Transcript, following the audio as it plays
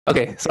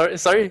Okay,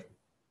 sorry.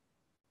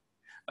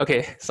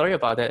 Okay, sorry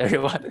about that,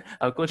 everyone.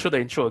 I'll go through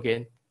the intro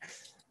again.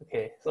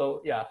 Okay,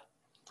 so yeah.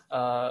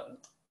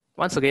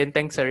 Once again,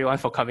 thanks everyone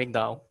for coming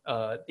down.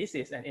 This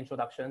is an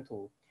introduction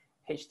to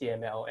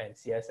HTML and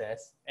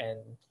CSS. And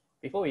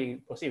before we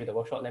proceed with the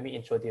workshop, let me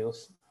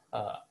introduce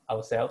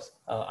ourselves.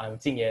 I'm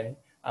Jing.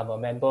 I'm a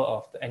member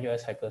of the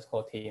NUS Hackers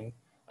core team.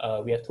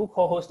 We have two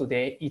co-hosts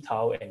today,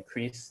 Itao and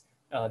Chris.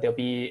 They'll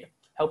be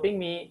helping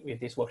me with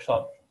this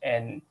workshop,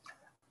 and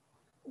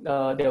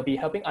they'll be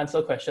helping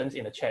answer questions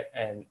in the chat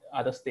and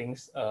other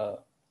things.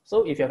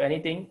 So if you have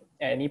anything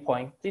at any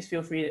point, please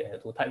feel free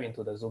to type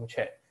into the Zoom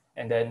chat.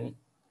 And then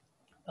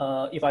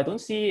if I don't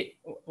see,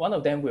 one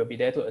of them will be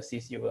there to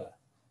assist you.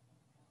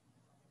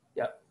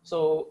 Yeah,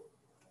 so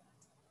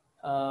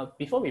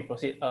before we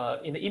proceed,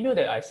 in the email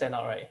that I sent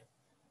out, right,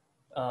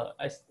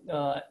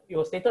 it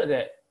was stated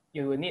that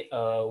you will need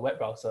a web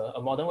browser,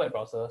 a modern web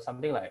browser,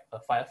 something like a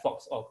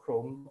Firefox or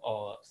Chrome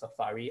or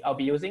Safari. I'll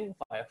be using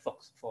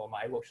Firefox for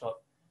my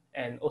workshop,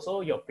 and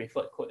also your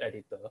preferred code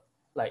editor,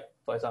 like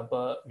for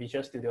example,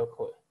 Visual Studio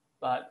Code.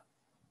 But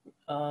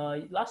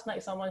last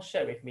night someone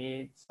shared with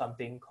me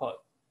something called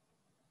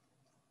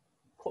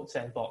Code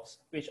Sandbox,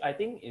 which I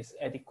think is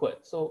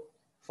adequate. So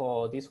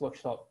for this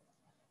workshop,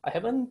 I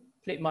haven't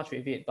played much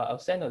with it, but I'll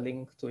send a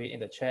link to it in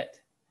the chat,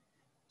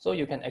 so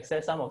you can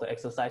access some of the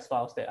exercise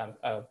files that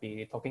I'll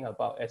be talking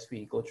about as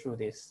we go through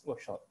this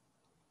workshop.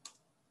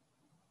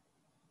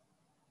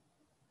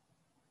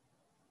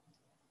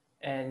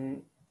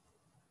 And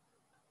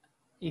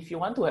if you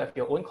want to have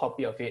your own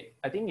copy of it,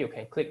 I think you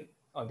can click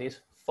on this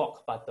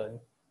fork button,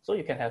 so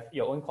you can have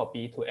your own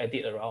copy to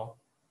edit around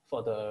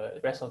for the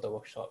rest of the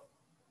workshop.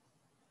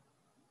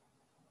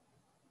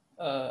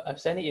 I've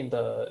sent it in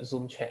the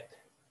Zoom chat.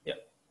 Yeah.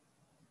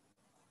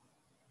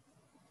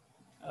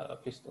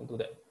 Please don't do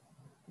that.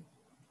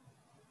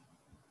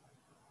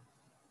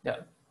 Yeah.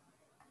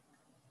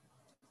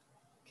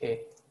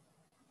 Okay.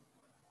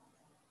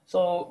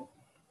 So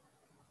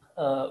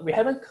we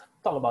haven't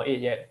talked about it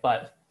yet,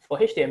 but for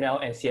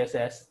HTML and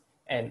CSS,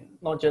 and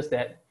not just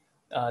that,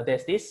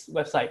 there's this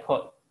website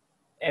called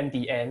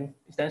MDN,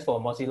 it stands for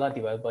Mozilla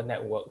Developer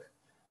Network,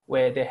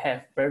 where they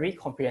have very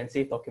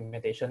comprehensive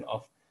documentation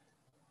of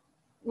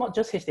not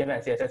just HTML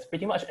and CSS,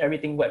 pretty much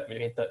everything web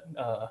related.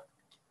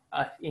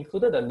 I've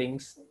included the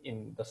links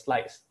in the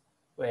slides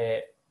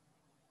where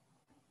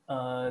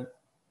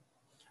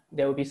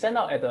they will be sent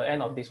out at the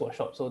end of this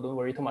workshop, so don't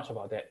worry too much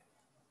about that.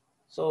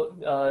 So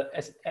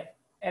as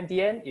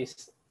MDN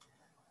is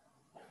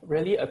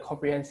really a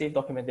comprehensive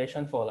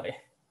documentation for like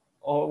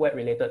all web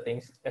related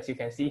things. As you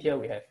can see here,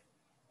 we have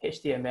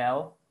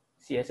HTML,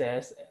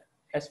 CSS,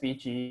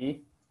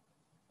 SVG.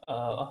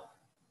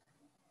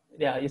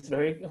 Yeah, it's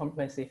very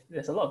comprehensive.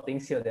 There's a lot of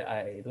things here that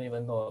I don't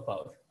even know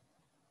about.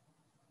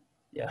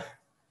 Yeah.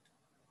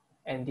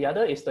 And the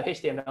other is the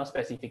HTML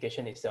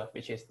specification itself,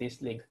 which is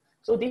this link.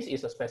 So this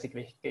is a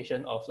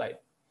specification of like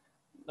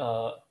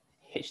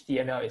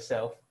HTML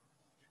itself.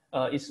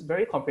 It's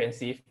very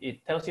comprehensive.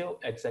 It tells you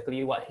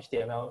exactly what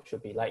HTML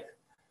should be like.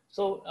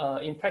 So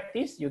in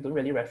practice, you don't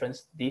really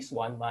reference this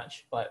one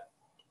much, but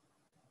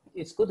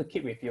it's good to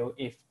keep with you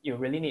if you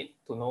really need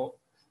to know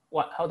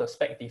how the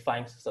spec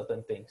defines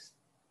certain things,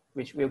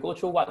 which we'll go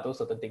through what those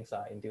certain things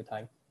are in due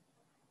time.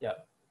 Yeah.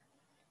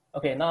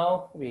 Okay,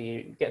 now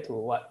we get to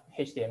what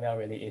HTML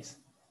really is.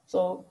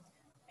 So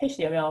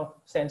HTML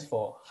stands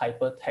for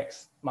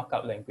Hypertext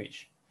Markup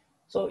Language.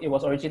 So it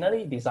was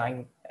originally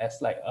designed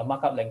as like a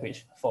markup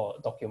language for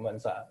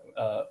documents,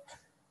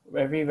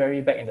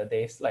 very back in the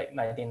days, like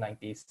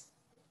 1990s.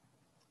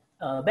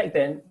 Back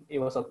then,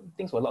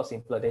 things were a lot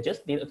simpler. They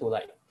just needed to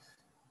like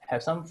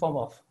have some form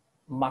of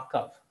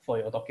markup for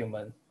your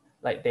document.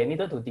 Like they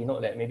needed to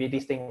denote that maybe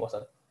this thing was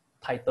a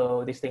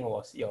title, this thing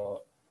was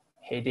your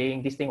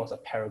heading, this thing was a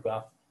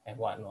paragraph and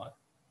whatnot.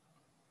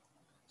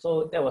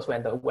 So that was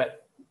when the web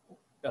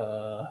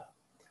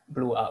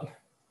blew up.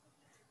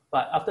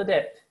 But after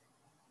that,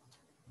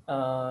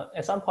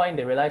 at some point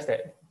they realized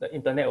that the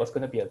internet was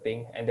going to be a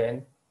thing, and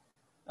then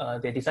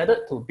they decided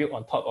to build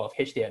on top of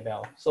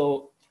HTML.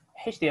 So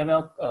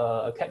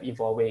HTML kept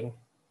evolving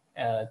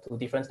to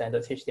different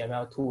standards,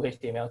 HTML2,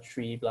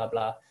 HTML3, blah,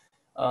 blah.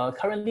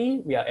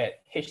 Currently, we are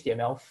at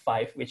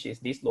HTML5, which is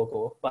this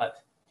logo,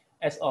 but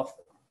as of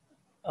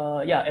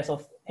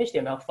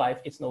HTML5,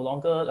 it's no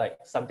longer like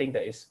something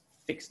that is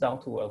fixed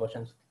down to a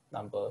version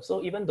number.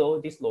 So even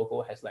though this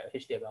logo has like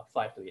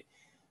HTML5 to it,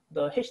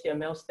 the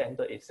HTML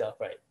standard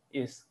itself, right,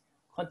 is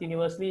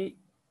continually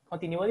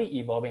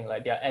evolving.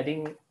 Like they're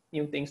adding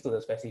new things to the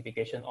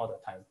specification all the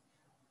time.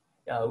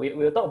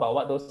 We'll talk about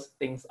what those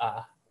things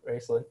are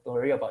very soon. Don't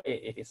worry about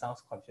it if it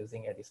sounds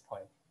confusing at this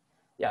point.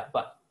 Yeah,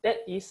 but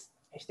that is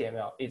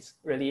HTML. It's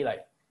really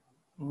like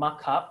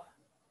markup.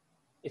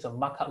 It's a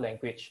markup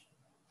language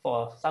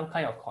for some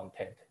kind of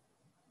content.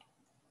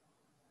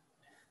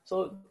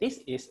 So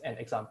this is an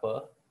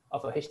example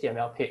of a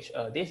HTML page.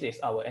 This is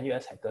our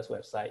NUS Hackers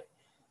website.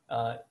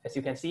 As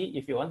you can see,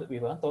 if we want to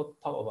talk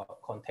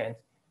about content,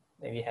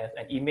 then we have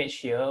an image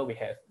here, we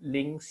have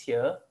links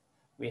here,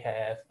 we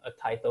have a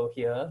title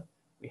here,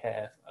 we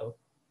have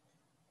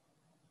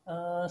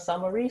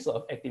summaries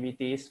of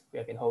activities we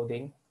have been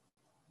holding.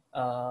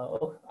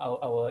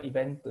 Our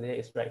event today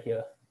is right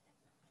here.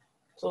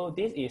 So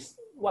this is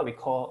what we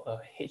call a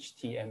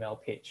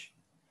HTML page.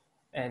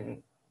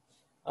 And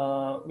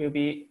for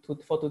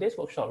today's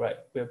workshop, right,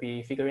 we'll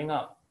be figuring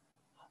out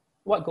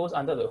what goes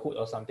under the hood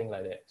or something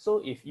like that.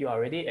 So if you are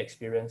already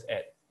experienced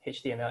at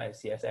HTML and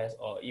CSS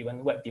or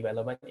even web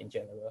development in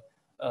general,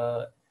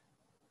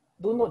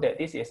 do note that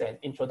this is an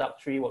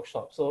introductory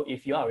workshop. So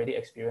if you are already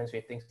experienced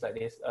with things like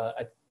this,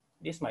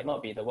 this might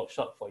not be the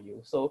workshop for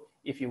you. So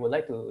if you would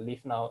like to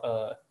leave now,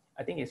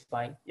 I think it's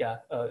fine. Yeah,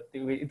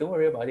 don't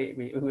worry about it.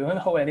 We won't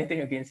hold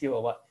anything against you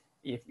or what.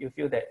 If you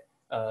feel that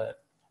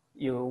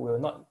you will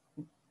not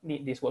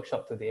need this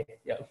workshop today.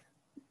 Yeah.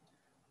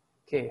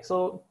 Okay,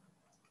 so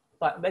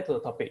but back to the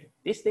topic.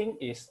 This thing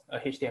is a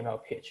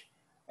HTML page,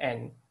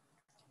 and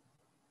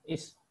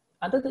it's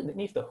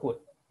underneath the hood.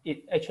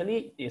 It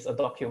actually is a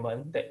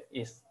document that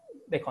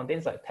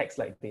contains like text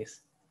like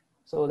this.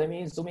 So let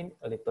me zoom in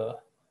a little.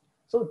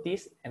 So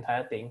this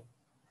entire thing,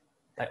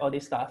 like all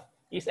this stuff,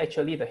 is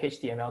actually the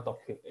HTML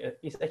document.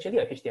 It's actually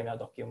a HTML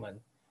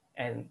document,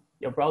 and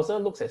your browser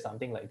looks at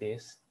something like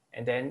this,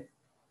 and then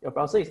your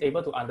browser is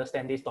able to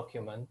understand this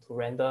document to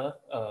render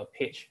a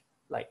page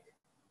like,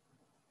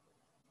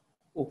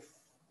 to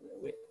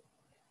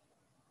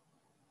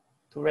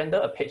render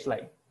a page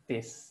like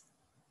this.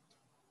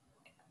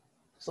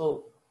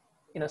 So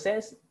in a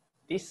sense,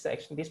 this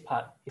section, this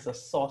part is a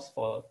source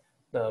for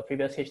the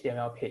previous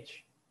HTML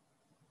page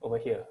over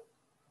here.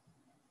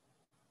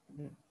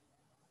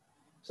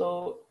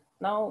 So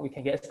now we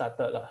can get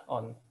started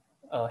on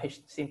a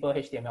simple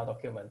HTML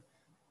document.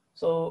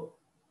 So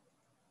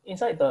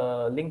inside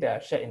the link that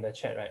I've shared in the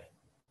chat, right,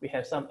 we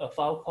have a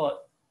file called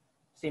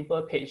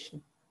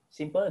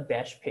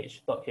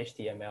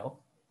simple-page.html,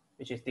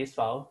 which is this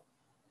file.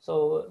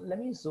 So let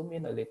me zoom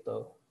in a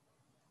little.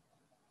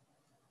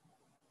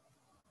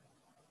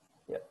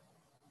 Yeah.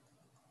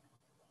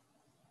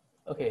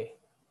 Okay.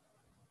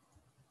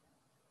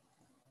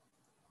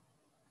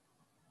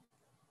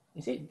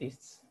 Is it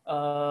this?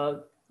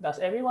 Does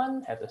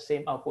everyone have the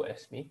same output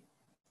as me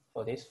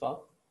for this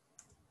file?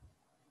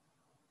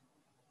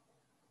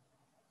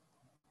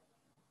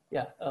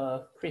 Yeah,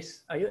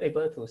 Chris, are you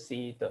able to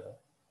see the?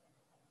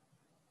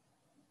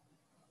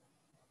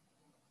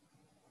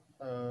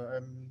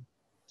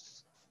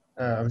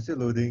 I'm still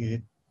loading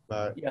it,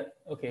 but yeah,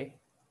 okay.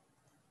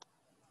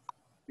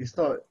 It's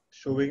not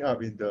showing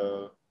up in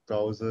the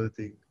browser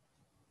thing.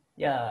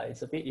 Yeah,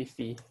 it's a bit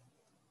iffy.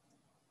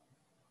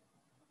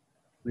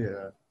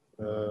 Yeah.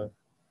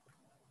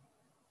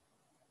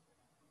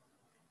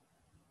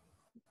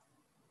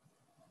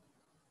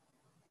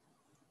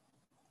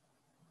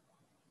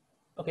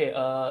 Okay,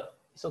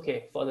 it's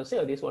okay. For the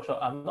sake of this workshop,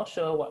 I'm not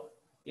sure what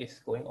is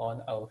going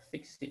on. I'll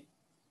fix it.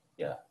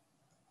 Yeah.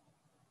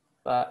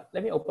 But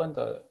let me open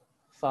the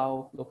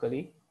file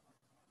locally.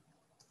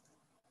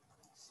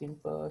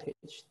 Simple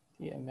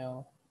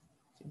HTML,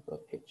 simple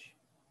page.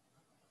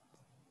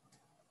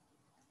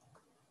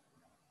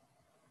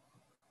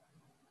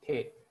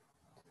 Okay,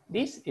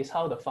 this is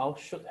how the file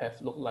should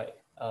have looked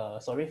like.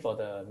 Sorry for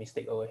the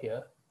mistake over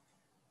here.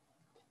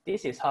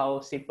 This is how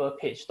simple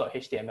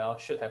page.html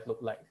should have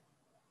looked like,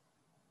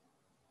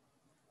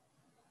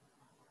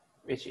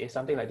 which is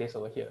something like this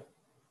over here.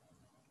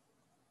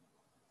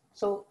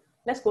 So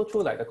let's go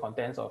through like the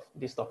contents of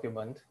this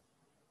document.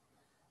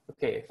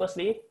 Okay,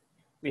 firstly,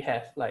 we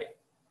have like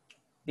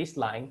this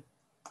line.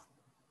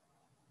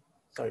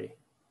 Sorry,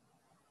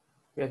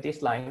 we have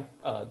this line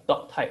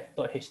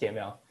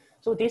 .type.html.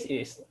 So this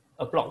is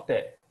a block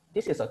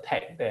this is a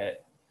tag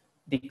that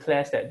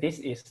declares that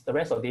the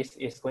rest of this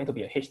is going to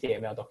be a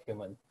HTML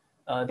document.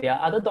 There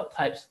are other doc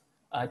types.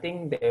 I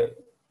think the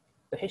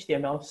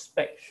HTML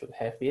spec should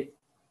have it.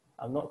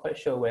 I'm not quite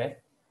sure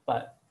where,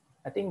 but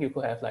I think you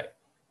could have like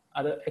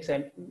other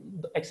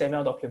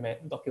XML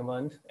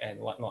document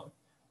and whatnot.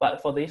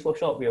 But for this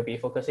workshop, we'll be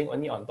focusing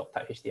only on doc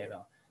type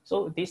HTML.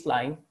 So this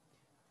line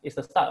is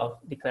the start of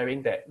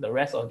declaring that the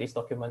rest of this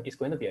document is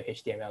going to be a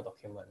HTML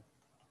document.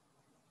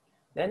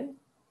 Then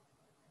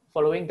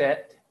following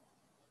that,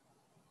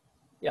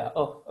 yeah,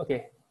 oh,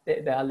 okay,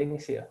 there are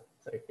links here,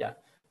 sorry, yeah.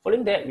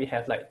 Following that, we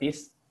have like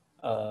this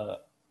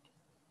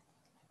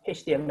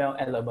HTML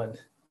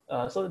element.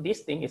 So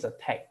this thing is a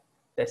tag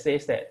that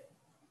says that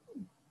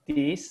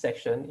this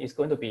section is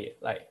going to be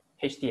like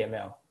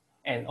HTML,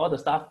 and all the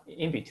stuff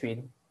in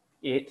between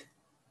it,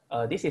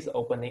 this is an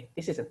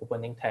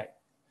opening tag.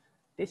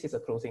 This is a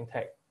closing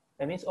tag.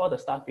 That means all the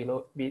stuff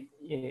below,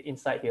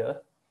 inside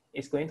here,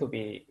 is going to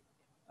be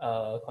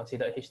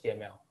considered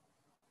HTML.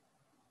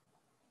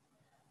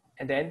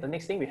 And then the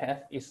next thing we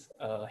have is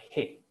a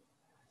head.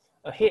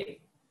 A head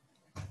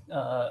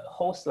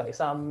hosts like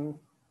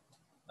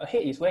a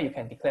head is where you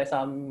can declare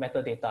some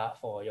metadata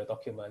for your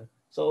document.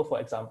 So for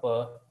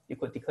example, you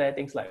could declare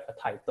things like a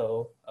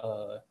title,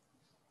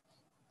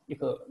 you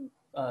could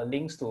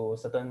links to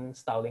certain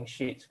styling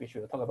sheets, which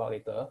we'll talk about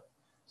later.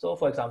 So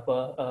for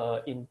example,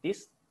 in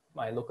this,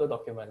 my local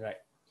document, right?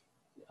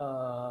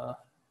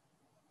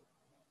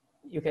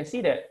 you can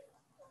see that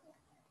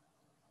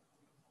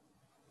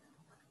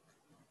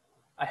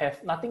I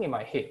have nothing in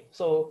my head.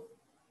 So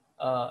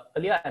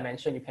earlier I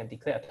mentioned you can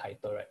declare a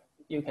title, right?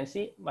 You can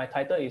see my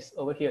title is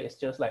over here. It's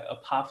just like a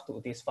path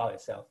to this file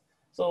itself.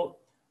 So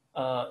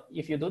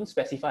if you don't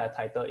specify a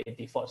title, it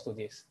defaults to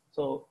this.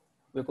 So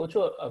we'll go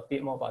through a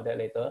bit more about that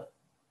later.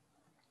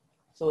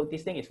 So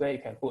this thing is where you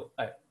can put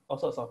all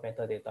sorts of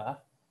metadata.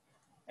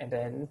 And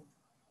then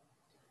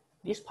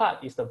this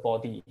part is the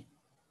body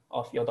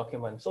of your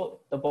document. So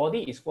the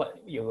body is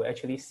what you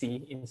actually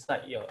see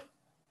inside your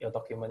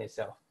document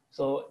itself.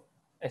 So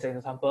as an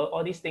example,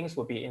 all these things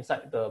will be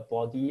inside the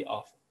body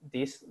of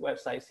this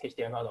website's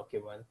HTML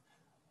document.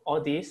 All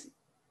these,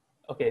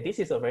 okay, this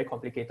is a very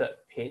complicated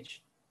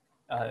page,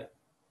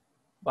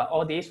 but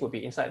all these will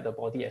be inside the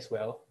body as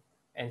well.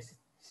 And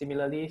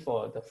similarly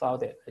for the file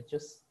that I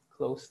just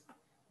closed,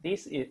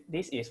 this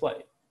is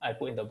what I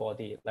put in the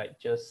body, like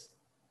just,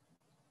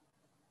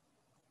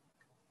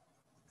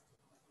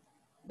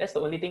 that's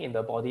the only thing in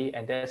the body,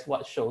 and that's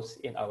what shows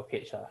in our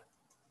page.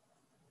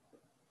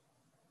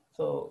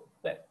 So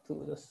back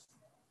to this.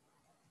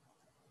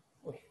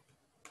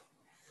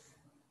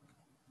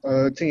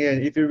 Jing,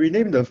 if you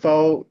rename the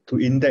file to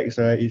index,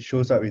 right, it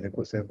shows up in the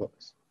code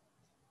sandbox.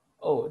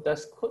 Oh,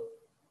 that's code.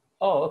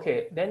 Oh,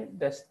 okay. Then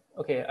that's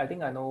okay. I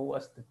think I know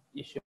what's the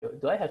issue.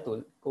 Do I have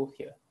to go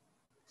here?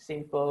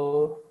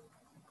 Simple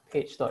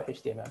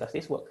page.html. Does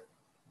this work?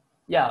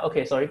 Yeah.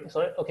 Okay. Sorry.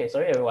 Okay.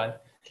 Sorry, everyone.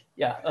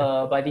 Yeah.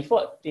 By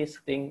default, this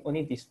thing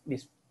only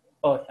this.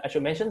 Oh, I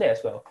should mention that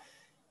as well.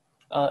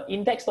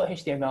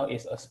 Index.html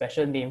is a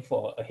special name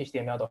for a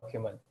HTML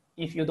document.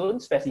 If you don't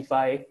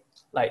specify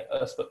like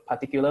a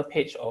particular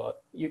page or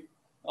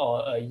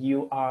a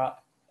URL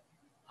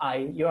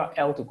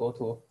to go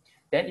to,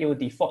 then it will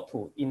default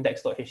to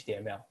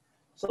index.html.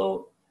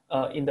 So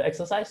in the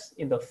exercise,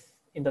 in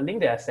the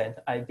link that I sent,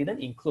 I didn't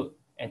include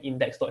an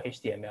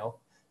index.html.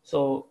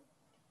 So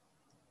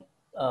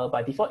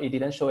by default, it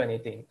didn't show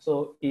anything.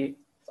 So if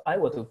I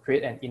were to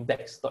create an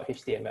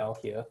index.html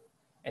here,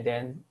 and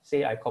then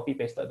say I copy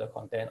pasted the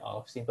content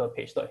of simple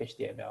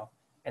page.html,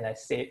 and I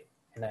save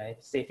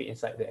it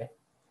inside there,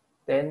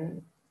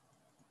 then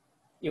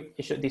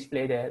it should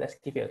display there. Let's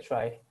give it a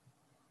try.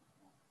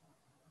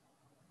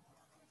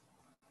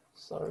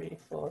 Sorry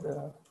for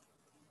the,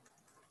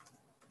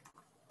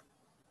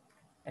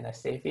 and I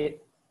save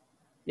it.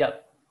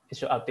 Yep, it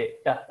should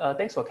update. Yeah,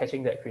 thanks for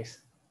catching that, Chris.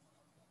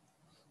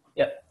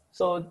 Yep,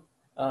 so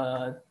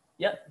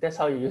yeah, that's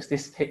how you use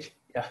this page.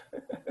 Yeah.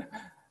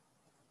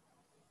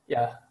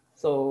 Yeah,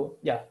 so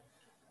yeah.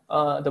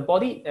 The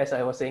body, as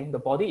I was saying, the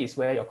body is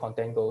where your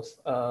content goes.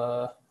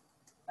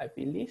 I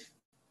believe.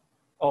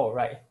 Oh,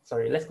 right.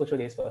 Sorry, let's go through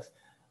this first.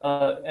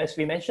 As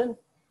we mentioned,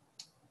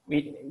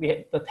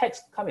 the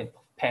tags come in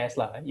pairs.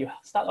 You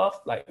start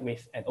off like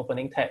with an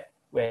opening tag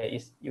where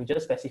you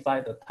just specify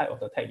the type of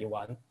the tag you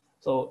want.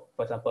 So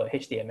for example,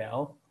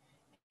 HTML,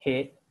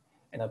 head,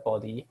 and a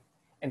body.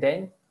 And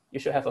then you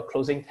should have a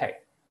closing tag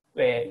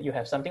where you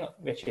have something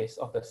which is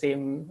of the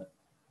same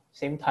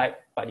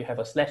type, but you have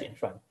a slash in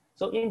front.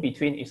 So in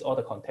between is all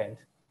the content.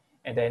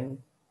 And then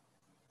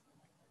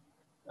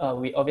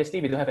we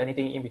don't have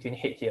anything in between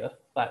head here,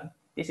 but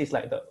this is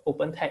like the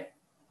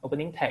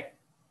opening tag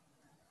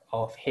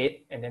of head,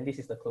 and then this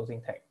is the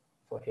closing tag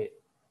for head.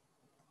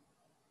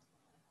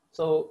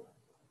 So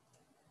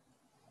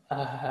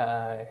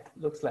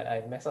looks like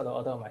I messed up the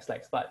order of my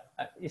slides, but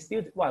it's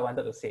still what I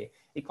wanted to say.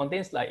 It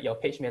contains like your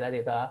page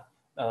metadata,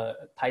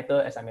 title,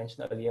 as I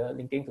mentioned earlier,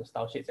 linking to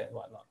style sheets and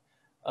whatnot.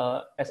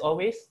 As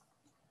always,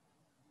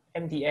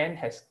 MDN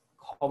has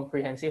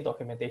comprehensive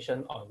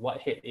documentation on what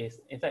head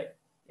is. In fact,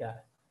 yeah,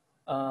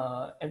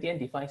 MDN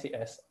defines it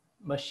as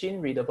machine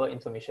readable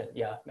information,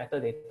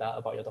 metadata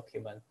about your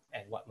document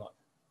and whatnot.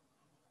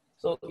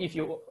 So if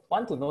you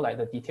want to know like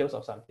the details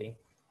of something,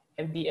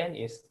 MDN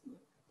is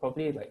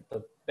probably like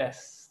the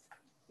best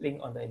link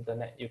on the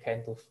internet you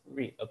can to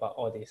read about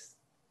all this,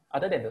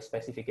 other than the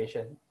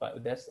specification,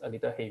 but that's a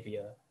little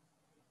heavier.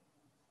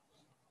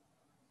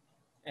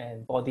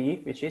 And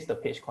body, which is the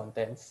page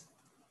contents.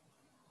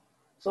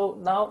 So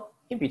now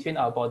in between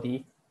our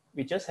body,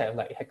 we just have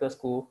like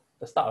Hackerschool,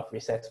 the start of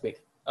recess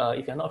week.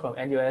 If you're not from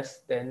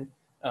NUS, then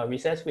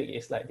recess week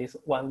is like this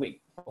 1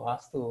 week for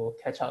us to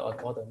catch up on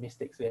all the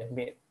mistakes we have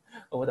made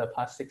over the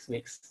past 6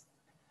 weeks.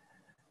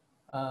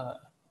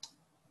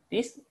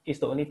 This is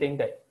the only thing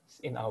that's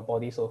in our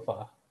body so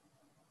far.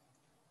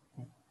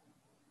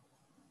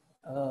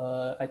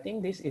 I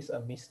think this is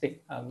a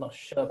mistake. I'm not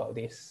sure about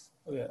this.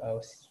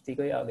 I'll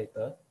figure it out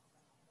later.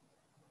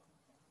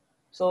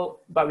 So,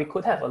 but we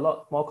could have a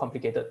lot more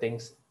complicated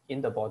things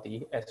in the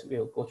body, as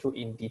we'll go through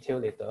in detail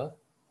later.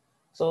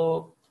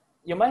 So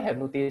you might have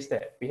noticed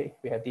that we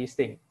have this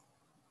thing,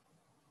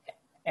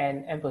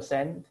 an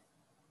ampersand,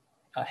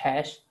 a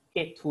hash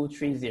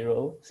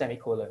 8230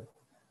 semicolon.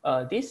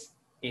 This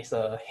is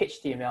a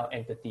HTML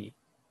entity.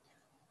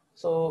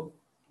 So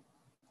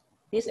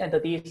these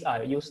entities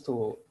are used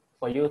for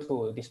you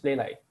to display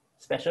like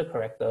special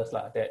characters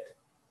that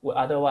would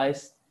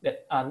otherwise,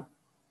 that aren't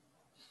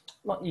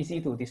not easy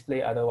to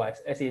display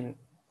otherwise. As in,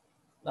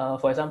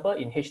 for example,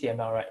 in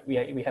HTML, right,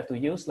 we have to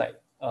use like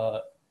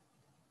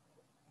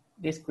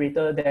this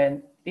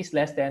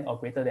less than or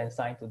greater than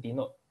sign to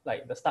denote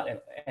like the start and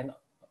end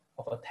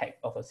of a tag,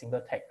 of a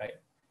single tag, right?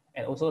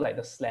 And also like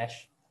the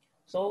slash.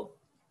 So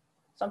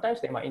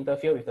sometimes they might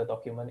interfere with the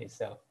document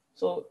itself.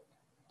 So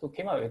to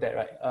came up with that,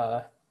 right,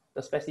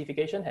 the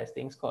specification has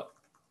things called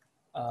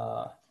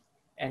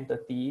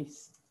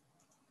entities.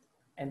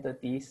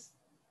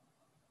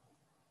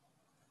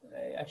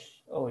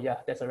 Oh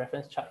yeah, there's a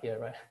reference chart here,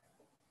 right?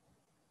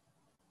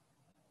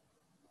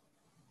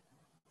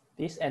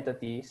 These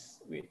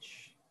entities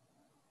which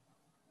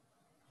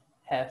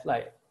have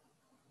like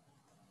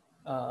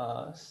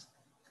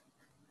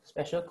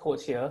special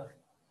codes here.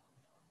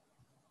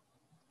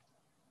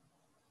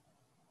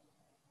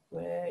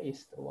 Where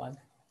is the one?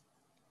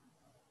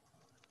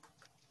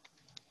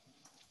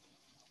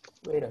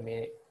 Wait a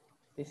minute,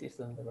 this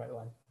isn't the right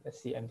one. Let's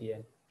see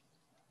MDN.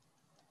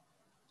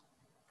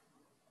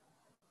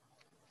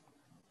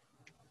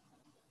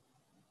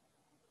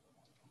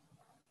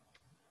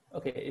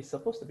 Okay, it's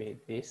supposed to be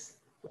this.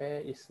 Where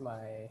is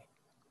my...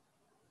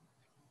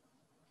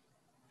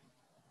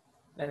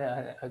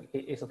 No,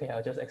 it's okay,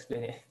 I'll just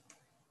explain it.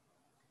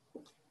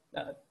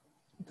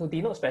 To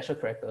denote special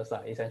characters,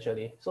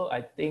 essentially. So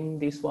I think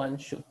this one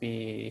should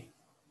be,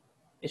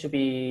 it should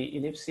be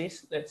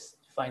ellipsis. Let's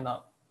find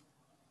out.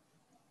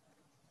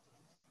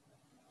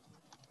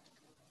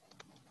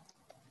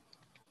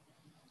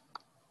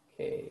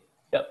 Okay,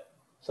 yep.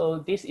 So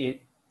this is,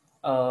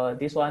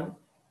 this one,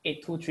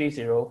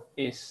 8230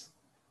 is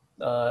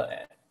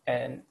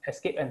an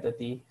escape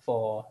entity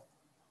for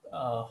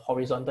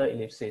horizontal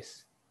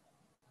ellipsis.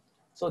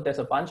 So there's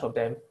a bunch of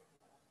them.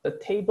 The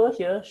table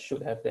here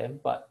should have them,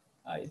 but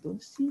I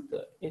don't see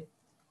it.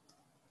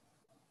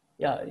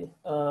 Yeah,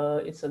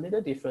 it's a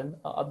little different.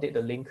 I'll update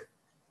the link.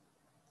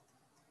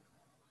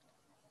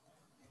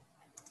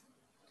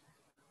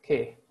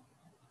 Okay,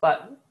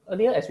 but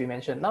earlier, as we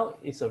mentioned, now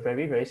it's a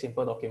very, very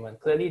simple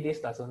document. Clearly, this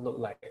doesn't look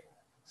like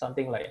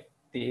something like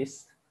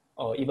this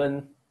or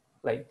even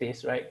like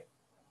this, right?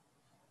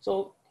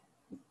 So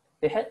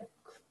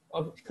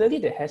clearly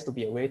there has to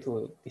be a way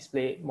to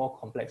display more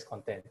complex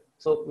content.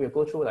 So we'll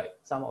go through like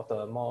some of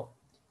the more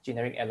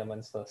generic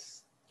elements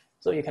first.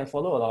 So you can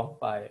follow along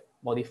by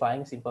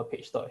modifying simple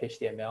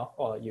page.html,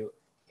 or you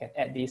can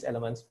add these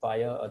elements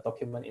via a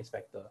document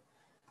inspector.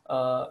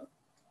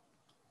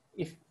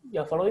 If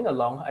you're following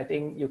along, I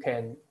think you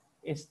can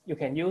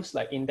use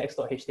like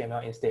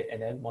index.html instead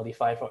and then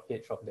modify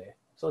it from there,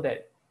 so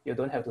that you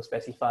don't have to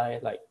specify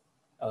like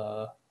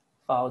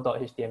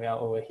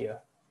file.html over here,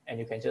 and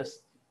you can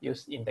just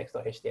use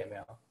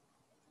index.html.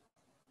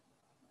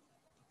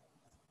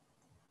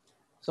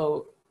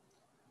 So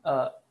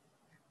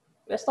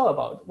let's talk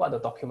about what the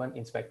document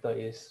inspector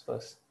is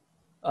first.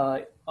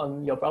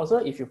 On your browser,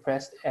 if you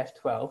press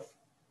F12,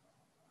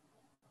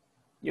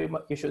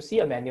 you should see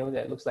a menu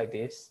that looks like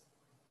this.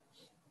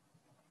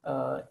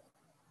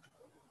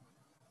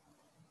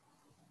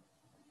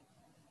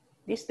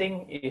 This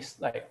thing is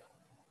like,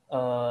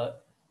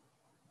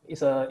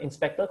 it's an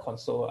inspector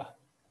console.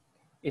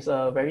 It's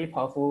a very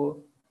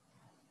powerful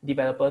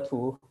developer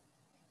tool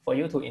for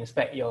you to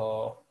inspect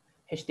your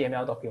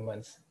HTML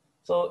documents.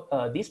 So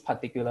this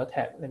particular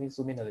tab, let me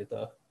zoom in a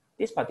little.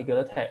 This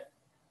particular tab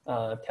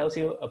tells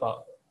you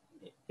about,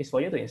 it's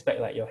for you to inspect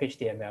like your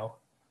HTML,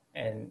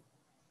 and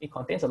it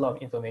contains a lot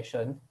of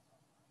information.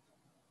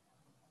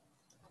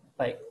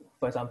 Like,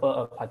 for example,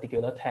 a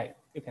particular tag,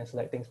 you can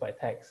select things by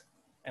tags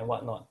and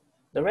whatnot.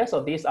 The rest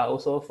of these are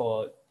also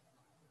for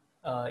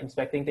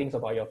inspecting things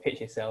about your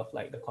page itself,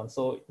 like the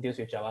console deals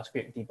with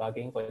JavaScript,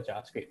 debugging for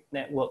JavaScript,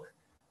 network,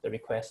 the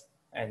request,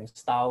 and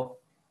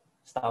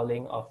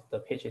styling of the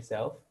page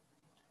itself,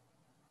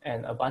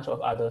 and a bunch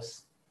of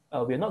others.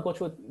 We'll not go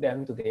through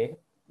them today.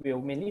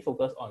 We'll mainly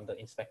focus on the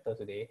inspector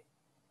today.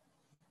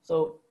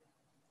 So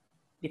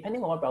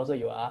depending on what browser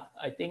you are,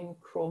 I think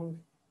Chrome,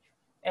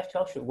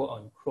 F12 should work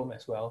on Chrome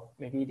as well.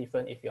 Maybe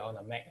different if you're on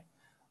a Mac,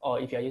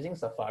 or if you're using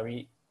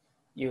Safari,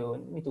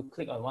 you need to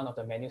click on one of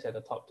the menus at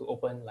the top to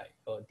open like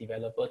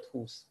developer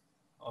tools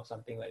or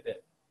something like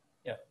that.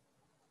 Yeah.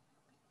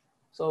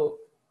 So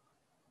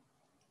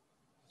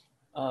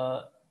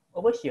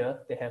over here,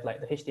 they have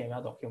like the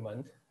HTML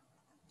document.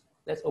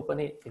 Let's open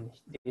it in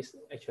this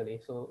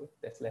actually, so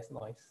there's less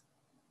noise.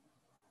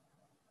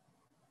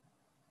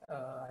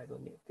 I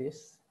don't need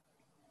this.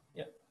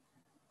 Yeah.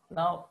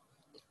 Now,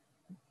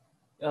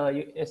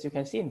 as you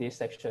can see in this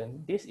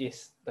section, this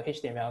is the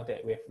HTML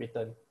that we have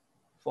written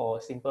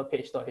for simple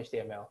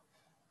page.html.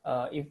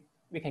 If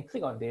we can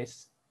click on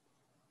this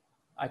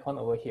icon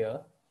over here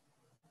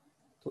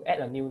to add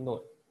a new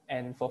node.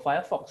 And for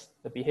Firefox,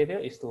 the behavior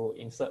is to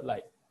insert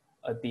like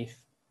a div.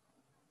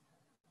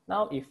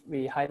 Now, if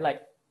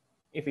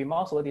we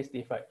mouse over this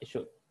div, right, it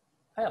should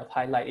kind of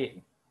highlight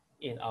it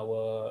in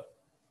our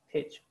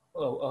page,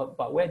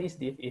 but where this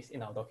div is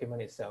in our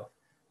document itself.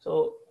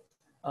 So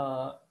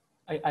I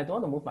don't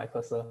want to move my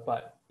cursor,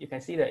 but you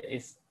can see that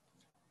it's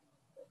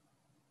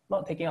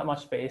not taking up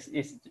much space.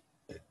 It's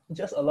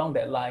just along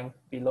that line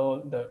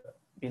below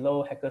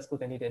Hackerschool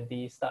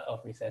 2020 start of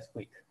recess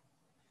week.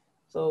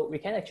 So we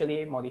can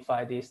actually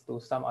modify this to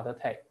some other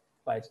tag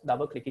by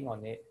double clicking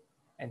on it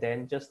and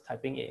then just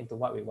typing it into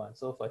what we want.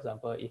 So for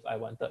example, if I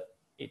wanted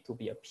it to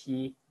be a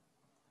P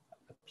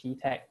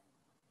tag,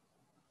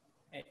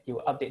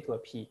 you update to a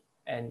P.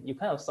 And you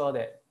kind of saw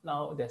that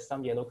now there's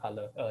some yellow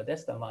color.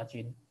 That's the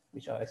margin,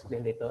 which I'll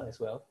explain later as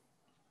well.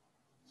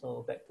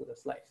 So back to the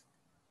slides.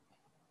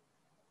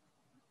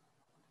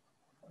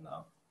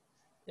 Now,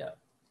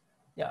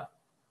 yeah.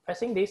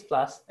 Pressing this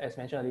plus, as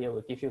mentioned earlier,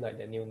 will give you like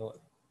the new node.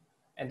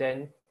 And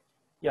then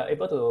you're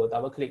able to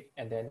double click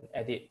and then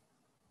edit.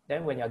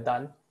 Then when you're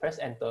done, press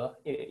enter.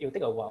 It'll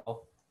take a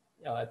while.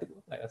 It took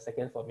like a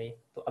second for me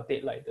to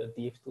update like the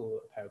div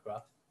to a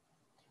paragraph.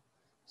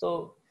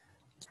 So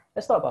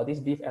let's talk about this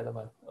div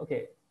element.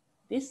 Okay,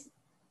 this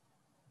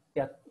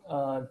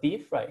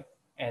div, right,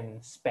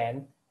 and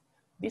span,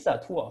 these are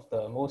two of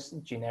the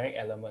most generic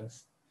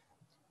elements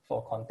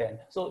for content.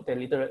 So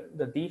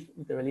the div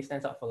literally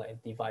stands up for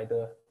like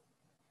divider,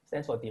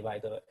 stands for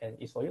divider, and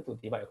it's for you to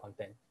divide your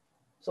content.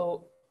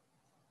 So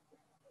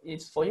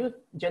it's for you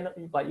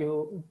generally, but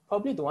you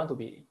probably don't want to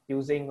be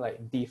using like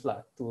div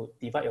to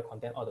divide your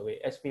content all the way.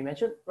 As we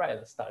mentioned right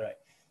at the start, right,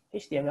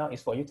 HTML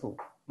is for you to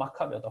mark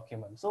up your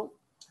document. So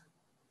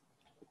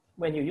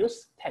when you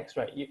use text,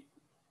 right,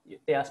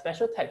 there are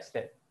special tags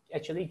that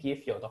actually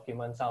give your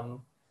document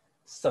some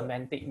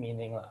semantic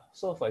meaning.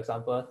 So for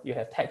example, you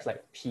have tags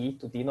like P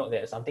to denote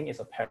that something is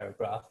a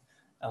paragraph,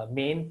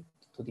 main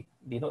to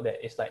denote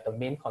that it's like the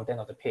main content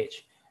of the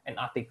page, and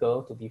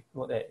article to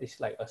denote that it's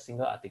like a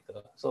single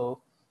article.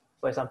 So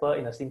for example,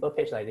 in a simple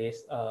page like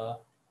this,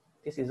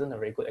 this isn't a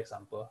very good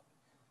example.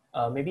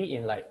 Maybe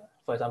in like,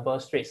 for example,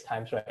 Straits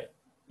Times, right,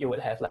 you would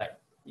have like,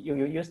 you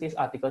use this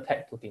article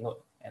tag to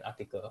denote an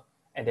article,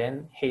 and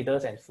then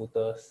headers and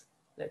footers.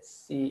 Let's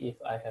see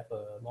if I have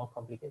a more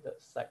complicated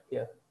site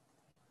here.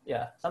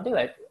 Yeah, something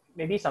like,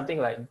 maybe something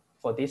like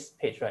for this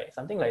page, right,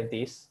 something like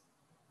this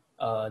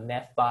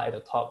nav bar at the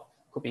top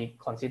could be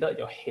considered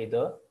your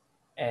header,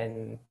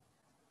 and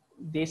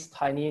this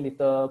tiny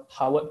little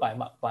powered by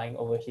Mark Vine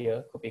over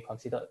here could be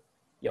considered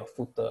your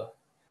footer.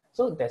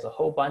 So there's a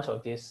whole bunch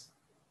of this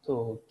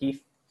to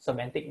give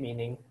semantic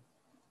meaning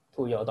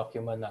to your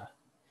document.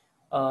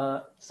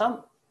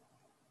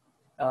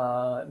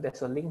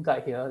 There's a link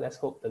guide here. Let's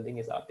hope the link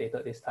is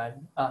updated this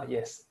time.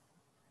 Yes,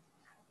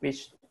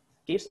 which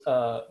gives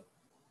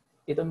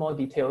little more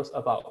details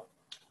about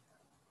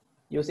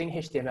using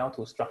HTML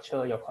to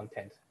structure your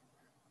content.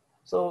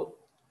 So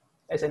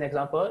as an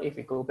example, if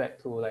we go back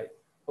to like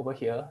over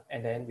here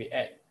and then we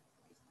add,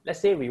 let's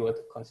say we were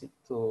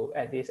to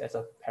add this as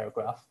a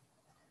paragraph.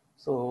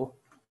 So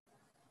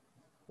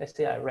let's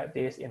say I wrap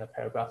this in a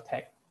paragraph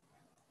tag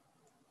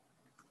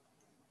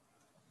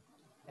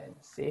and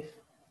save.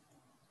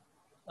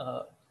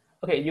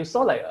 Okay, you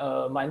saw like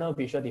a minor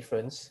visual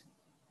difference.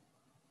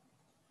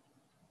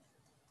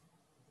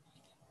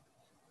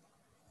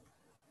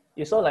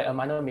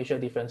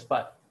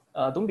 But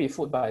don't be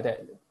fooled by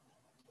that.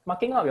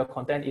 Marking up your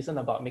content isn't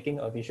about making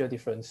a visual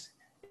difference.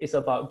 It's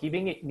about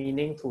giving it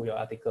meaning to your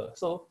article.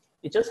 So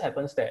it just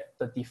happens that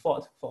the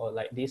default for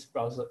like this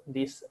browser,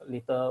 this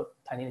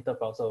tiny little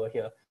browser over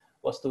here,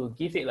 was to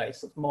give it like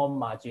small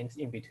margins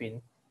in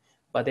between.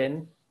 But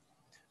then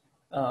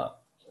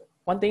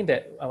one thing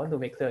that I want to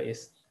make clear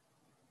is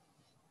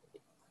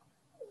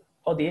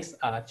all these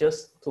are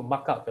just to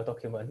mark up your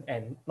document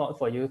and not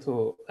for you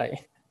to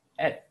like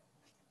add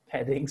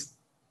paddings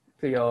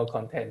to your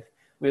content.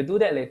 We'll do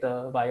that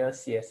later via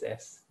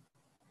CSS.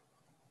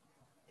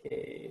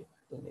 Okay,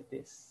 don't need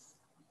this.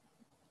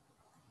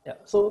 Yeah,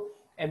 so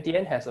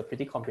MTN has a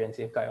pretty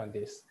comprehensive guide on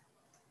this.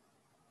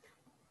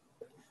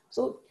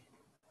 So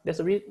there's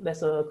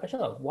a question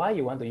of why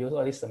you want to use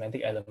all these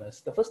semantic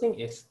elements. The first thing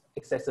is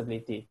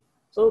accessibility.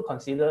 So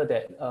consider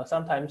that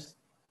sometimes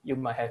you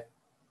might have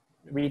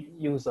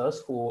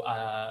users who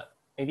are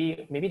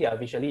maybe they are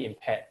visually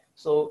impaired,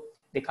 so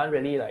they can't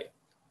really like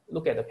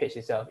look at the page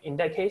itself. In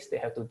that case, they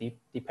have to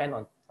depend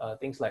on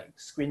things like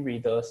screen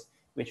readers,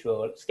 which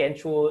will scan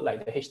through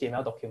like the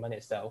HTML document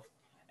itself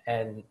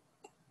and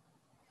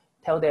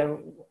tell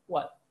them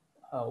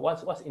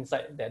what's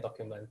inside that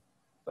document,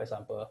 for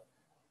example.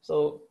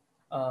 So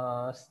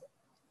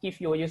if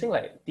you're using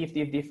like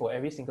div for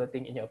every single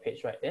thing in your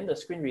page, right, then the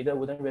screen reader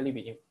wouldn't really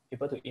be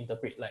able to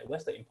interpret like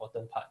where's the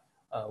important part,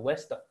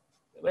 where's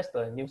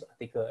the news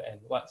article, and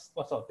what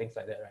sort of things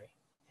like that, right?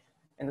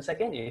 And the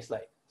second is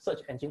like search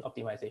engine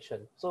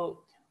optimization. So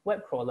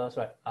web crawlers,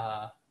 right,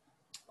 are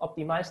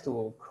optimized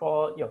to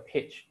crawl your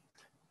page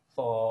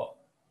crawl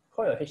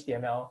your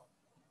HTML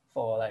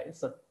for like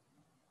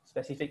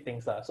specific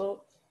things.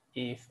 So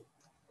if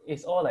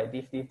it's all like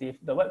div,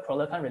 the web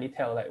crawler can't really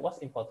tell like what's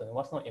important,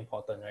 what's not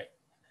important, right?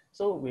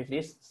 So with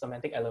these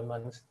semantic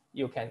elements,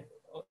 you can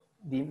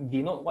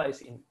denote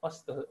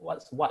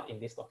what's what in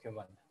this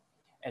document,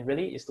 and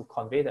really is to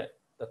convey that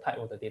the type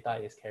of the data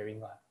is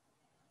carrying.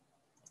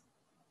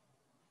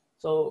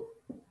 So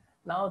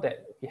now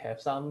that we have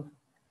some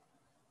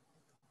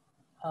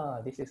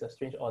This is a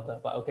strange order,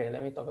 but okay,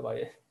 let me talk about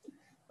it.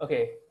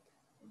 Okay,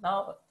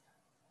 now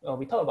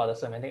we talk about the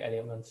semantic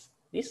elements.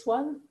 This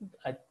one,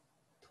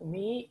 to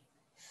me,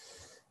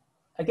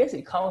 I guess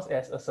it counts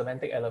as a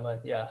semantic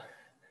element, yeah.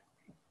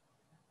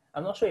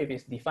 I'm not sure if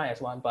it's defined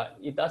as one, but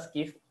it does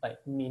give like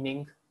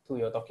meaning to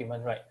your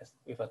document, right,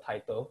 with a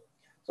title.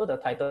 So the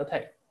title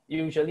tag,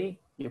 usually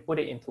you put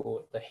it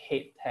into the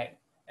head tag,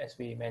 as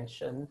we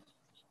mentioned.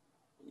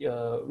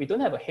 We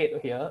don't have a head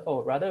here,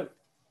 or rather,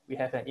 we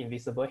have an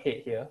invisible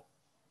head here,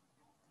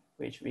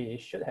 which we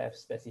should have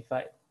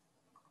specified.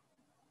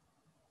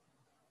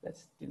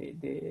 Let's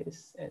delete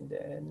this and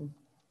then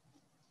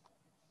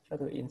try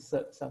to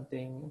insert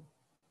something.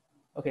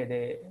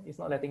 Okay, it's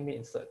not letting me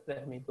insert.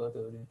 Let me go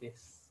to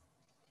this.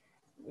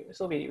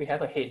 So we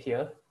have a head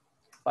here,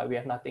 but we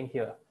have nothing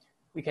here.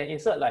 We can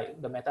insert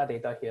like the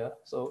metadata here,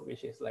 so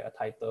which is like a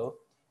title.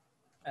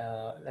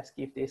 Let's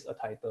give this a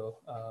title.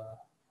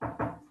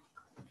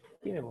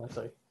 Give me a moment,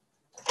 sorry.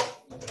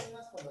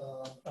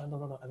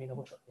 No, I mean the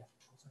workshop, yeah.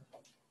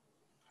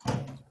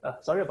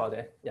 Sorry about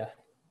that, yeah.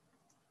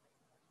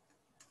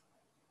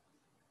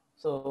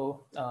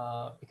 So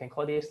we can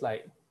call this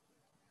like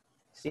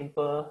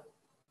simple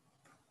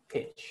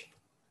page,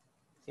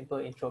 simple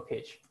intro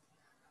page.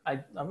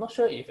 I'm not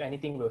sure if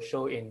anything will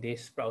show in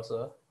this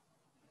browser.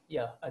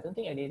 Yeah, I don't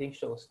think anything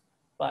shows.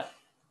 But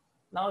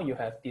now you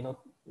have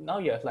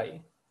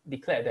like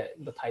declared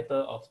that the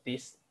title of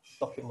this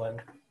document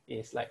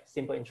is like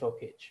simple intro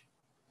page.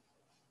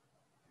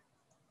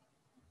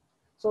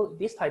 So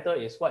this title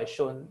is what is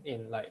shown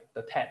in like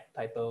the tab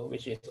title,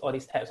 which is all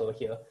these tabs over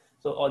here.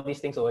 So all these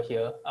things over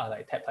here are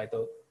like tab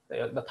title,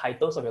 the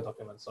titles of your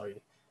document,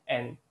 sorry.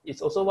 And it's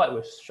also what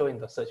will show in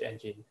the search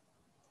engine.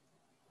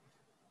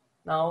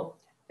 Now,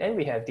 then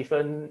we have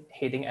different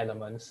heading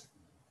elements.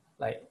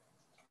 Like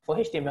for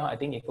HTML, I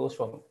think it goes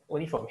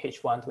only from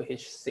H1 to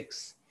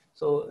H6.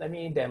 So let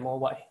me demo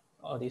what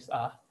all these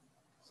are.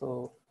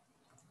 So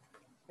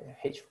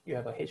you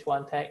have a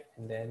H1 tag,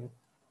 and then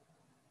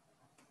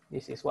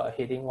this is what a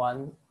heading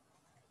 1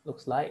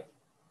 looks like.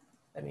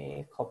 Let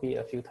me copy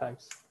a few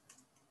times.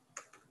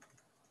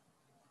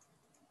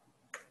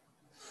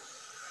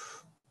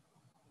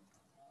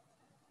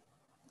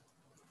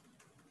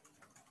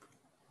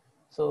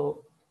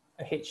 So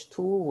a H2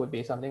 would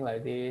be something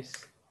like this.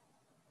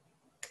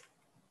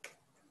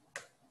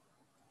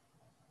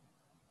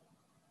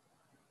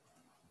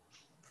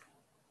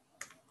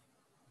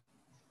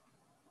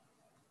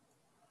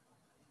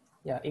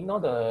 Yeah, ignore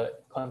the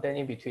content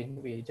in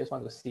between. We just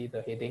want to see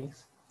the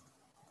headings.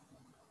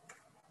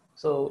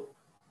 So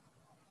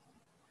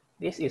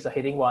this is a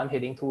heading 1,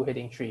 heading 2,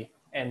 heading 3.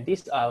 And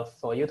these are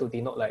for you to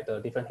denote like the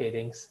different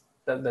headings,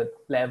 the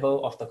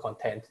level of the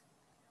content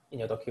in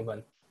your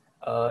document.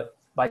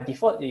 By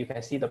default, you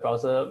can see the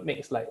browser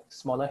makes like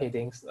smaller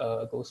headings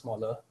go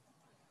smaller.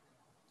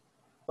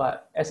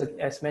 But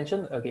as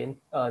mentioned again,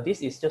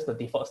 this is just the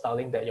default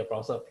styling that your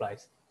browser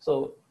applies.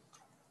 So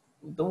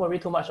don't worry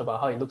too much about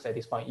how it looks at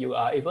this point. You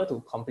are able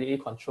to completely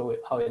control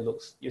how it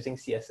looks using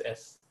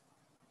CSS.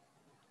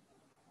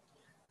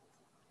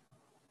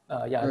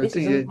 Yeah, this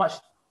isn't much.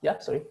 Yeah,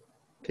 sorry.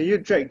 Can you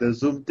drag the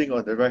zoom thing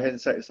on the right-hand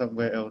side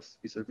somewhere else?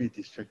 It's a bit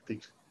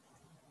distracting.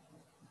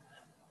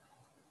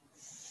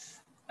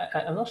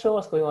 I'm not sure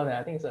what's going on there.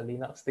 I think it's a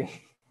Linux thing.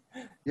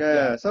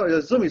 Yeah, so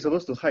the zoom is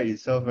supposed to hide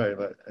itself, right?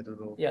 But I don't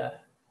know. Yeah.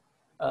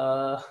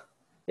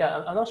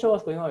 Yeah, I'm not sure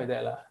what's going on with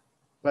that.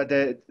 But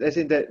as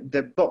in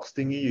that box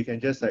thingy, you can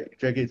just like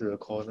drag it to the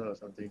corner or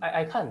something.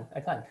 I can't.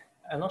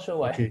 I'm not sure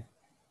why. Okay.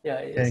 Yeah,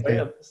 it's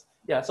very,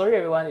 yeah, sorry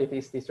everyone if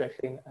it's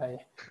distracting.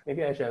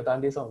 Maybe I should have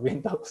done this on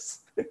Windows.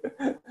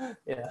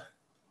 Yeah.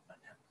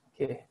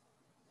 Okay.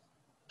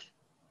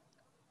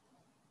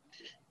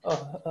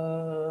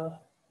 Oh,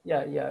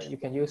 yeah, you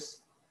can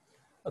use.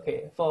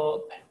 Okay,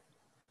 for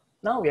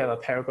now we have a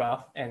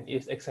paragraph, and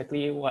it's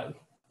exactly what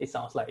it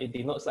sounds like. It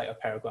denotes like a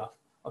paragraph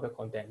of the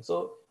content.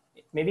 So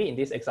maybe in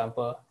this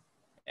example,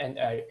 and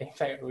in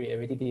fact we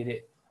already did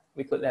it,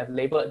 we could have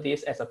labeled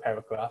this as a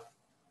paragraph.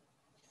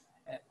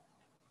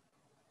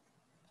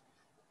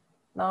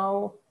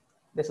 Now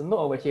there's a note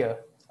over here.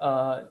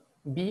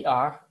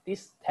 BR,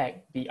 this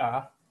tag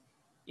BR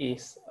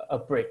is a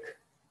break.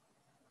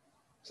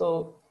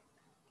 So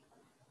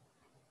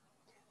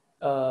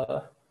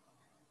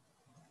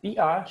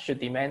BR should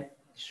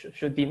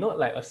denote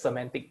like a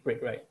semantic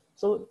break, right?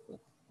 So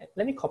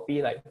let me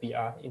copy like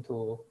BR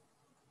into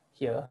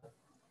here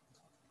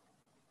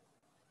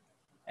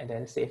and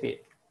then save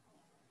it.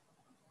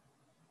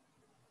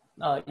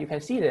 You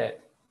can see that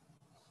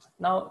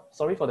now,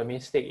 sorry for the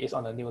mistake, it's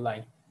on a new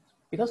line.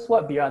 Because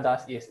what BR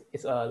does is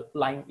it's a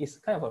line, it's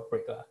kind of a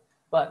breaker.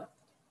 But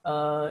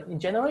in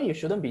general, you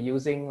shouldn't be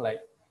using like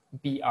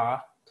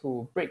BR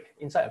to break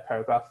inside a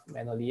paragraph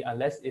manually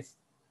unless it's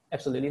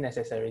absolutely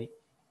necessary.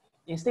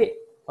 Instead,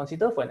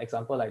 consider for an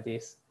example like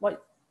this.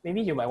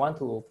 Maybe you might want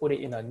to put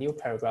it in a new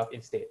paragraph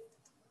instead.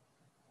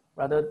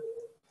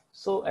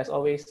 So as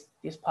always,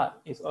 this part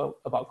is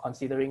about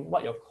considering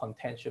what your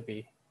content should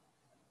be.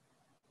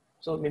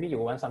 So maybe you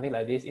want something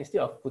like this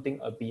instead of putting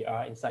a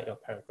BR inside your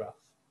paragraph.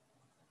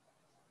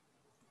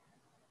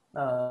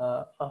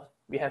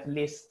 we have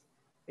list,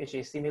 which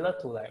is similar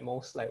to like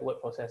most like word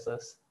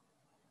processors.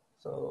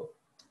 So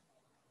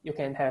you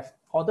can have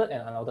ordered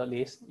and unordered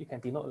list. You can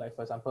denote like,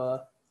 for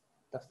example,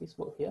 does this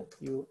work here?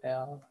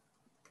 UL.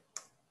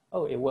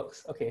 Oh, it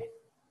works. Okay.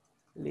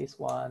 List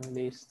 1,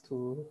 list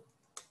 2,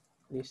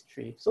 list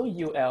 3. So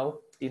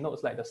UL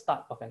denotes like the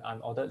start of an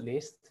unordered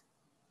list,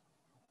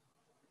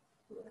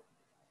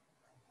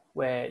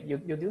 where you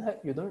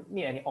don't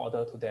need any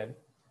order to them.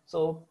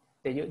 So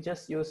they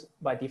just use,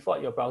 by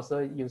default, your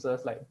browser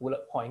uses like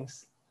bullet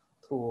points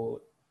to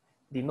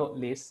denote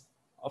lists.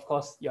 Of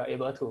course, you're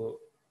able to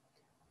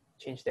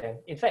change them.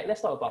 In fact,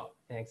 let's talk about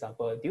an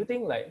example. Do you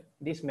think like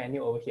this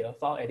menu over here,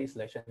 file edit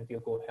selection,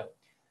 view go help,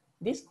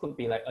 this could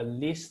be like a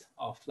list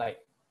of like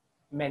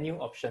menu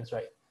options,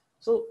 right?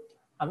 So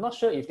I'm not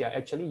sure if they're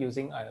actually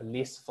using a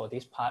list for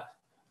this part,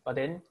 but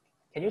then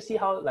can you see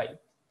how like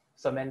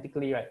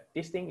semantically, right,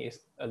 this thing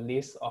is a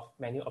list of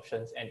menu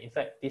options, and in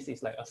fact this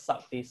is like a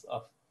sub list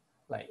of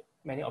like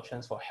many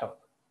options for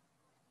help.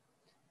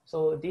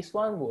 So this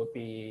one would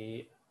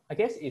be, I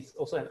guess it's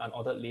also an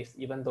unordered list,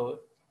 even though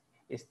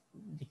it's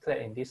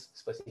declared in this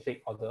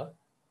specific order.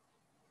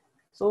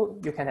 So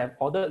you can have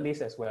ordered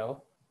lists as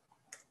well.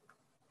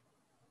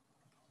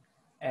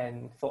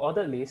 And for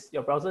ordered lists,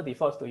 your browser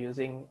defaults to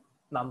using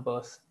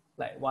numbers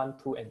like 1,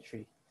 2, and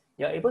 3.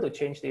 You're able to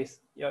change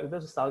this. You're able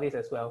to style this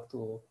as well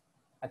to,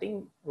 I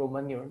think,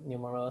 Roman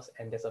numerals,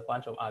 and there's a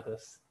bunch of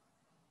others.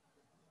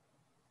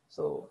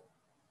 So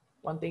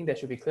one thing that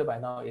should be clear by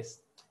now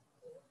is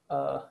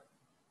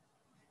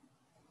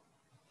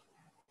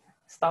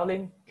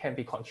styling can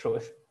be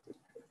controlled.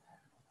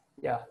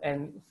 Yeah,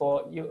 and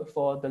for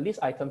the list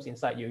items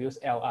inside, you use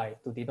li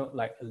to denote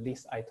like a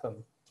list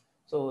item.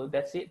 So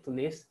that's it to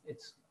list.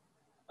 It's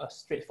a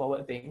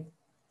straightforward thing,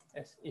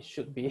 as it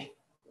should be.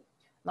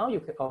 Now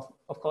you can,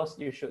 of course,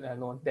 you should have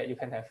known that you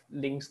can have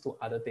links to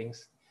other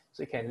things.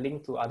 So you can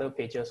link to other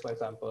pages, for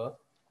example.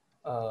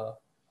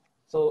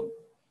 So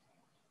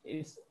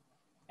it's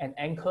an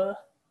anchor.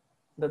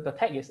 The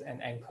tag is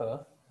an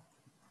anchor.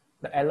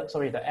 The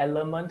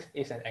element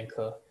is an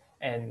anchor,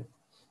 and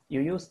you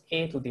use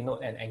A to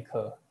denote an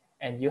anchor,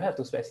 and you have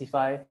to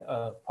specify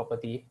a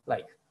property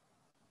like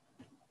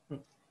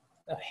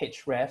a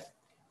href,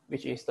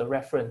 which is the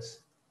reference.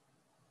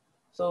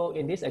 So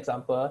in this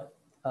example,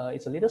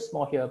 it's a little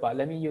small here, but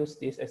let me use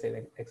this as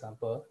an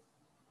example.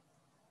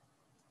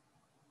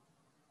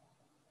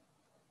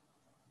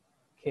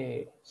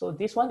 Okay, so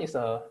this one is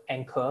an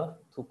anchor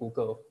to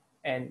Google.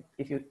 And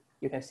if you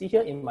can see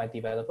here in my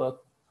developer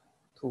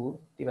tools,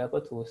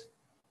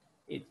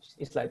 it's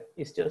just a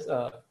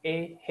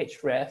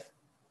href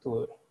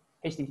to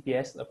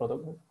HTTPS, the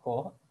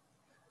protocol,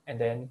 and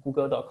then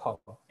google.com.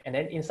 And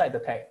then inside the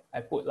tag, I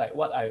put like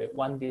what I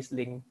want this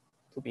link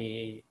to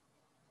be,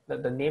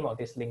 the name of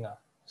this link.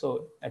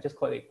 So I just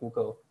call it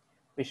Google,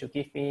 which should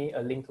give me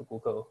a link to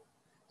Google.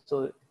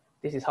 So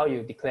this is how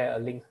you declare a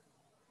link,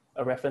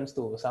 a reference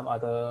to some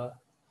other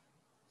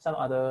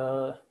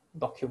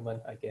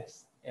document, I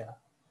guess. Yeah.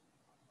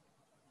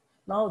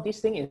 Now this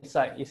thing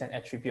inside is an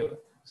attribute.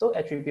 So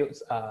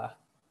attributes are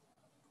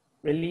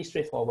really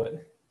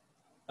straightforward.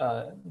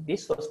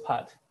 This first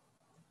part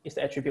is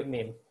the attribute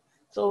name.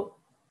 So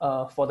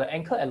for the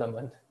anchor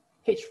element,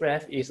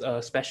 href is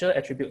a special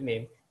attribute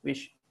name,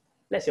 which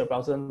lets your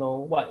browser know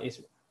what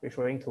it's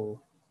referring to.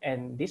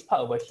 And this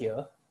part over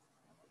here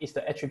is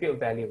the attribute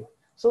value.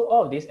 So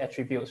all of these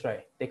attributes,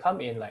 right, they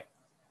come in like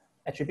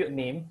attribute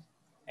name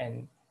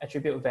and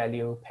attribute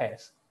value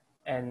pairs.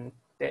 And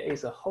there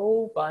is a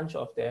whole bunch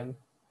of them.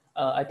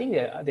 I think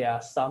there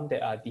are some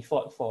that are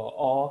default for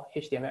all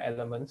HTML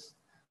elements,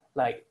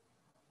 like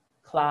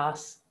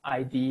class,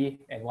 ID,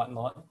 and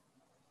whatnot.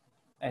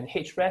 And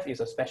href is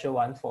a special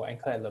one for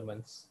anchor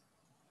elements.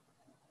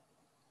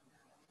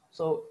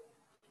 So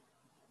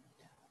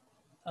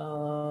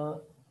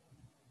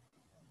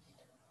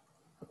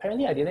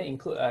apparently I didn't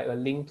include a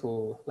link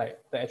to like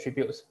the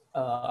attributes.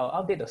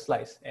 I'll update the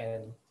slides,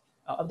 and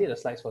I'll update the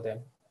slides for them.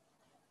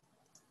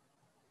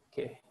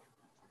 Okay.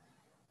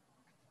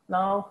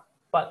 Now,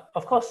 but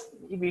of course,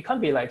 we can't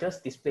be like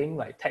just displaying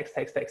like text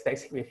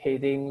with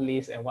heading,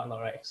 list, and whatnot,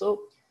 right?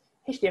 So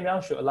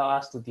HTML should allow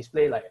us to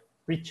display like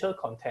richer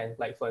content,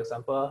 like for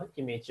example,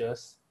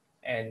 images,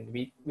 and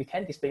we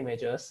can display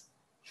images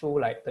through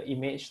like the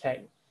image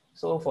tag.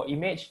 So for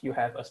image, you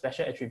have a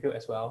special attribute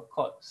as well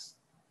called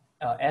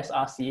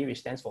src, which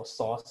stands for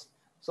source.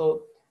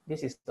 So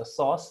this is the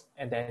source,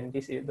 and then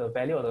this is the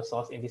value of the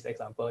source in this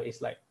example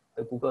is like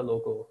the Google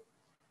logo.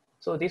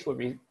 So this would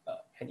be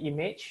an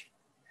image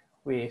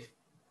with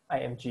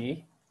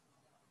img,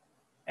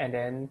 and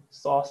then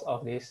source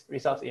of this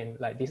results in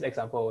like this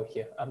example over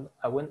here.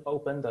 I won't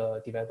open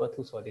the developer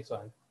tools for this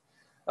one.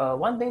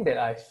 One thing that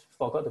I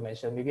forgot to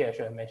mention, maybe I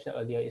should have mentioned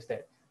earlier, is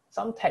that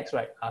some tags,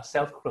 right, are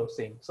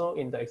self-closing. So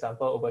in the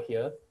example over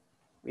here,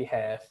 we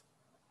have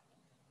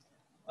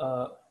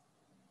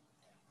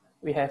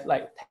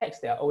like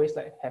tags that are always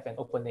like have an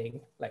opening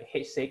like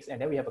H6,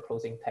 and then we have a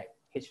closing tag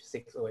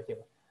H6 over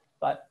here.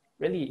 But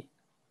really,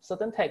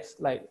 certain tags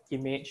like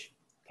image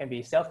can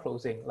be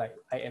self-closing, like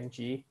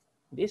img.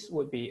 This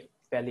would be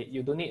valid.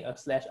 You don't need a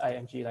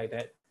 /img like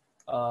that.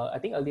 I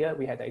think earlier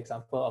we had the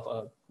example of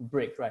a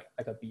break, right?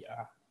 Like a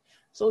BR.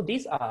 So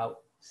these are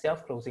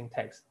self-closing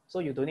tags. So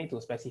you don't need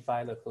to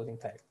specify the closing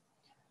tag.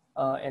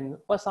 And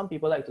what some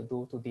people like to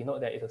do to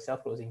denote that it's a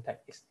self-closing tag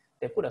is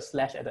they put a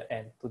slash at the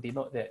end to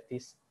denote that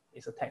this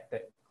is a tag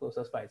that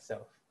closes by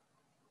itself.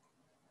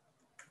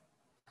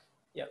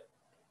 Yep,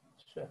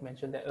 should have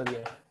mentioned that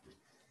earlier.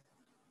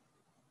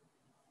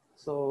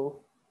 So,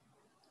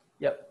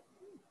 yep.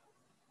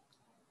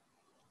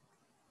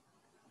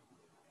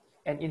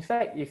 And in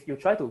fact, if you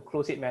try to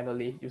close it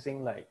manually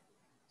using like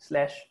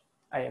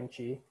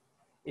 /img,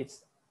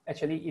 it's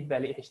actually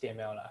invalid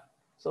HTML lah.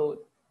 So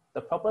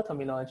the proper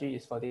terminology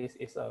is for this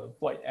is a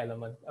void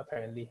element,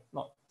 apparently,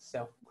 not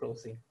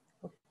self-closing.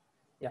 Okay.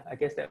 Yeah, I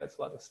guess that's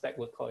what the spec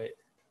would call it.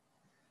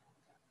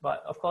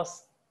 But of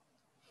course,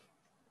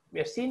 we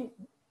have seen,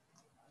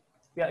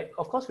 we are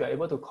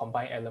able to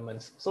combine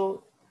elements.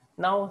 So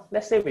now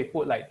let's say we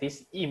put like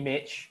this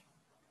image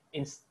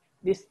in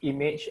this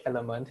image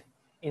element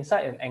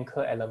inside an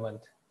anchor element.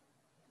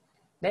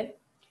 Then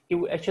it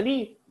would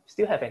actually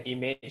still have an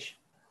image,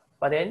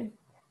 but then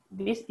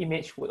this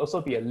image would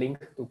also be a link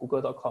to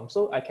google.com.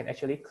 So I can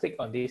actually click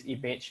on this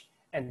image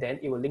and then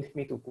it will link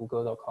me to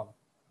google.com.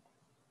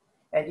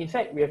 And in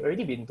fact, we have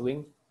already been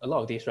doing a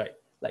lot of this, right?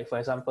 Like for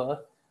example,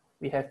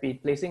 we have been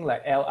placing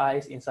like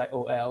LIs inside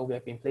OL. We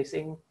have been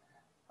placing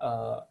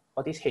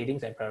all these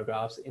headings and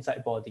paragraphs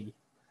inside body.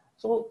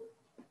 So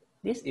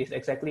this is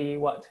exactly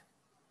what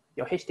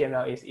your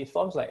HTML is. It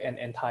forms like an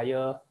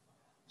entire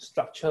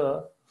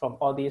structure from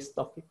all these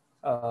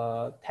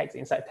tags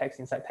inside tags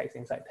inside tags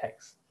inside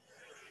tags.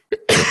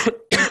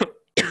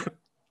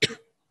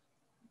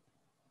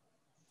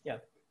 Yeah.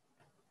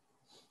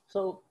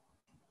 So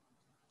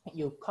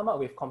you come up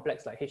with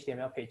complex like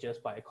HTML pages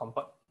by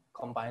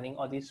combining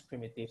all these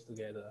primitives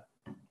together.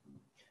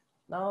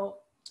 Now,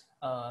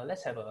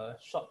 let's have a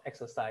short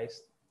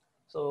exercise.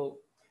 So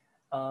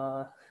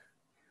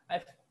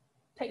I've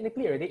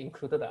technically already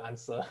included the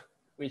answer,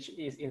 which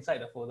is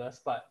inside the folders.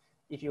 But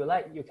if you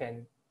like, we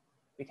can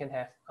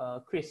have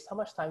Chris. How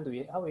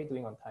are we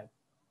doing on time?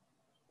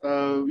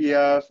 We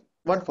are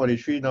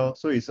 1:43 now,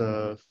 so it's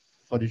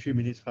 43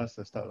 minutes past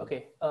the start.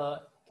 Okay.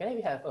 Can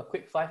we have a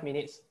quick 5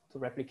 minutes to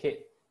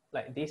replicate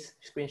like this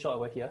screenshot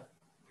over here?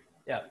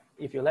 Yeah,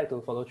 if you like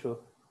to follow through.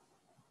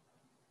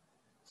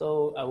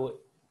 So I would,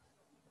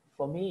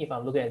 for me, if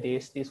I'm looking at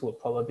this would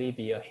probably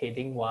be a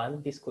heading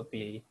 1. This could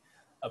be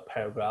a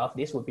paragraph.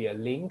 This would be a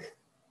link.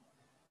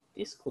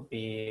 This could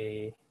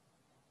be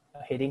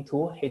a heading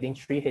 2, heading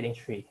 3, heading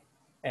 3.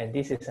 And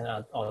this is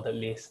an ordered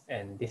list,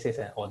 and this is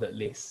an ordered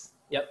list.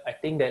 Yep, I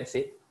think that's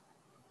it.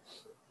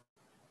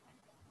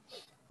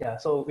 Yeah,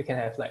 so we can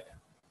have like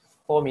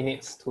 4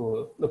 minutes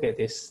to look at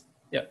this.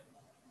 Yep.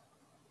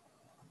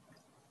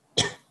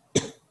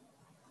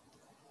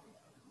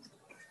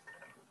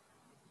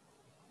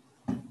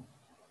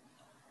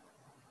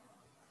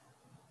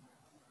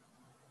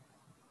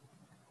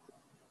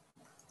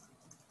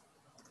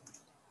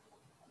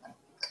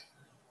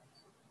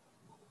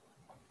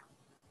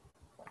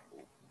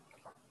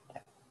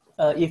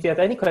 If you have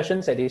any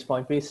questions at this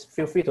point, please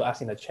feel free to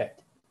ask in the chat.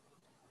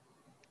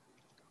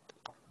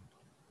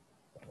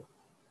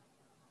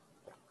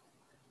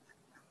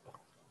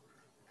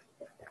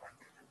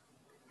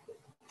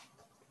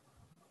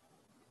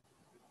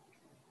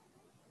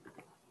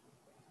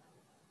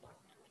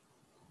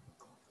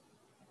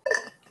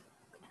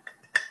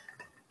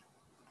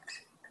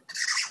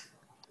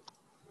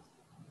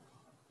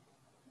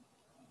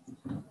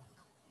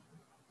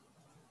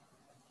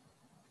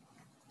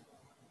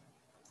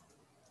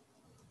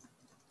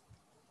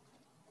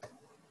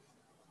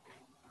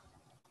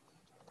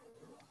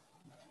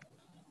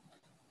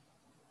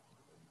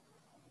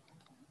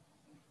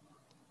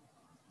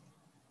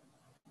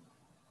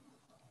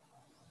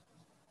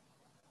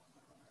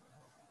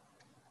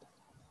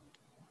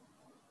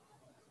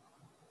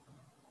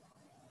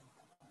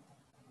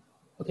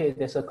 Okay,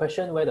 there's a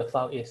question where the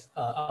file is.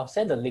 I'll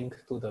send the link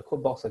to the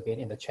code box again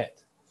in the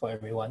chat for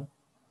everyone.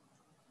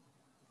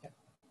 Yeah.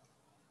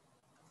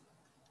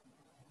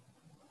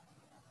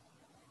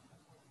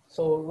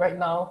 So right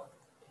now,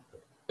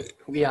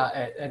 we are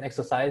at an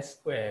exercise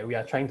where we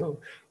are trying to,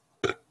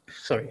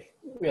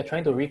 we are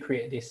trying to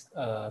recreate this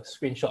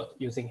screenshot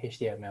using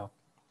HTML.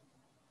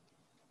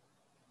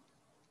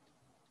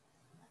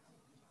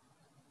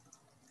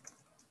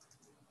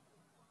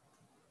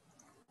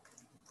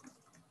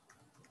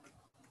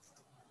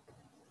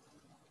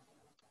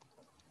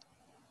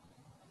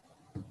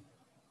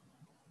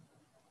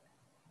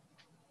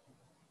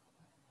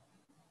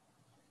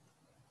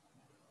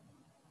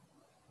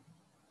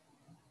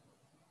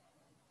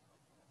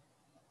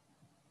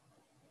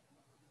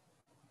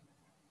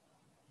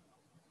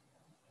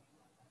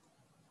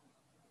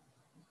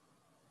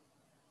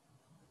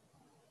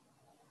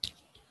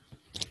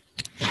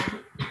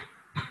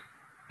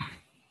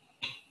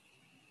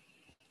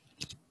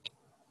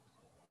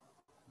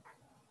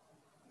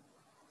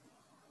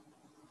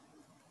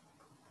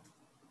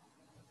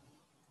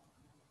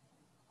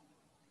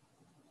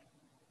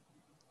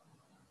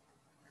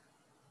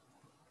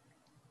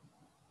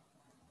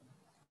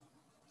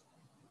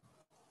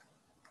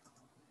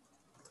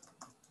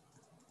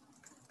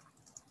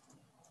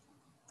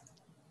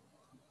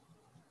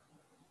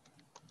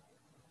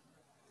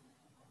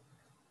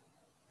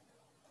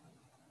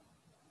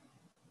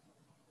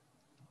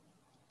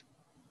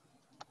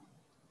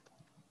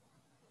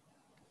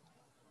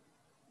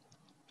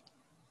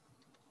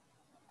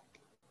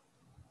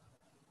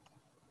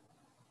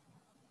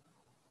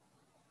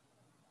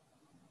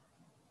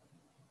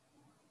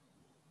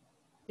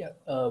 Yeah,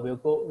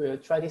 we'll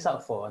try this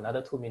out for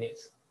another 2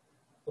 minutes.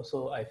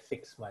 Also, I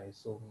fixed my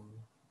Zoom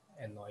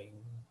annoying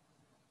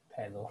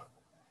panel.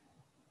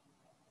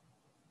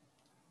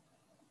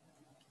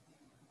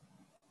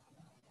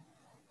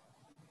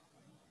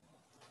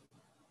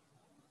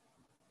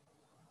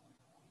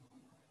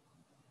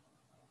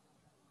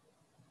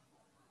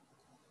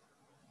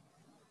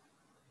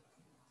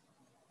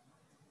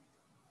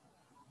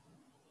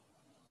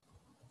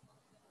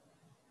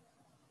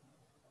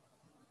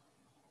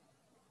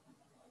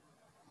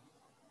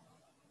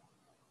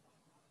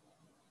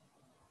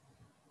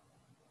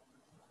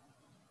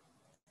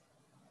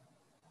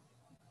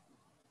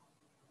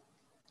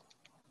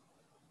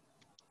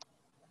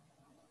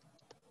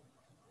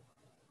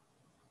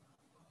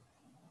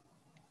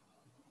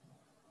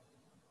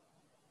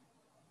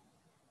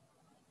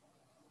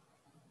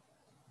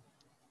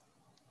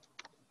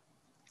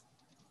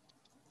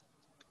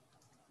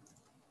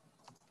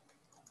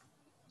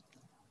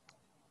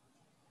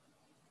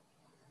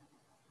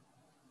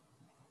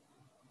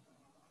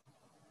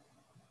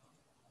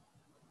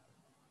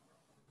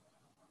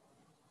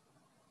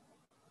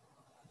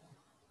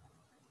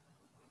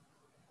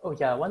 Oh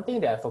yeah, one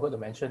thing that I forgot to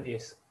mention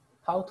is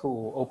how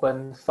to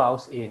open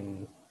files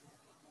in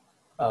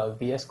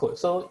VS Code.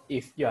 So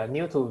if you are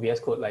new to VS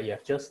Code, like you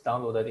have just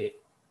downloaded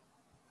it,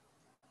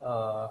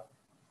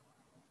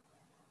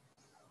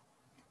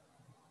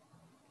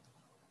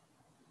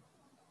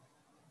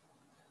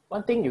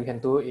 one thing you can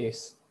do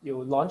is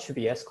you launch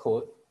VS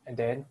Code and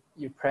then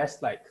you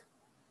press like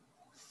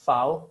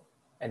file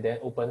and then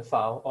open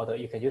file, or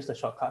you can use the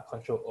shortcut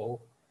Ctrl-O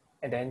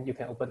and then you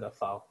can open the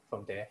file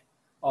from there.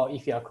 Or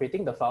if you are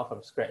creating the file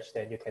from scratch,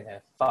 then you can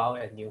have file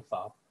and new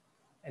file.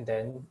 And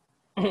then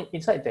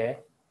inside there,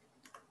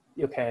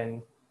 you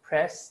can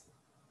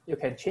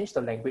change the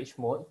language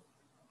mode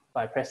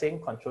by pressing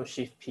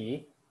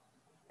Ctrl-Shift-P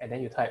and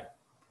then you type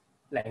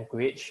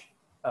language.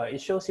 It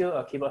shows you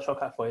a keyboard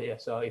shortcut for it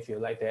as well if you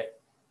like that.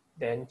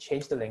 Then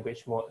change the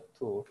language mode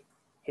to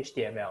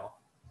HTML.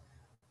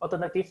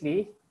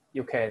 Alternatively,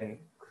 you can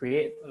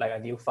create like a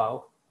new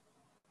file.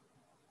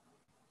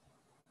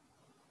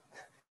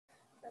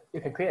 You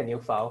can create a new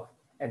file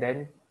and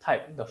then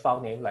type the file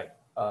name like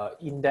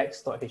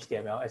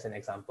index.html as an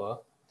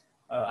example.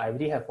 I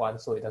already have one,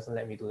 so it doesn't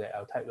let me do that.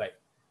 I'll type like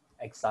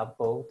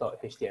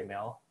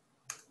example.html,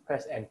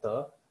 press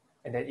enter,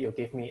 and then it'll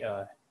give me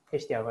a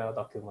HTML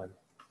document.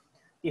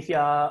 If you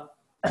are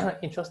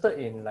interested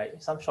in like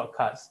some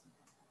shortcuts,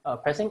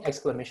 pressing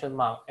exclamation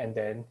mark and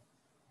then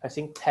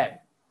pressing tab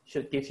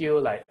should give you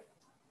like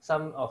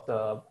some of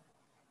a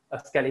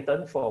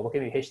skeleton for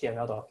working with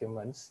HTML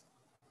documents.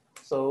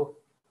 So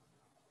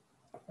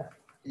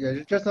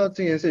yeah, just now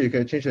Jing said you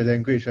can change the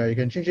language, right? You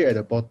can change it at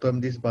the bottom,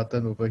 this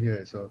button over here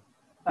as well.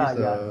 This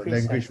yeah,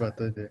 language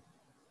button there.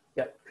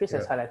 Yeah, Chris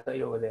has highlighted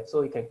it over there.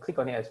 So you can click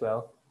on it as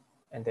well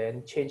and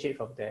then change it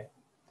from there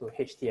to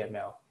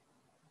HTML.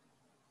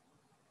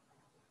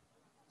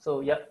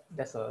 So yeah,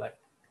 that's a like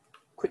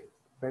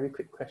very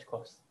quick crash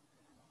course.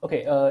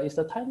 Okay, is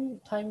the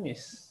time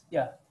is,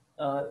 yeah.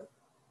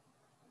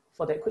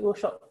 For that quick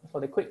workshop,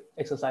 for the quick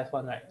exercise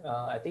one, right?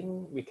 I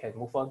think we can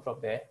move on from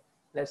there.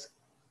 Let's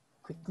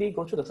quickly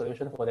go through the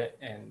solution for that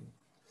and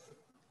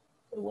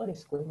what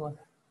is going on?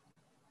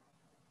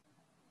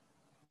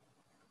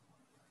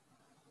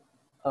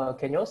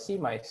 Can you all see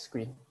my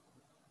screen?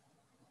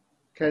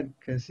 Can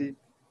see.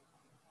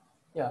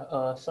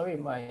 Yeah, sorry,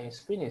 my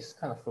screen is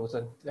kind of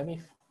frozen. Let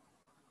me.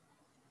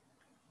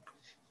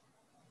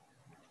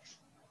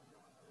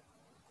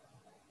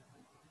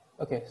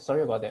 Okay,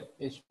 sorry about that.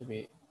 It should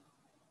be.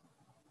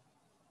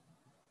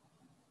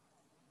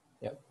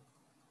 Yep.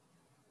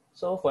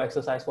 So for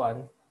exercise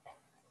one,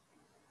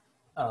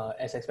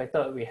 as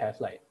expected, we have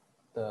like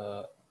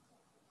the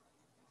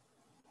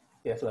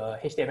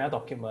HTML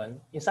document.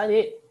 Inside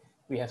it,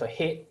 we have a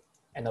head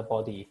and a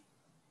body.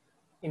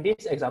 In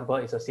this example,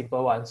 it's a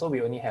simple one, so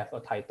we only have a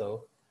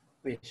title,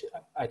 which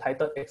I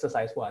titled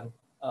exercise one.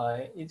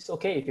 It's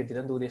okay if you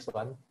didn't do this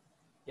one.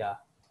 Yeah.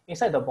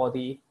 Inside the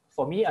body,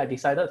 for me, I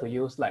decided to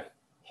use like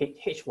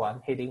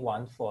H1, heading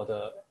one for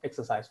the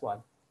exercise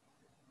one.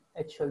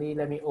 Actually,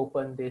 let me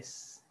open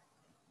this.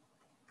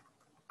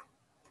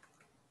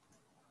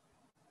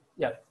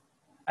 Yeah,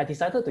 I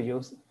decided to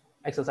use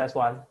exercise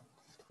one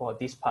for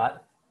this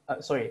part.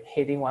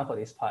 Heading one for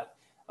this part.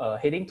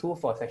 Heading two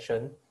for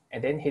section,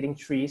 and then heading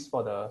threes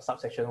for the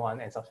subsection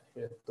one and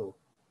subsection two.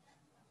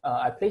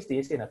 I placed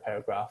this in a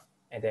paragraph,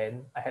 and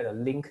then I had a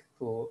link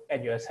to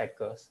NUS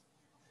Hackers.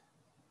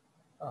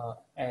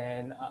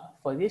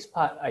 For this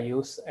part, I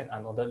use an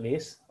unordered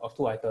list of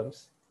 2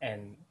 items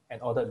and an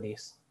ordered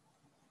list.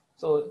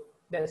 So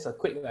that's a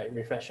quick like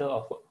refresher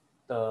of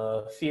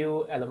the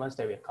few elements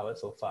that we have covered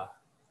so far.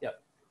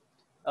 Yep.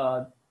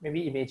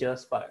 Maybe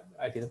images, but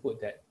I didn't put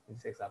that in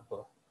this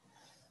example.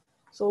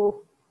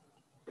 So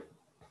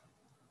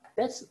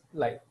that's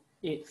like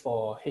it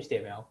for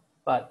HTML,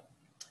 but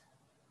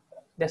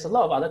there's a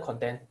lot of other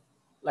content,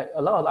 like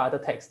a lot of other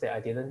text that I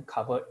didn't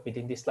cover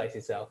within this slides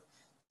itself.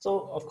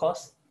 So of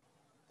course,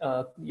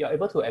 you're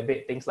able to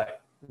embed things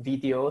like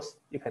videos.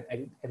 You can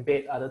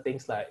embed other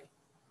things like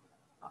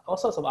all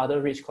sorts of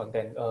other rich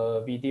content,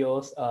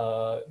 videos,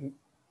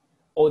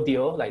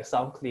 audio, like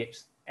sound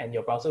clips, and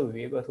your browser will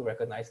be able to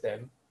recognize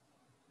them.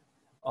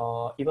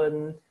 Or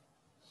even,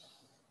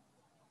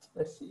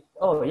 let's see.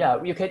 Oh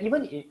yeah, you can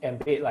even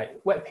embed like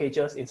web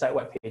pages inside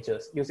web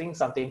pages using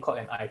something called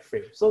an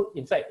iframe. So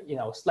in fact, in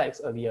our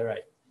slides earlier,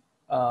 right,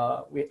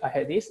 I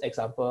had this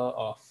example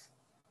of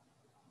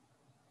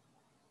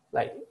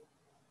like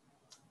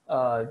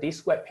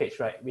this web page,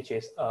 right, which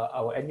is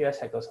our NUS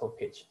Hackers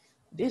homepage.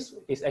 This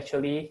is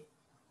actually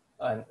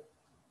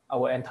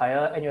our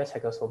entire NUS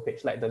Hackers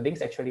homepage, like the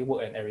links actually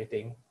work and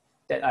everything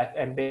that I've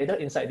embedded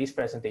inside this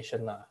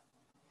presentation now.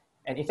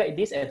 And in fact,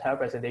 this entire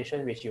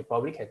presentation, which you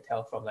probably can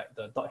tell from like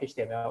the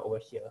 .html over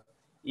here,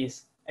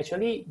 is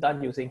actually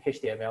done using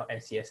HTML and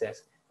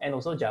CSS and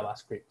also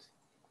JavaScript.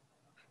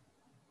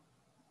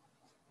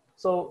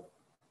 So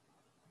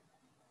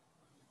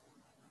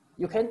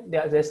you can,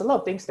 there's a lot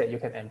of things that you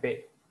can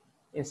embed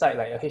inside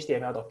like a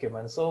HTML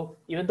document. So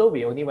even though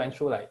we only went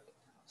through like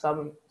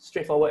some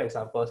straightforward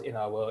examples in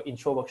our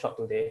intro workshop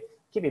today,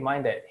 keep in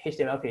mind that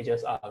HTML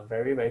pages are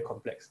very, very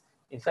complex.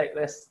 In fact,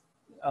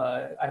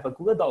 I have a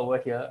Google Doc over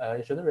here.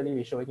 I shouldn't really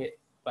be showing it,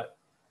 but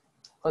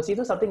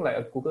consider something like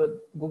a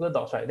Google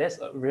Docs, right? That's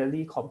a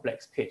really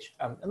complex page.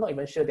 I'm not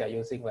even sure they're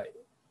using like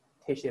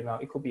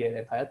HTML. It could be an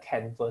entire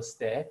canvas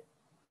there.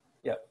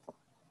 Yeah.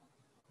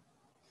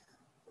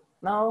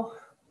 Now,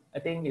 I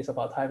think it's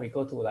about time we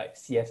go to like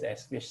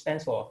CSS, which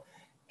stands for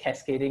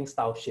cascading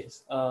style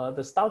sheets.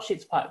 The style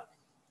sheets part,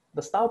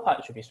 the style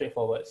part should be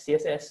straightforward.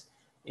 CSS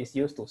is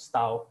used to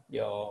style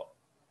your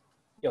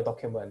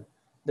document.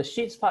 The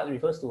sheets part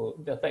refers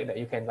to the fact that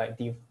you can like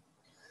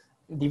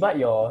divide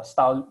your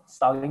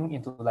styling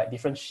into like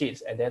different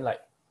sheets and then like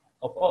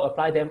or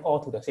apply them all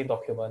to the same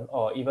document,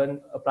 or even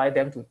apply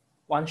them to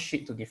one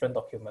sheet to different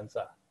documents.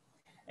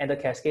 And the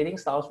cascading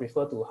styles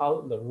refer to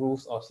how the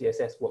rules of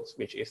CSS works,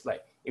 which is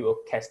like it will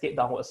cascade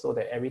downwards so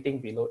that everything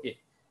below it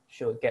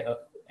should get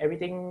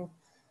everything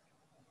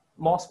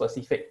more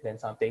specific than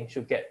something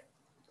should get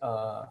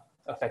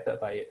affected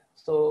by it.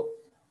 So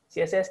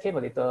CSS came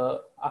a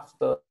little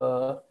after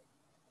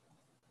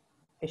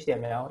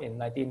HTML in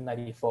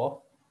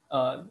 1994.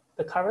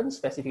 The current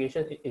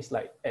specification is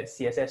like at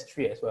CSS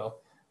 3 as well,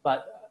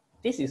 but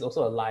this is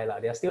also a lie.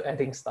 They're still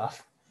adding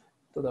stuff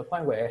to the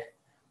point where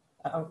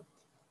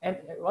and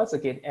once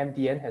again,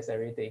 MDN has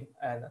everything,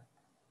 and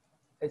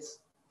it's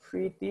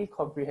pretty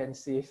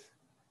comprehensive.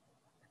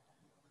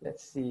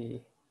 Let's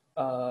see.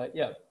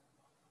 Yeah.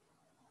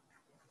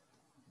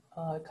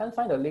 I can't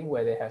find a link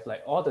where they have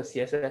like all the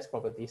CSS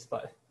properties,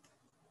 but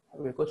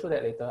we'll go through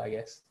that later, I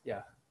guess.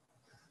 Yeah.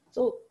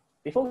 So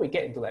before we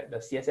get into like the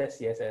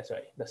CSS,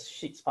 right, the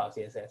sheets part of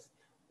CSS,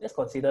 let's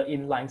consider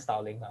inline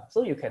styling.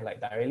 So you can like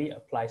directly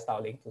apply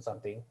styling to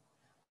something.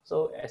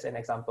 So as an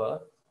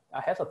example,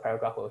 I have a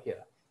paragraph over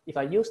here. If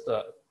I use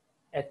the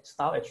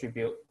style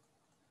attribute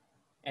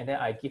and then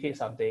I give it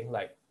something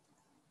like,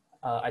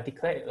 I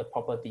declare the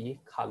property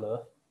color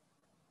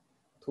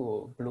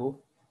to blue,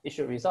 it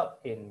should result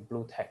in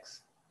blue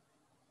text.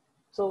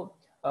 So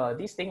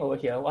this thing over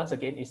here, once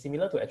again, is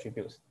similar to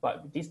attributes,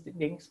 but these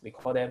things, we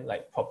call them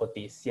like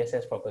properties,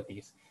 CSS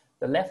properties.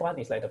 The left one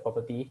is like the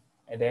property,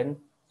 and then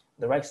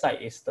the right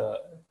side is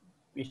the,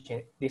 which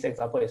in this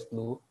example is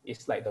blue,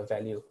 is like the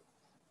value.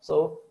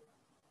 So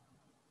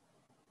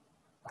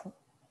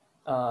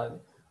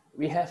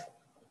we have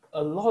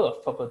a lot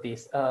of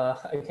properties.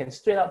 I can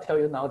straight up tell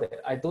you now that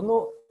I don't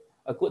know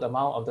a good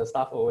amount of the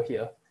stuff over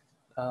here.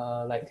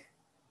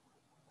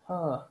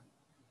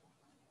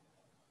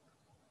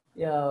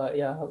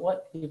 Yeah,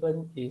 what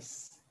even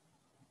is,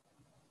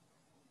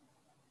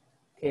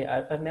 okay,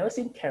 I've never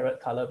seen carrot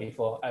color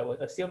before. I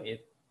would assume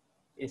it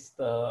is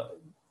the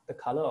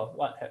color of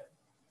what have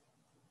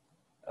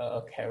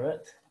a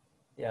carrot.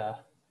 Yeah,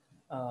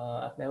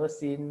 I've never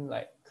seen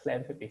like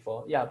clam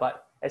before. Yeah,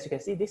 but as you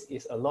can see, this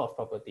is a lot of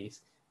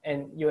properties,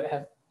 and you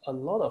have a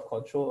lot of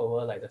control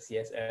over like the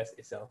CSS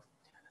itself.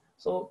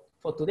 So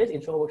for today's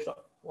intro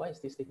workshop, why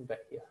is this thing back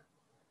here?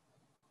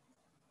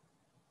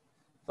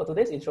 For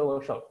today's intro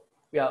workshop,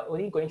 we are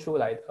only going through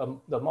like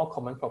the more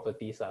common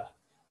properties.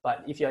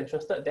 But if you're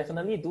interested,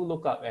 definitely do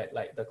look up at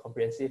like the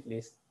comprehensive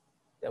list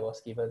that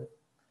was given,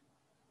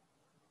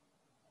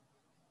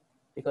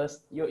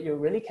 because you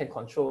really can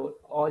control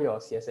all your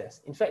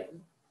CSS. In fact,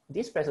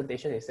 this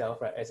presentation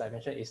itself, right, as I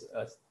mentioned, is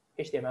a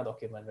HTML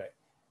document, right?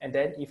 And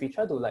then if you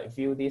try to like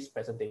view this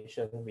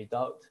presentation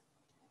without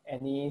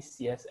any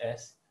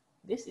CSS,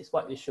 this is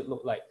what it should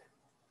look like.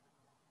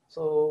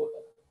 So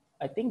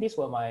I think these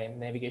were my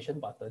navigation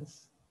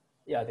buttons.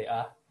 Yeah, they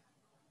are.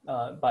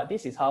 But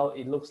this is how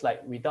it looks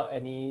like without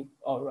any,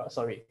 or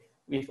sorry,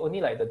 with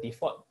only like the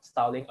default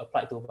styling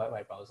applied to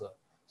my browser.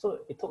 So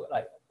it took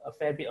like a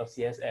fair bit of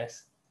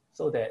CSS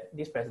so that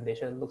this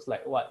presentation looks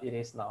like what it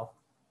is now.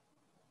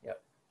 Yeah.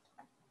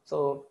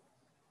 So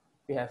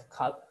we have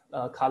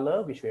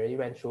color, which we already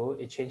went through.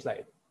 It changed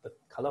like the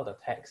color of the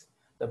text.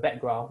 The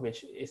background,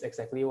 which is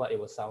exactly what it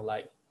would sound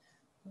like.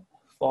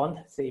 Font,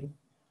 same.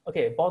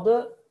 Okay,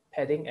 border,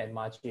 padding and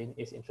margin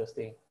is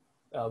interesting.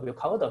 We'll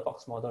cover the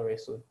box model very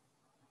soon.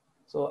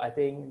 So I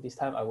think this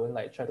time I won't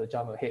like try to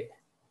jump ahead.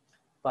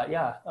 But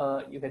yeah,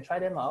 you can try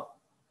them out.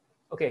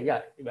 Okay,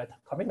 yeah, we're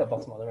covering the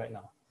box model right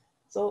now.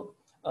 So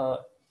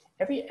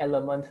every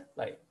element,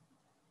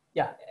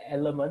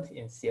 element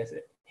in CSS,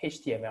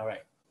 HTML,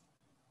 right,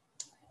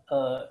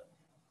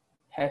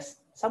 has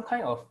some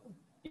kind of,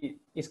 it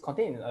is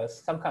contained in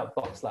some kind of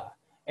box lah.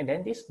 And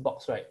then this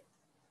box, right,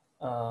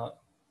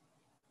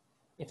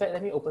 in fact,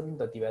 let me open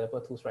the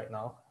developer tools right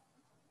now.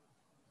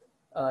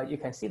 You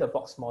can see the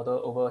box model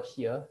over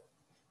here.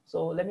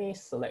 So let me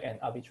select an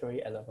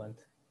arbitrary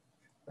element,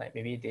 like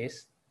maybe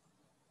this.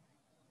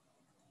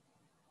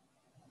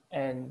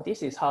 And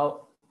this is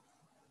how,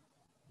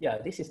 yeah,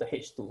 this is the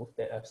H2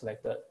 that I've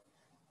selected.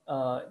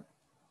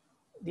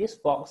 This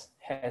box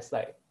has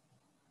like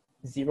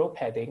 0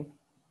 padding,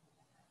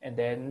 and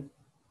then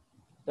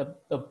the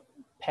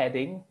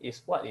padding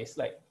is what is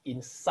like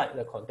inside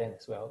the content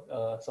as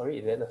well.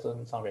 Sorry, that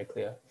doesn't sound very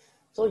clear.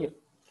 So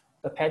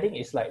the padding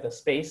is like the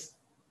space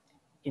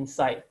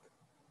inside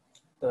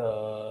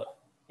the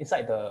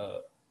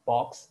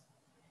box,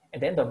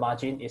 and then the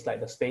margin is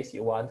like the space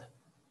you want.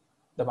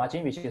 The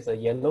margin, which is the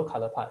yellow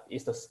color part,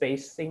 is the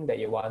spacing that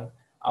you want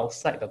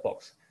outside the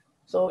box.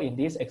 So in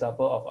this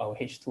example of our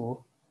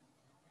H2,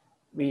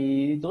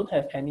 we don't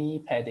have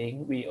any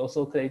padding. We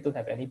also clearly don't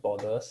have any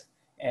borders,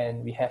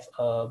 and we have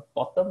a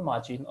bottom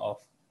margin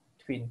of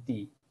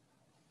 20.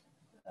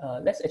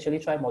 Let's actually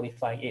try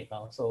modifying it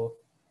now. So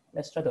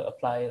let's try to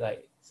apply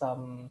like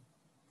some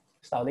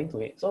styling to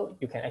it. So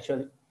you can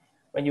actually,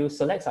 when you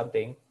select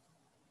something,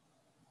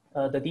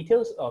 the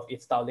details of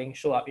its styling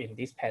show up in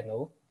this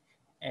panel,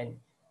 and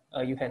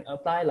you can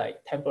apply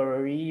like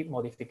temporary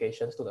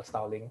modifications to the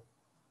styling.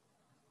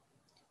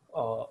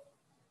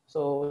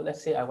 So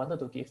let's say I wanted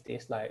to give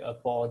this like a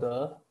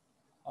border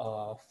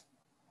of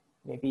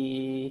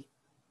maybe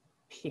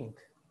pink,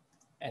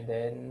 and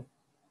then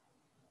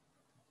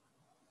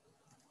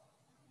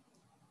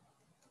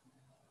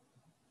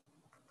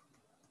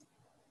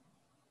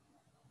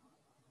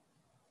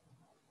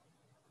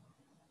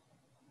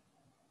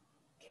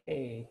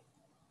okay.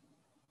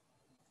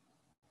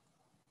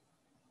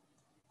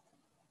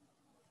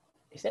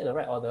 Is that the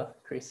right order,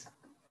 Chris?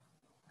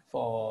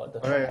 For the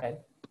shorthand?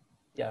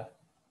 Yeah.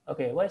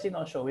 Okay, why is it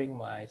not showing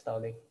my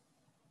styling?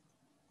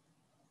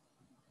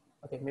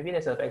 Okay, maybe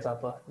that's an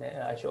example.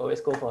 I should always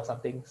go for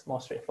something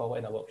more straightforward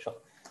in a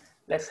workshop.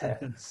 Let's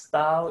have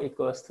style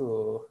equals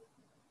to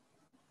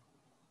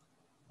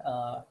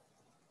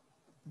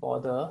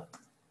border,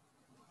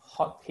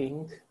 hot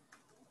pink,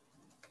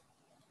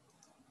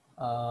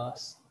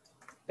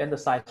 then the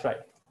size,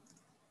 right?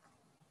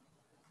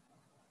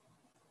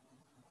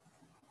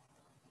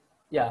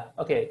 Yeah,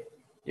 okay.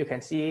 You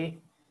can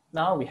see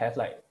now we have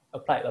like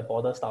applied a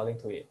border styling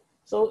to it.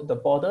 So the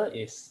border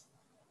is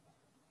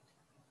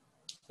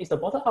the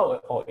border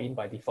out or in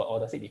by default, or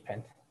does it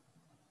depend?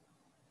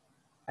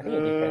 I think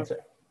it depends, right?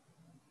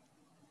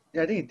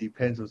 Yeah, I think it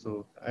depends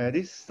also.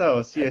 This style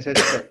of CSS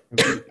is a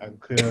bit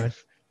unclear.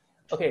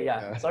 Okay,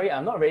 yeah. Sorry,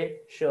 I'm not very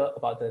sure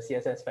about the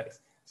CSS specs.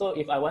 So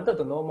if I wanted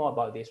to know more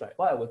about this, right,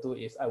 what I would do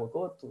is I would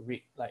go to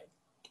read like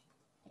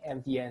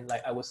MDN,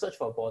 like I would search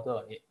for a border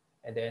on it,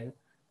 and then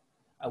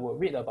I will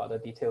read about the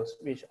details,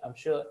 which I'm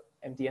sure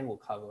MDN will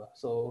cover.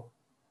 So,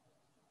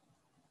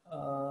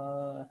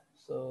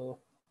 so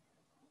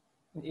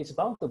it's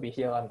bound to be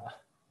here one.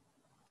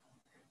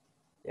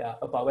 Yeah,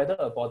 about whether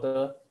a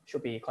border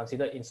should be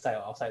considered inside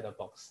or outside the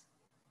box.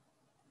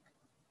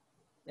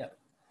 Yeah,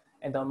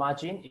 and the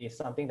margin is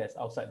something that's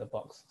outside the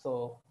box.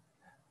 So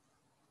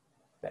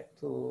back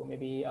to,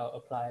 maybe I'll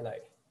apply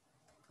like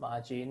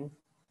margin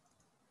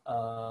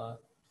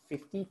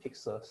 50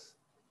 pixels.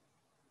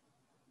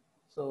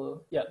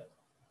 So yeah,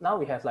 now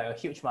we have like a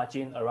huge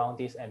margin around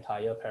this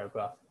entire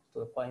paragraph to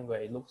the point where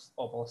it looks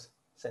almost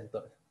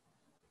centered.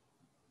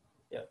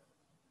 Yeah.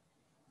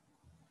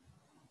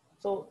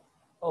 So,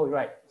 oh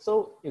right,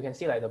 so you can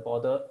see like the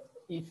border,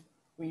 if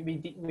we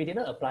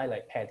didn't apply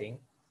like padding,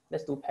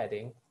 let's do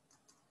padding,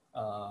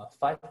 5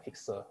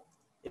 pixel.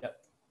 Yeah.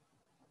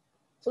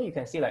 So you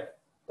can see like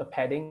the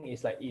padding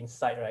is like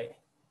inside, right?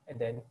 And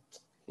then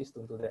please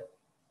don't do that.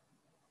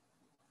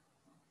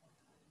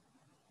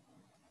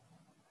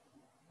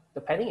 The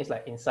padding is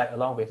like inside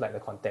along with like the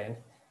content,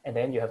 and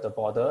then you have the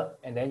border,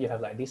 and then you have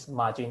like this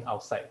margin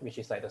outside, which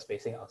is like the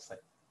spacing outside.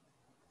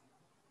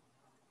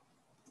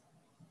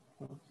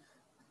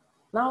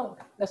 Now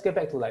let's get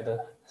back to like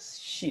the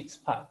sheets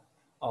part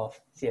of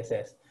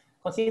CSS.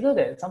 Consider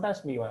that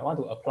sometimes we want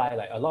to apply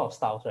like a lot of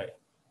styles, right?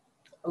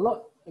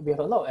 We have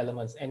a lot of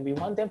elements, and we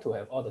want them to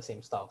have all the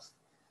same styles.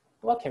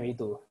 What can we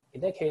do?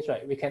 In that case,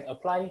 right, we can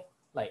apply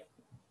like,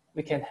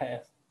 we can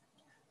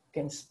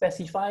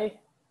specify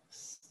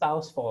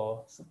styles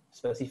for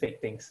specific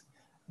things.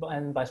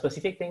 And by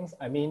specific things,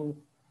 I mean,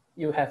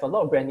 you have a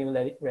lot of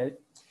granularity,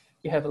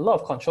 you have a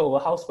lot of control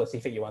over how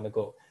specific you want to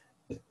go.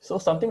 So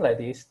something like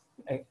this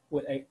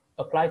would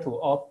apply to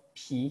all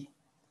P.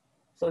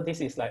 So this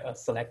is like a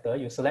selector,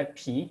 you select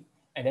P,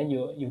 and then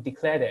you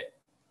declare that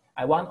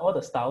I want all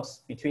the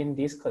styles between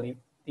these curly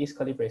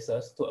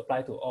braces to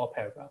apply to all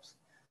paragraphs.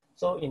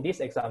 So in this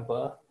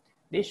example,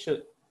 this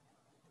should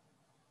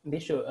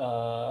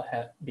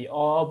be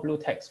all blue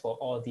text for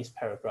all these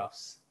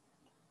paragraphs.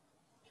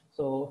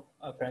 So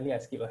apparently I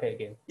skip ahead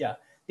again. Yeah,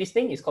 this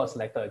thing is called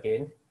selector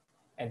again.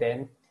 And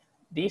then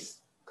this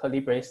curly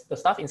brace, the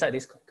stuff inside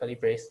this curly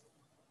brace,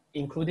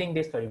 including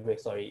this curly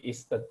brace, sorry,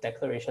 is the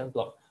declaration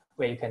block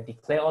where you can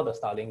declare all the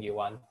styling you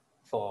want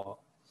for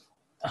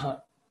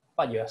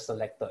what you have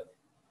selected.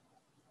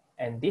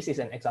 And this is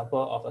an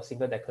example of a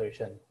single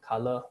declaration,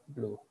 color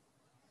blue.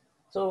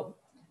 So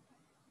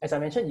as I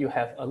mentioned, you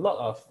have a lot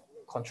of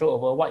control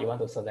over what you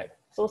want to select.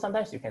 So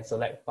sometimes you can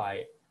select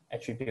by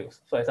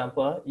attributes. For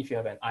example, if you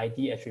have an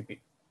ID attribute,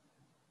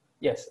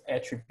 yes,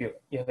 attribute,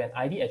 you have an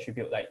ID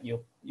attribute, like you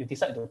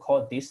decide to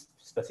call this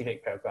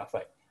specific paragraph,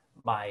 like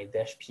my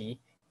 -p,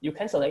 you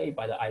can select it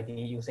by the ID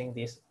using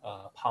this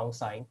pound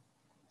sign.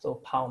 So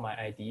pound my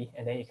ID,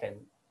 and then you can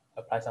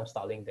apply some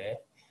styling there.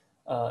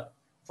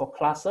 For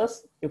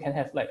classes, you can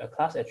have like a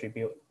class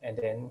attribute, and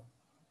then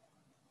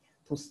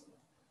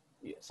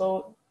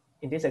so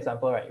in this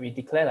example, right, we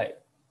declare like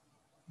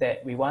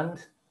that we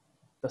want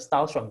the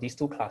styles from these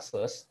two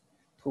classes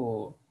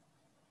to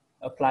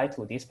apply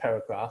to this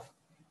paragraph,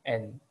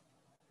 and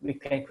we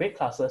can create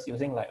classes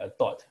using like a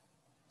dot.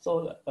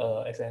 So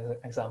as an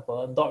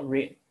example, dot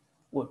rate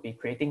would be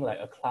creating like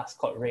a class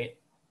called rate,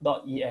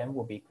 dot em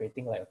would be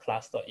creating like a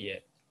class dot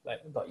em, like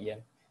dot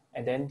em.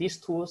 And then these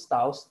two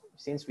styles,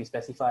 since we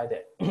specify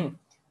that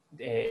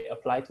they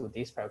apply to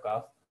this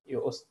paragraph, it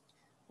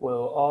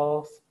will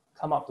all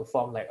come up to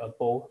form like a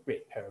bold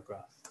rate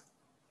paragraph.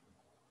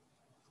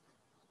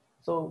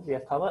 So we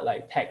have covered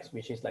like text,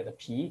 which is like the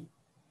P,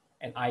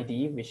 and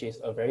ID, which is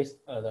a very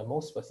the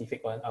most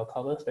specific one. I'll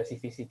cover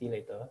specificity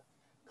later.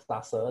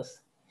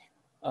 Classes.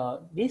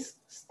 This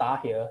star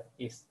here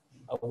is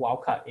a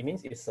wildcard. It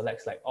means it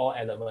selects like all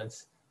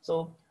elements.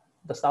 So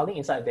the styling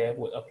inside there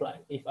would apply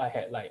if I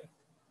had like,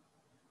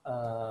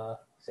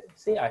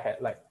 say I had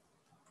like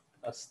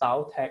a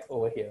style tag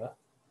over here,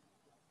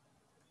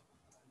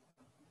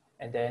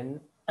 and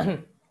then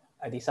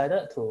I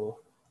decided to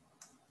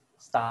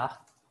star.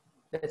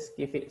 Let's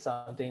give it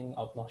something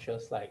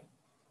obnoxious like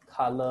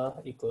color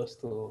equals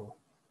to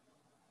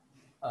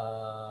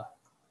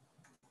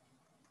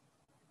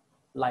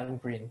lime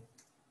green,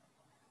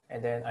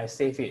 and then I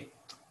save it.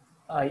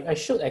 I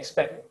should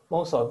expect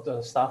most of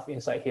the stuff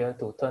inside here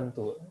to turn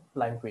to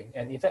lime green,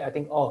 and in fact I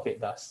think all of it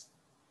does.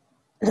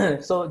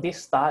 So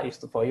this star is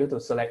for you to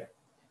select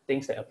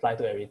things that apply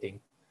to everything.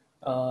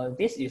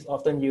 This is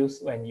often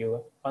used when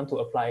you want to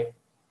apply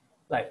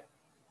like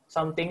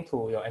something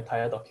to your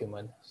entire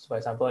document. So for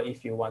example,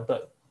 if you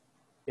wanted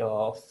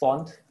your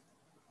font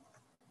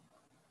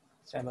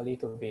family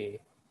to be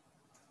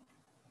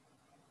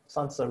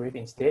sans serif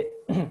instead,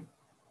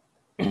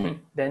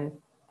 then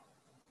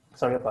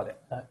sorry about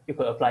that. You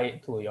could apply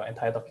it to your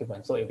entire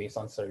document, so it will be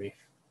sans serif.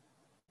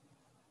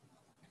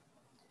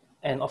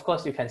 And of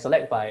course, you can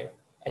select by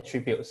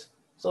attributes.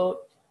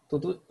 So to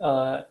do,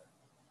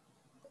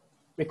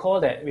 recall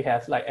that we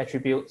have like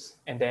attributes,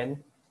 and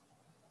then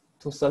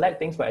to select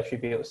things by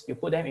attributes, you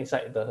put them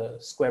inside the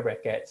square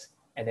brackets,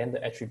 and then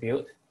the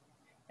attribute,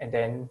 and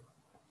then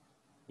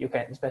you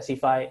can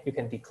specify, you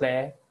can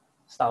declare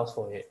styles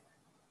for it.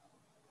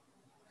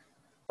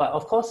 But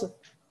of course,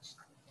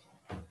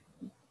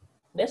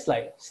 that's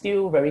like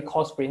still very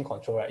coarse grain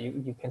control, right?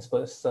 You can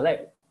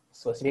select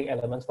specific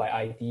elements by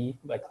ID,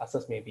 by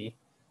classes maybe.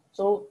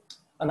 So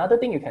another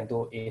thing you can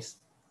do is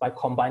by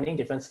combining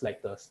different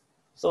selectors.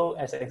 So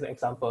as an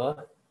example,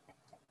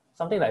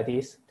 something like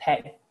this,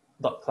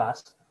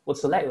 tag.class would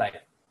select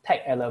like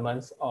tag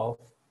elements of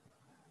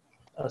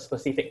a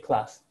specific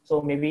class.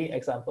 So maybe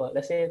example,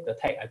 let's say the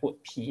tag I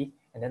put P,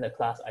 and then the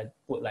class I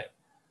put like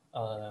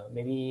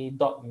maybe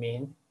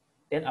 .main,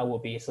 then I will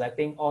be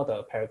selecting all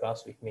the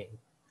paragraphs with main.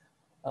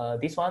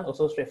 This one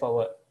also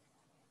straightforward.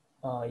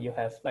 You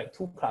have like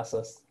two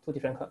classes, two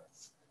different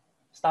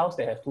styles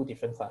that have two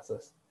different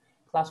classes,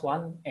 class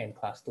 1 and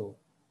class 2.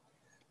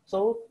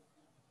 So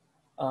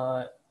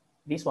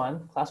this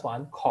one, class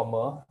 1,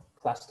 comma,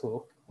 class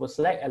 2, will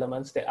select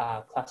elements that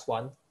are class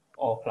 1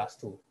 or class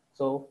 2.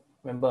 So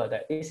remember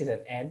that this is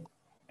an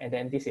and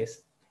then this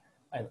is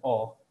an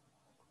or.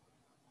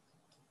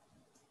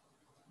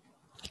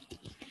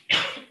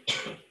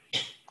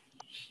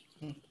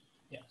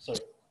 Yeah, sorry.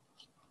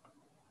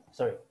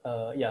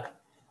 Yeah,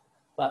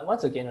 but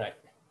once again, right,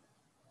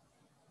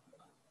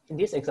 in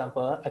this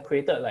example, I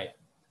created like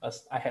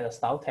I had a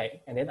style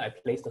tag, and then I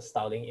placed the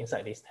styling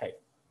inside this tag.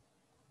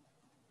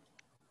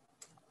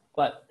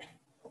 But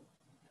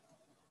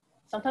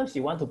sometimes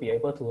you want to be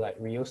able to like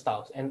reuse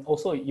styles, and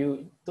also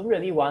you don't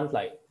really want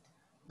like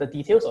the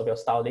details of your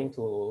styling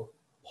to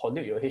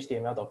pollute your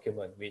HTML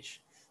document,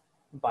 which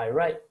by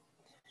right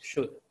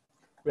should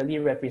really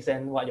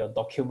represent what your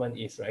document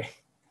is, right?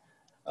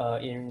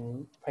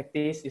 In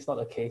practice, it's not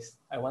the case.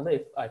 I wonder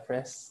if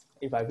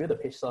I view the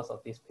page source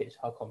of this page,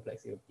 how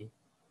complex it would be.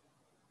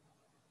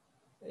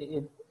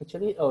 It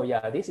actually, oh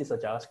yeah, this is a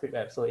JavaScript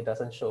app, so it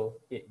doesn't show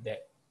it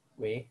that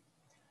way,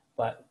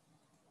 but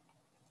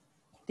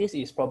this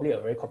is probably a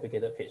very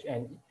complicated page.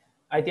 And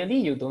ideally,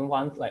 you don't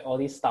want like all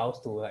these styles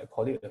to like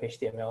pollute the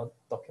HTML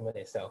document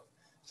itself.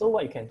 So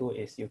what you can do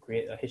is you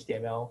create a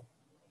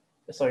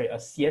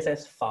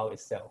CSS file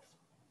itself.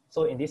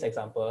 So in this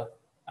example,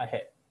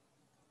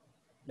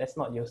 let's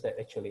not use that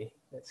actually.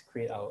 Let's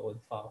create our own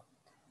file,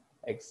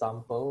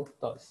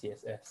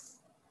 example.css.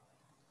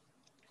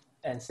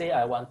 And say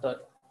I wanted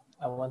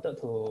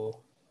to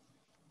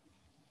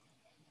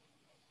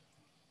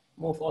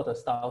move all the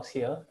styles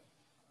here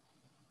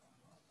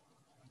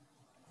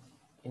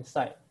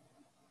inside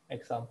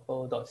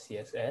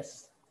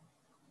example.css.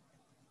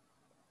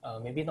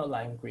 Maybe not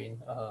lime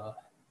green,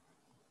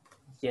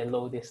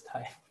 yellow this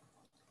time.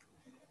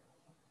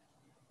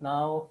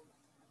 Now,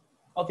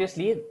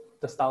 obviously,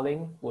 the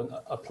styling won't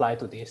apply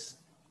to this.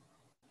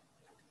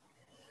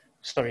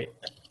 Sorry.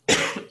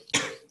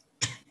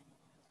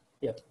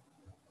 Yeah.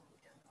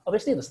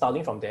 Obviously, the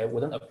styling from there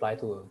wouldn't apply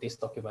to this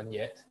document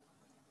yet.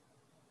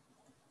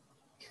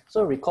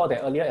 So recall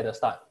that earlier at the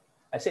start,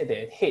 I said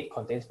that head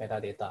contains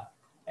metadata,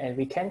 and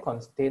we can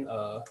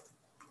consider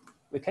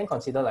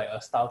like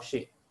a style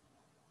sheet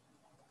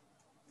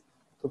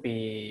to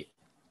be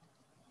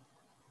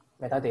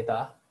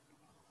metadata.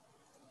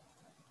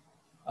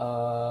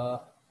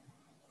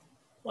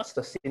 What's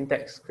the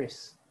syntax,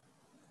 Chris?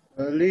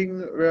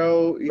 Link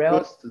rel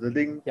equals to the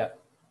link. Yeah.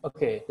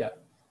 Okay. Yeah.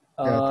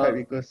 Type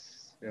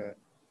equals. Yeah.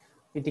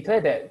 We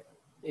declare that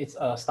it's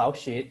a style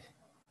sheet,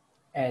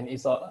 and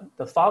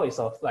the file is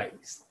of like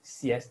it's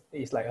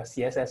like a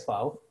CSS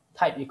file.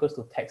 Type equals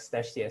to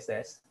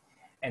text/CSS,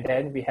 and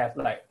then we have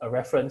like a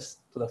reference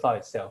to the file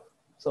itself.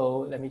 So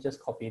let me just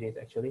copy this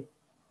actually.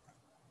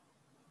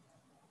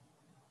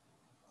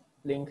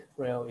 Link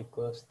rel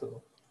equals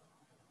to.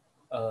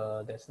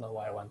 That's not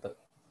what I wanted.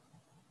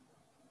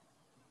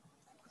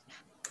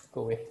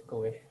 Go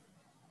away.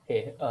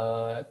 Hey,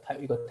 type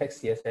equal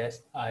text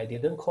CSS. I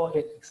didn't call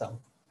it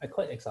example. I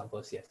call it example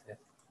CSS.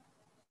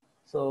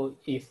 So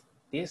if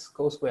this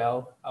goes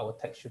well, our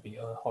text should be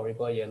a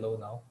horrible yellow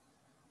now.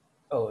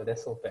 Oh,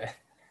 that's so bad.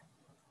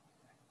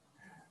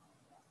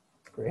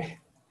 Great.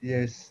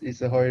 Yes,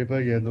 it's a horrible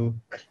yellow.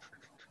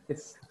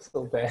 It's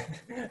so bad.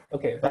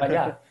 Okay, but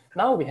yeah,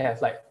 now we have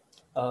like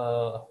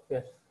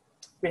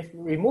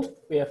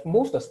we have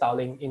moved the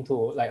styling into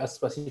like a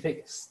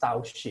specific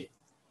style sheet.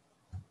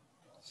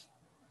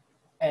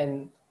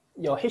 And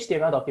your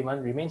HTML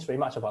document remains very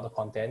much about the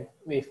content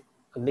with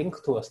a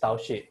link to a style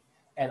sheet,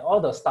 and all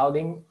the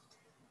styling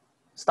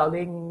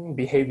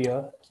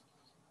behavior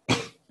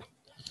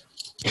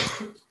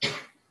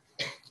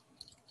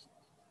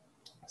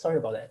sorry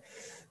about that,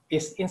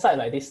 is inside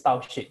like this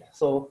style sheet.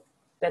 So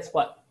that's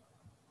what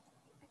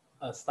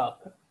a style,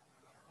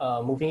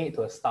 moving it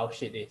to a style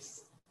sheet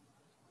is.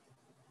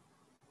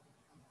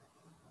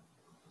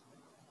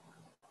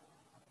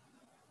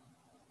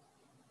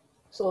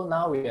 So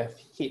now we have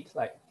hit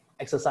like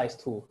exercise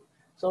 2.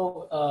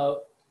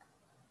 So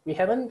we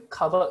haven't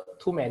covered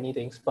too many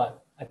things,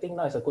 but I think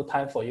now is a good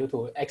time for you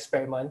to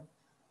experiment.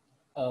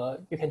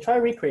 You can try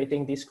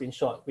recreating this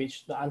screenshot,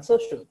 which the answer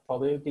should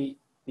probably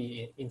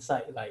be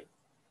inside like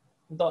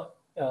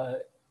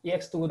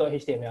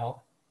ex2.html.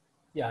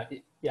 Yeah,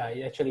 it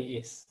actually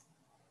is.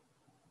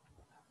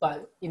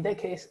 But in that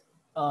case,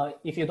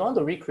 if you don't want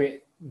to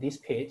recreate this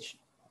page,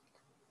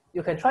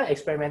 you can try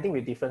experimenting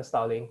with different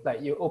styling.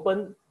 Like you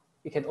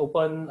can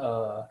open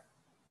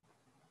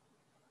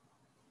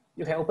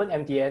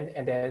MDN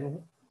and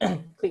then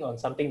click on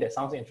something that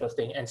sounds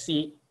interesting and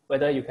see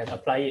whether you can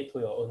apply it to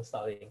your own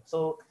styling.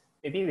 So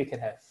maybe we can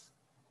have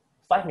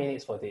 5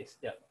 minutes for this.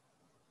 Yeah.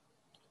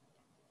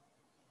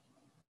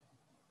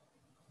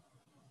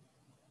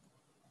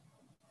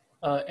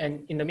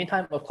 And in the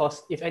meantime, of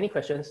course, if any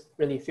questions,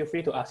 really feel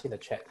free to ask in the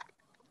chat.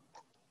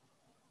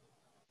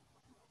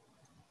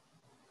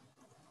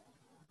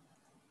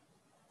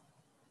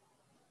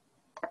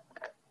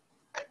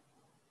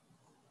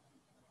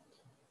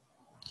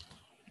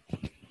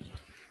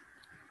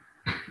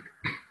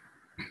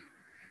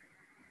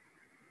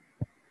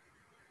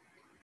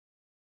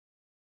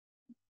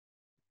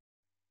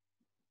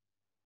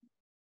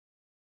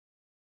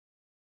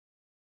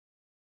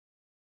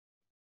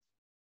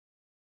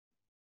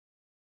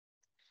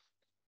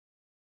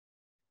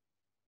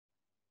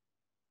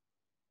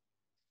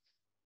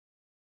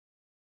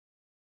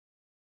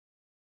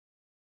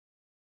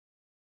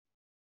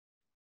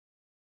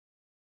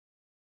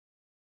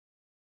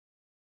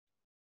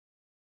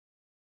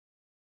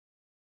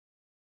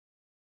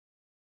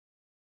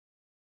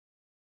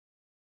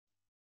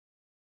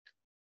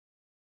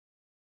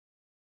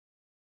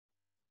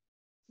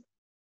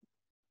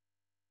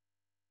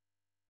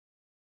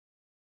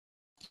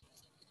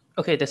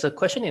 Okay, there's a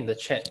question in the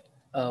chat.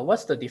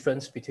 What's the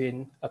difference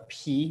between a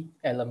P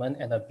element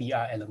and a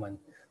BR element?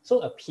 So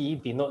a P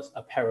denotes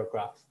a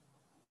paragraph.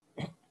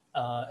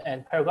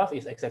 And paragraph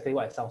is exactly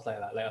what it sounds like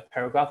a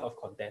paragraph of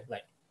content,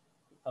 like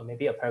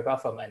maybe a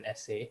paragraph from an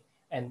essay.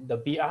 And the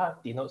BR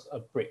denotes a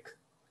break,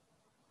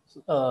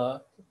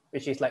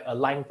 which is like a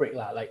line break.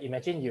 Like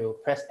imagine you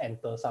press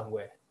enter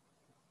somewhere.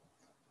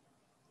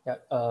 Yeah,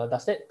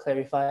 does that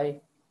clarify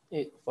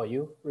it for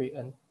you,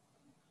 Rui-En?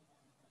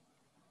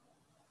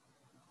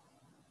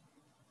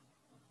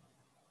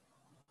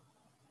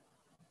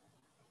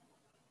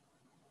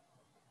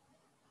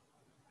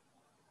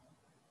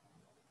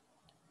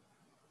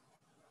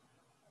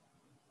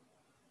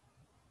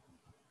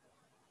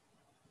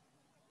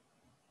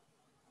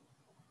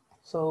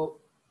 So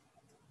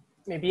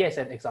maybe as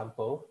an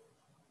example,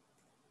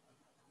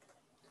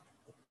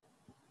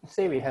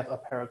 say we have a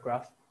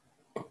paragraph.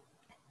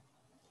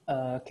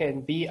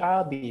 Can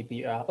BR be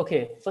BR?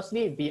 Okay,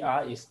 firstly,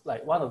 BR is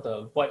like one of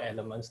the void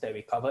elements that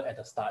we covered at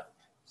the start.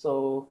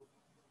 So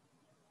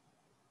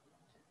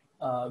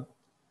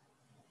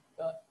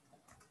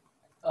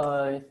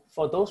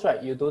for those,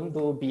 right, you don't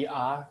do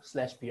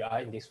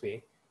BR/BR in this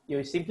way.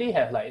 You simply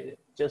have like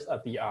just a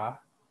BR.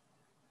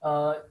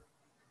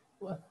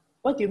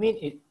 What do you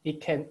mean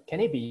it can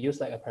it be used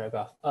like a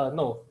paragraph?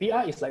 No,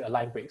 BR is like a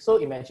line break. So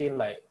imagine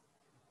like,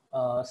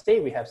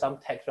 say we have some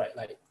text, right?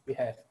 Like we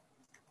have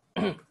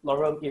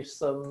lorem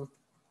ipsum.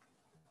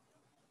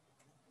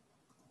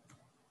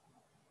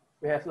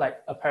 We have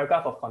like a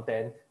paragraph of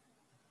content,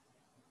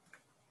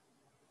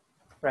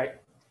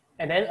 right?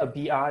 And then a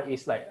BR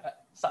is like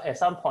at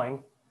some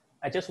point,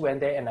 I just went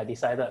there and I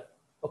decided,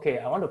 okay,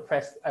 I want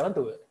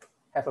to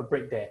have a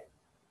break there.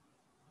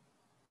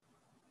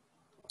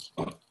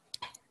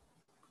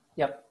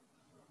 Yep.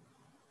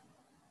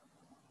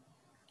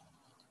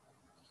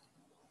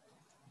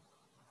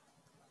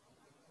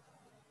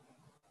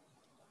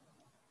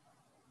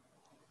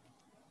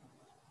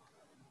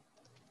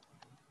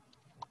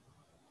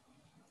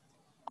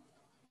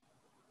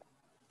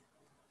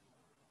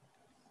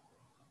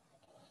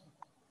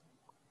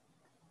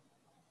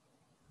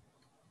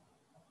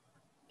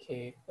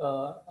 Okay,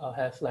 I'll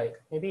have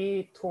like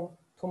maybe two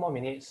more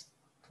minutes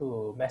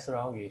to mess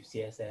around with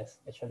CSS.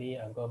 Actually,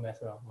 I'm gonna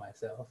mess around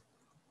myself.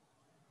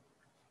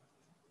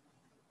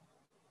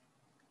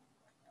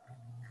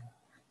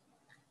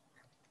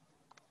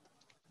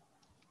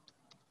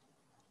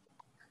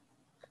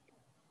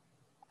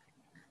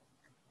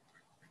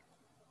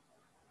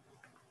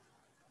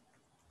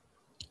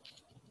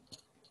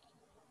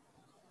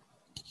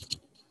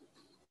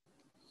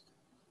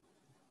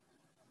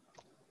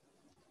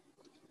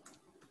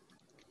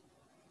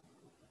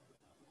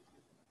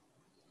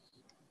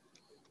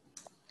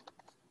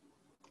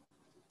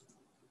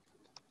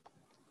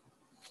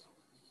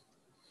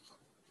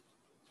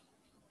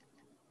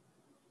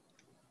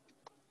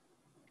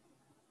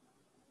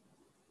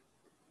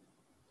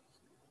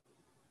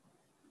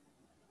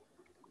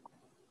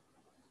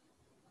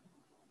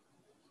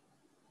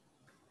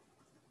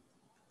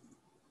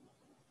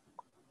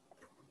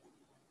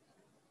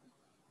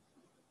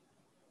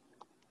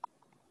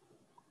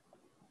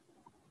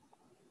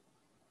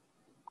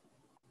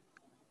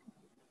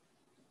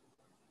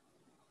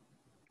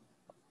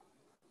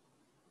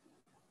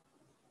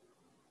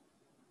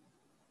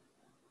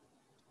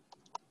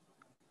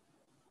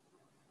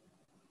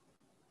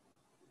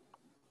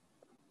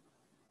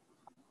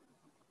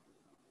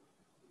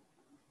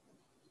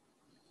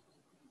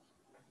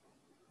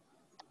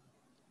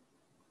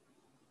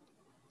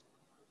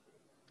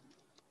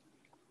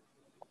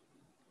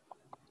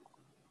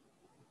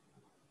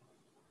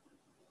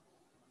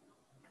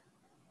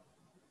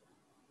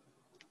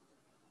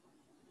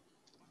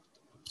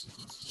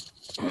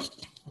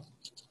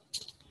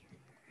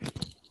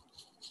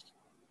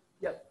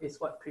 Yep, it's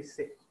what Chris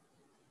said.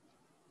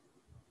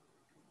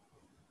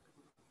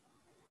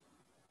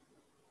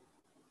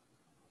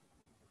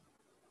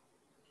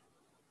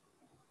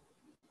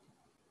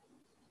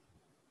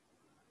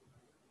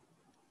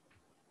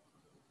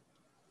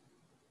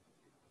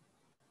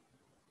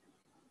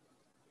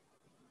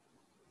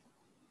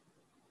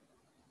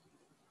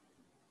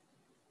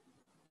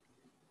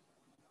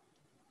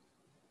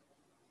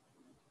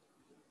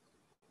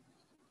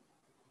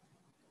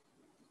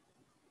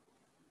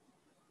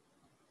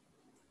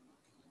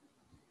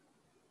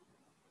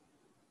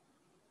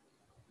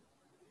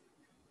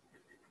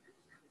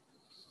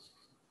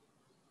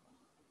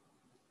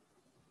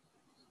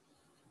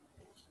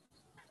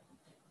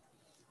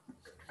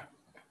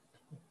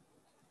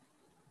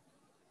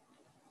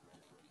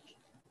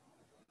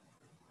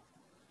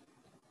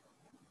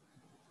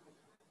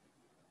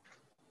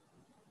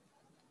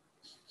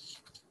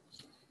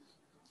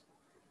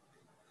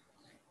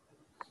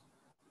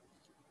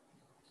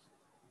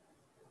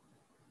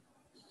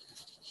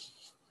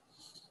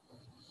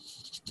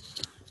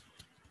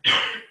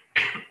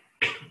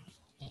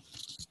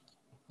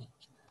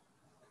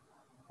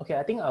 Okay,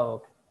 I think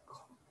I'll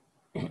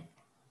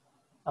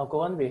go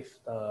on with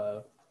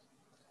the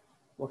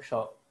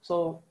workshop.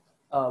 So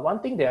one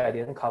thing that I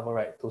didn't cover,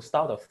 right, to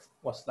style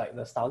was like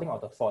the styling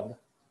of the font.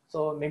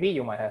 So maybe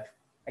you might have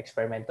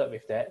experimented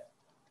with that,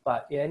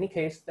 but in any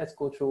case, let's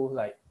go through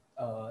like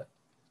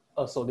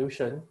a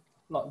solution.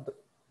 Not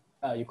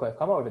you could have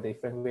come up with a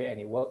different way and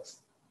it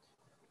works.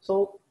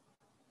 So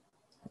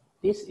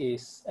this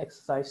is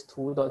exercise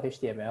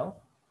 2.html.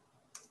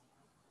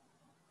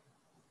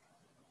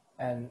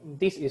 And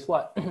this is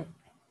what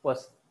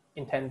was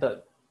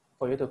intended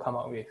for you to come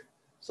up with.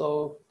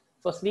 So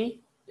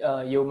firstly,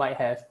 you might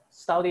have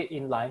styled it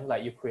inline,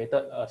 like you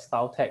created a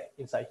style tag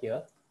inside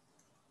here.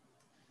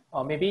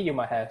 Or maybe you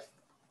might have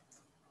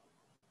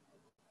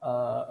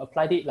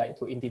applied it like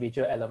to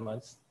individual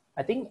elements.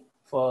 I think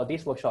for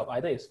this workshop,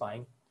 either is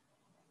fine.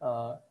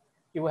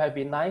 It would have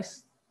been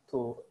nice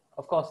to,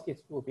 of course,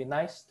 it would be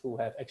nice to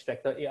have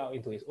extracted it out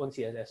into its own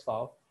CSS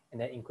file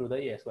and then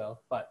included it as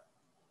well. But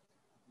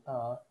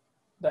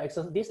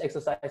this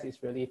exercise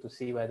is really to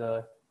see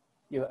whether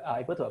you are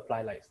able to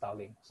apply like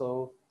styling.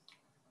 So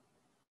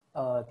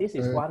this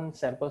is one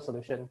sample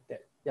solution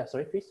that, yeah,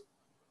 sorry, please.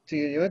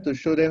 Jing, you want to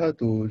show them how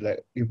to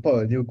like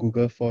import a new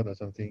Google font or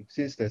something,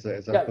 since there's an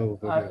example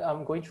over here.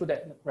 I'm going through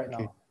that right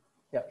now.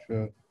 Yeah,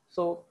 sure.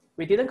 So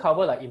we didn't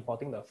cover like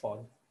importing the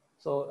font.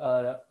 So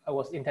I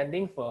was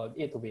intending for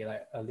it to be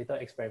like a little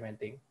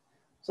experimenting.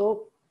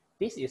 So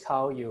this is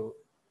how you,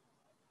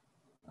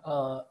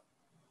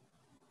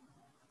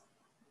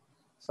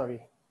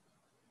 sorry.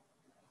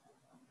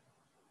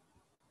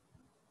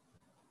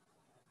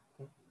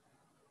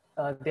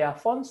 There are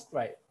fonts,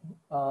 right?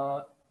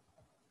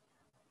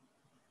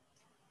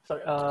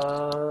 Sorry.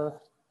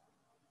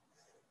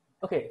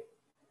 Okay.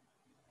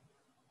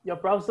 Your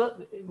browser,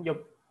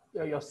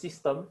 your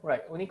system,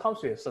 right, only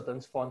comes with certain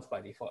fonts by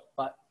default.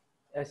 But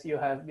as you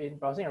have been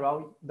browsing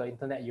around the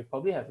internet, you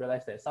probably have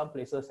realized that some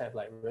places have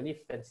like really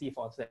fancy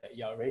fonts that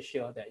you're very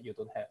sure that you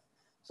don't have.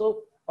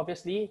 So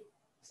obviously,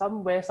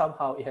 somewhere,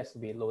 somehow, it has to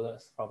be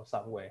loaded from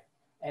somewhere.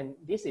 And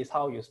this is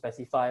how you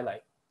specify,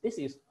 like, this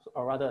is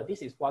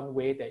one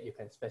way that you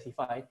can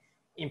specify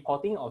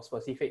importing of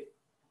specific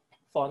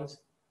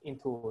fonts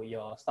into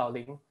your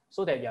styling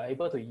so that you're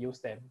able to use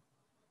them.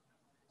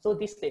 So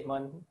this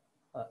statement,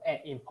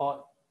 add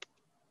import,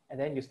 and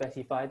then you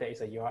specify there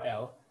is a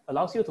URL,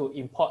 allows you to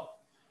import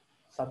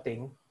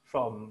something.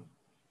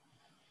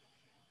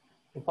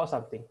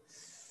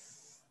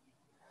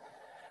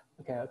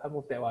 Okay, I can't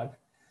move that one.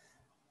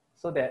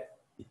 So that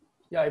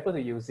you're able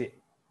to use it.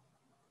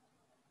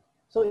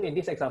 So in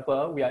this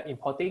example, we are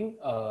importing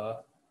a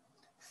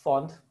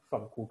font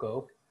from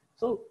Google.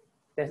 So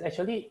there's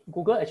actually,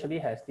 Google actually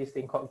has this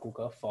thing called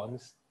Google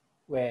Fonts,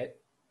 where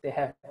they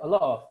have a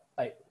lot of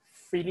like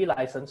freely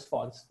licensed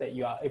fonts that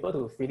you are able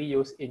to freely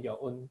use in your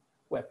own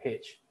web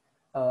page.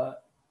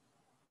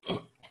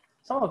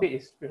 Some of it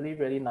is really,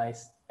 really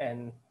nice.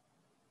 And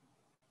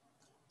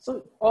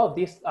so all of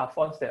these are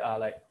fonts that are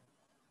like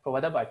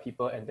provided by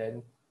people and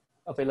then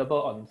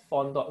available on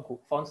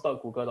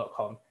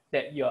fonts.google.com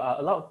that you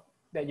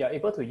are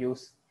able to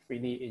use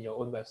freely in your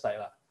own website.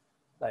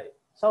 Like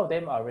some of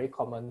them are very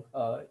common.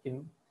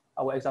 In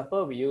our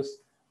example, we use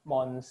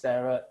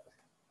Montserrat,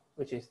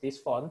 which is this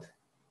font,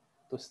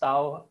 to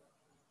style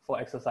for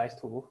exercise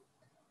 2.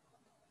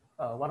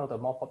 One of the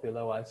more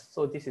popular ones.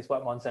 So this is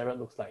what Montserrat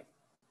looks like.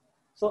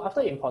 So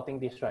after importing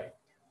this, right,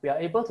 we are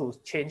able to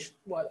change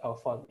what our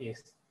font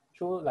is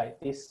through like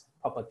this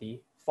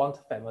property, font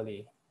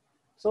family.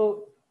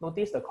 So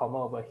notice the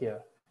comma over here,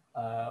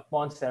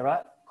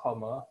 Montserrat,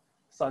 comma,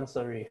 sans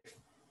serif.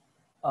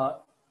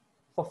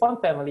 For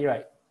font family,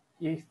 right,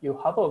 if you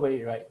hover over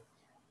it, right,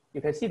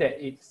 you can see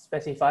that it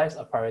specifies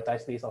a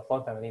prioritized list of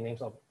font family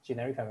names or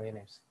generic family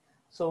names.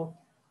 So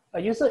a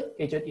user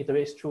agent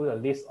iterates through the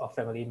list of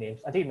family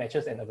names until it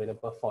matches an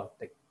available font.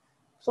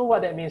 So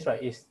what that means,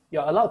 right, is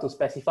you're allowed to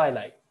specify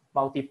like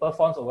multiple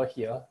fonts over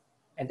here,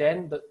 and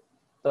then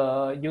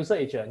the user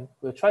agent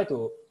will try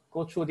to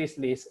go through this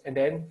list and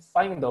then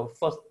find the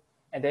first,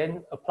 and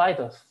then apply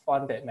the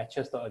font that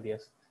matches the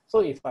earliest. So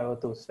if I were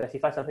to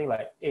specify something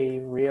like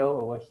Arial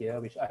over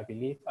here, which I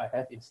believe I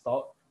have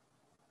installed,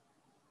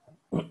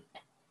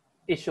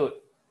 it should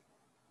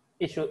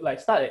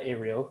like start at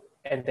Arial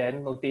and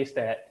then notice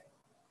that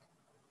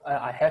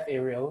I have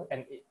Arial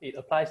and it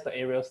applies the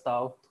Arial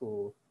style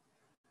to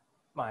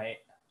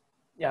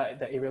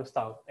the Arial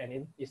style,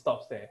 and it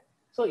stops there.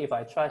 So if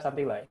I try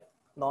something like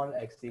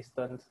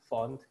non-existent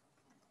font,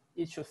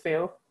 it should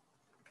fail.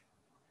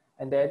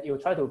 And then you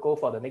try to go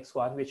for the next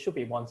one, which should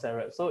be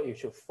Montserrat. So it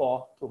should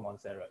fall to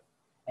Montserrat.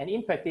 And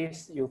in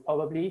practice, you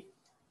probably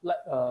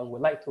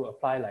would like to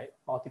apply like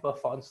multiple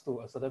fonts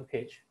to a certain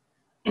page.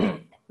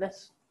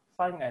 Let's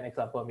find an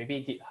example,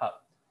 maybe GitHub.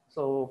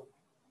 So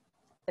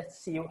let's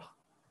see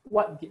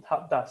what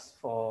GitHub does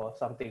for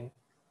something.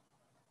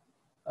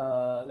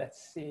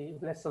 Let's see,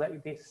 let's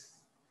select this.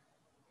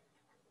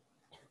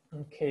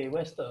 Okay,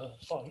 where's the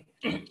font?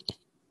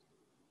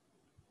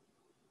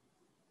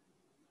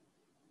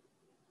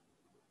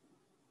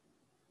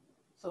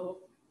 So,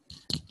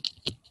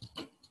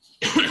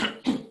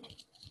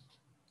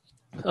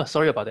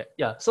 sorry about that.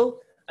 Yeah, so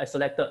I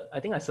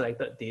think I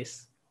selected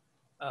this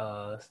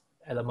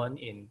element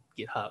in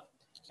GitHub.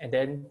 And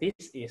then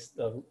this is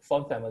the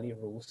font family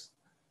rules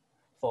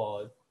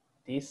for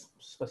this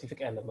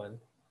specific element.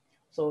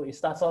 So it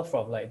starts off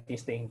from like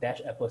this thing,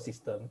 -Apple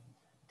system.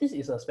 This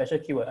is a special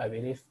keyword, I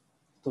believe,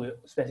 to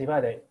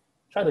specify that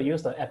try to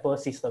use the Apple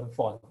system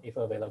font if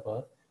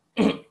available.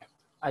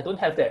 I don't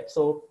have that,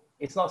 so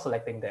it's not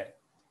selecting that.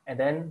 And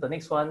then the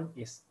next one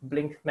is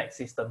Blink Mac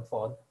system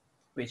font.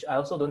 which I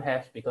also don't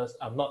have because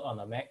I'm not on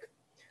a Mac.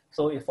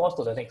 So it falls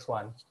to the next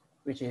one,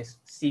 which is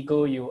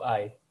Seagull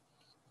UI.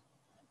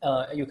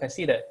 You can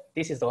see that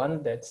this is the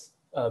one that's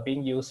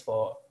being used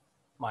for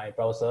my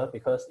browser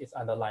because it's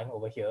underlined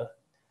over here.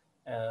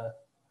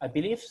 I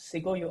believe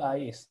Seagull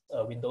UI is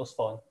a Windows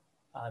font.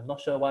 I'm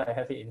not sure why I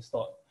have it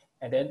installed.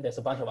 And then there's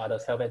a bunch of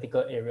others,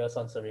 Helvetica, Arial,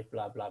 sans serif,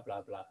 blah, blah,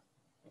 blah, blah.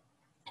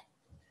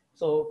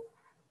 So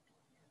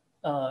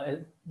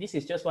this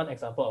is just one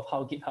example of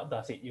how GitHub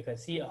does it. You can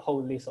see a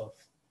whole list of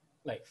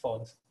like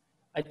fonts.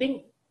 I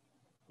think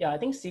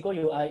Seagull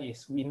UI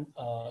is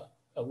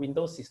a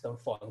Windows system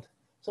font.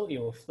 So it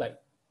will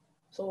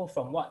so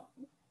from what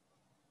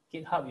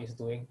GitHub is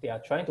doing, they are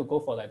trying to go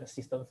for like the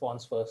system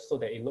fonts first so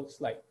that it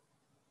looks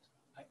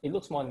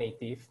more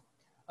native.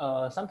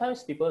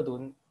 Sometimes people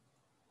don't,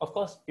 of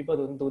course, people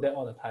don't do that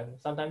all the time.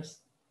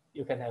 Sometimes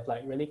you can have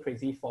like really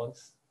crazy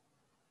fonts.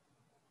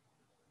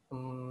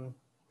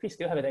 Please,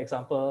 do you have an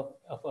example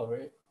of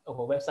a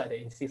website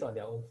that insists on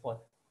their own font?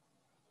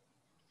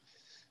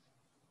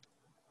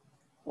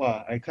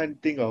 Wow, I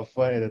can't think of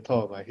one at the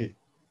top of my head.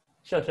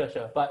 Sure.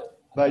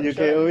 But you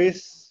can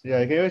always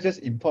just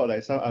import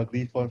like some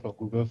ugly font from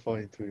Google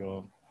Font into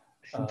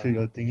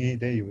your thingy,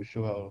 then it will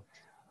show out.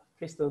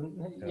 Please don't.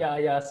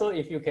 Yeah. So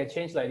if you can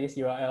change like this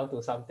URL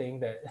to something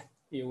that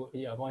you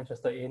are more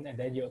interested in, and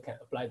then you can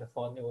apply the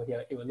font over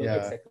here, it will look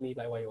exactly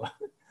like what you want.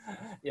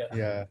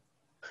 Yeah.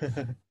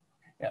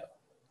 Yeah.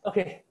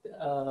 Okay.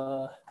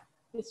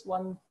 This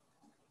one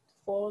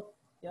for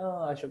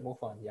I should move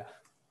on. Yeah.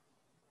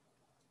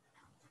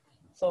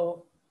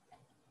 So,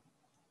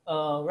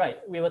 right,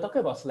 we were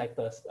talking about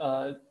selectors.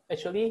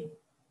 Actually,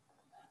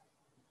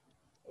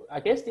 I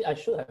guess I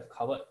should have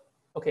covered.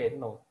 Okay,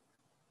 no.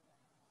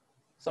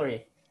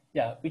 Sorry.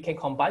 Yeah, we can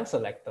combine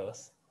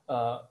selectors.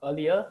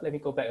 Earlier, let me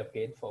go back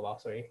again for a while.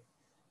 Sorry.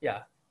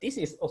 Yeah, this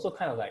is also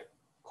kind of like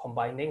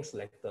combining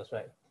selectors,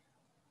 right?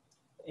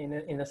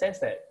 In the sense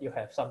that you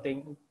have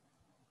something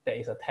that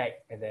is a tag,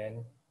 and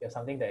then you have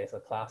something that is a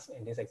class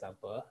in this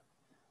example.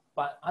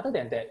 But other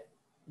than that,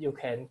 you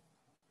can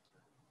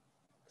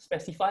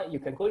specify, you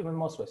can go even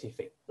more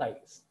specific.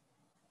 Like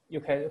you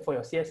can, for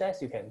your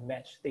CSS, you can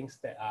match things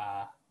that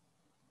are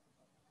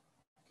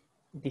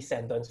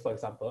descendants, for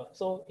example.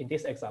 So in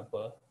this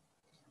example,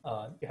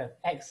 you have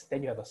X,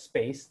 then you have a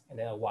space, and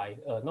then a Y,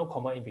 no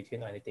comma in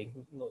between or anything,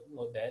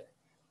 note that.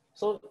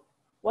 So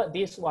what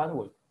this one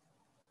would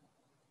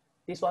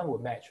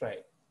match,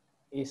 right,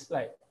 is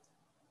like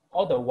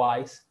all the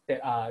Y's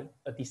that are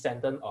a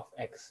descendant of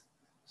X.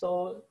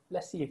 So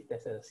let's see if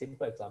there's a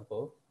simple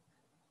example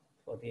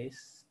for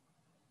this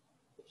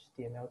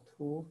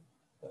HTML2.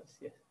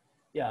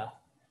 Yeah.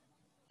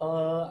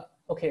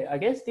 Okay, I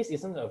guess this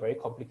isn't a very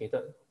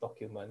complicated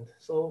document.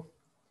 So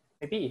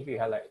maybe if we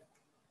had like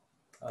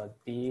a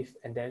div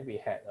and then we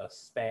had a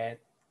span,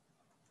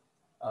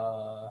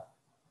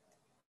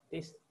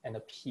 this and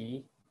a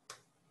P,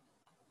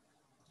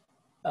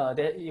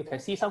 then you can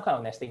see some kind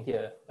of nesting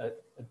here.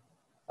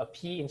 A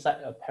P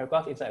inside a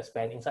paragraph, inside a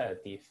span, inside a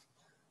div.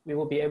 We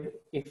will be able,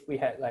 if we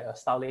had like a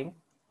styling,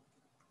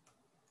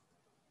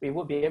 we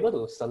would be able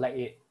to select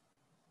it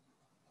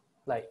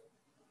like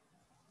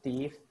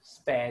div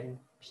span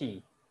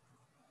P,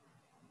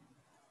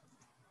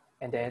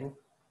 and then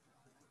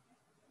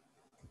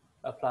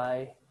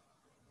apply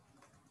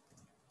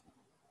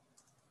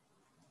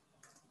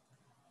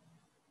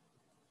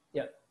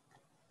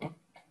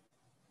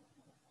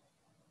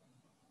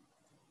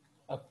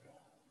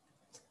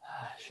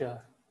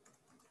sure.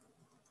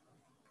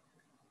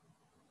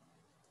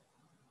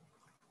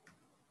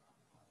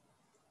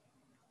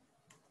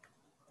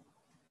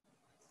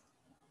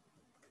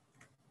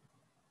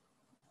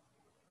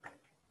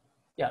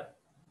 Yeah,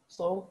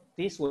 so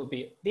this will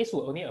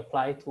only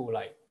apply to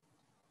like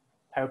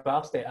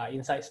paragraphs that are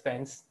inside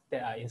spans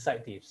that are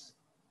inside divs.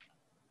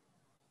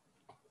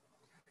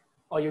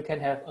 Or you can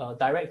have a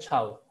direct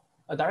child.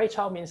 A direct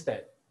child means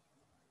that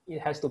it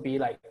has to be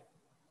like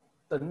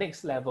the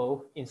next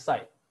level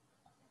inside,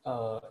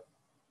 the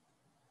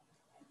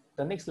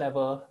next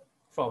level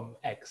from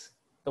X.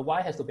 The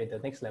Y has to be the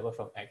next level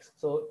from X.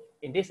 So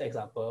in this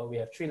example, we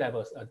have 3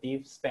 levels, a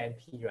div, span,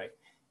 P, right?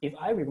 If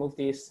I remove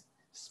this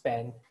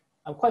span,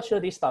 I'm quite sure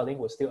this styling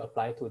would still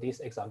apply to this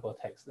example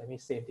text. Let me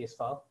save this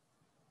file.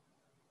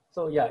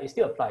 So yeah, it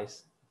still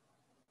applies.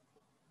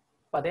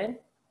 But then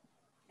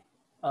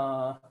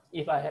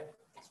if I have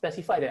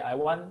specified that I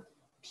want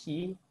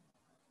P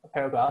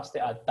paragraphs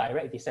that are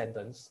direct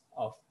descendants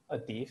of a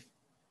div,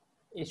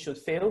 it should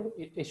fail.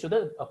 It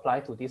shouldn't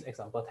apply to this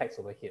example text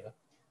over here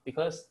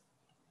because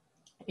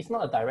it's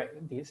not a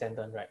direct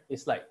descendant, right?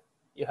 It's like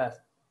you have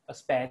a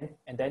span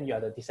and then you are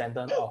the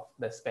descendant of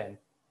the span.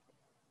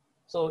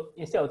 So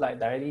instead of like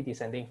directly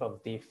descending from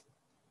div,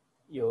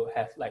 you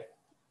have like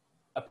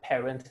a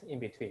parent in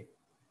between.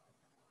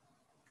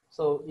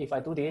 So if I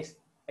do this,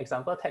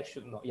 example text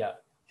should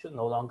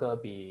no longer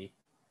be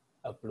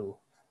a blue.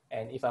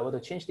 And if I were to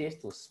change this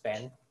to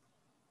span,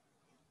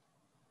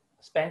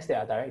 spans that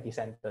are direct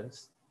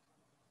descendants,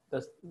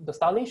 the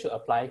styling should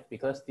apply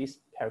because this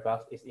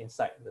paragraph is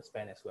inside the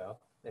span as well.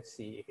 Let's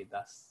see if it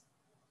does.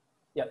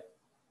 Yep.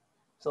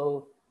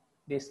 So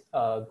this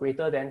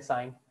greater than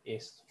sign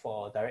is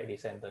for direct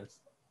descendants.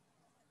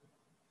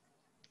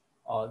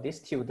 Or this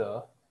tilde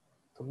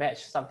to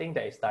match something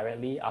that is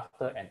directly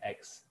after an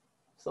X.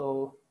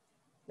 So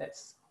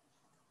let's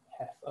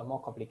have a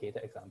more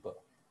complicated example.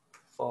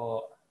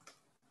 For,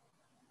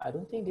 I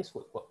don't think this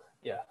would work.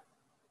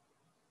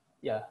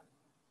 Yeah.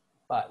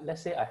 But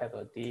let's say I have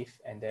a div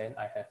and then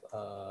I have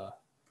a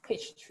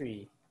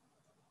H3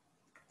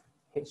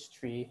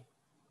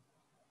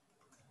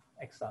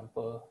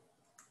 example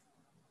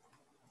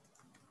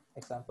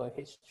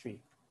H3.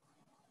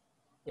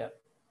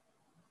 Yep.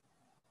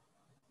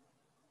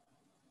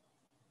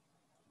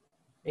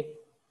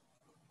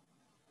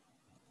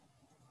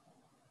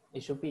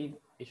 It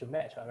should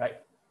match,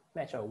 right?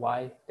 Match a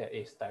Y that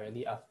is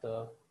directly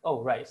after.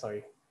 Oh, right,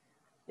 sorry.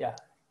 Yeah,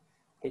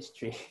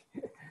 H3.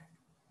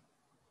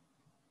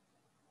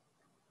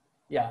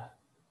 Yeah,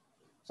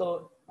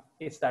 so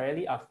it's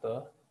directly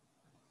after.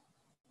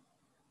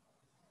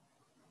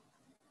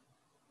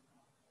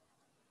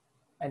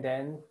 And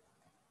then,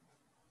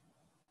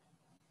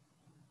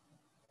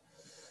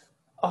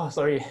 oh,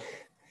 sorry.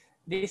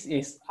 This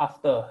is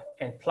after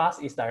and plus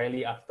is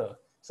directly after.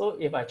 So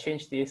if I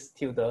change this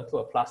tilde to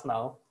a plus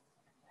now,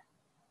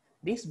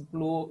 this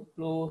blue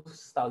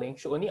styling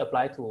should only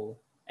apply to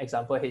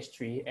example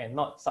H3 and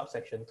not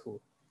subsection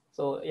 2.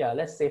 So yeah,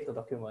 let's save the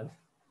document.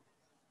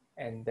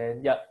 And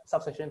then yeah,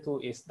 subsection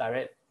 2 is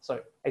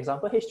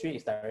example H3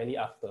 is directly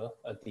after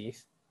a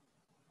div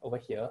over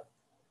here.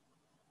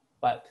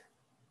 But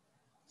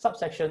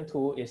subsection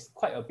 2 is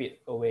quite a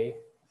bit away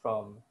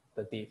from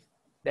the div.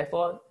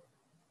 Therefore,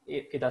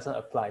 it doesn't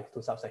apply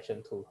to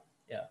subsection 2.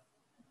 Yeah.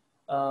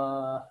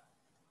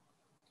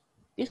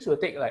 This will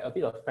take like a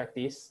bit of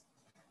practice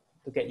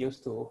to get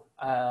used to.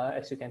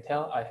 As you can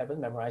tell, I haven't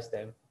memorized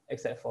them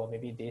except for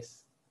maybe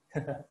this.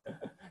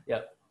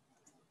 Yeah.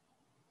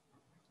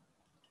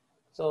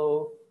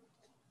 So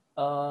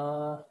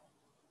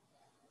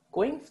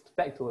going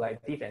back to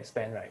like div and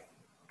span, right?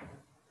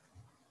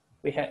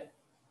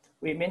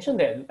 We mentioned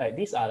that like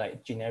these are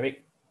like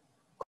generic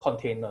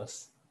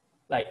containers.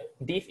 Like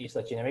div is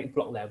a generic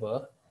block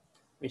level,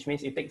 which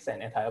means it takes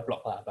an entire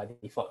block by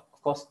default.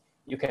 Of course,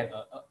 you can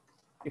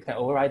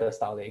override the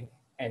styling,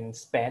 and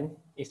span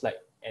is like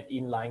an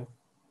inline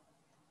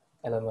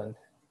element.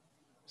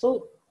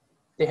 So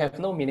they have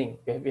no meaning.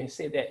 We have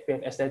said that, we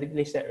have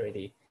established that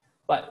already.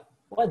 But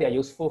what they are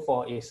useful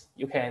for is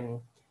you can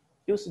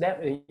use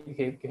them,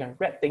 you can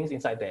wrap things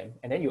inside them,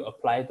 and then you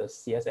apply the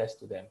CSS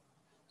to them.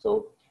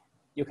 So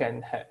you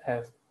can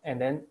have, and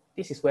then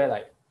this is where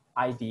like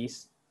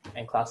IDs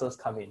and classes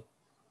come in,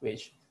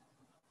 which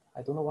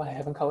I don't know why I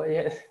haven't covered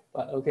yet,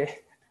 but okay.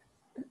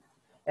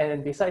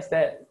 And besides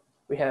that,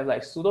 we have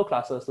like pseudo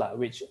classes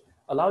which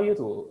allow you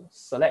to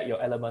select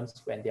your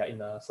elements when they are in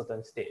a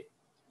certain state.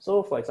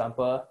 So for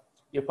example,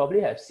 you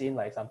probably have seen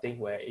like something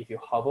where if you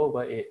hover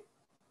over it,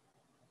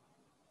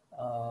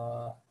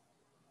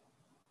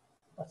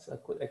 what's a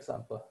good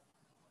example?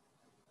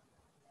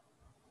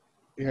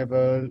 You have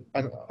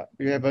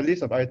a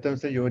list of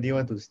items that you only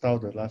want to style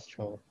the last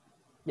child.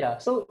 Yeah,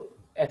 so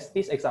as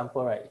this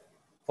example, right,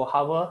 for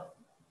hover,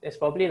 it's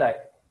probably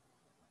like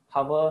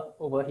hover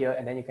over here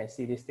and then you can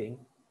see this thing.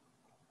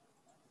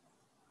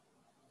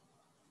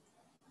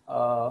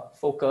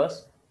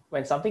 Focus,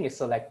 when something is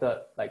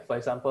selected, like for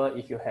example,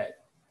 if you had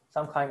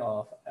some kind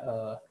of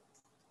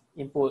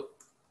input,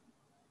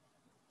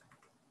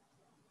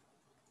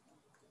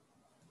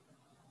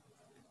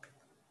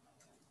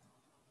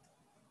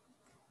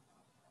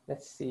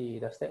 let's see,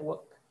 does that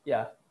work?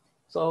 Yeah,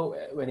 so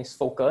when it's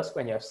focused,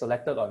 when you have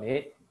selected on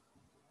it,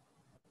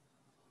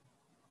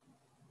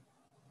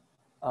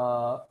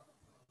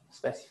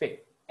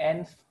 specific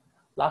nth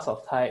last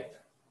of type,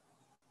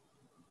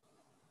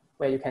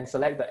 where you can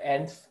select the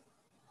nth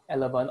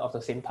element of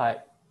the same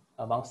type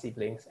among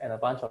siblings and a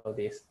bunch of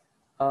this.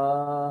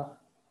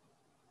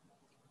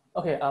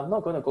 Okay, I'm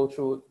not going to go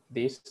through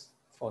this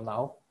for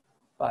now,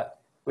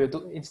 but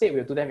instead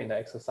we'll do them in the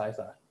exercise.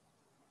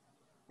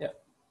 Yeah.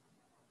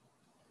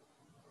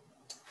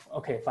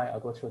 Okay, fine, I'll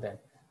go through them.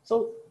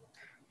 So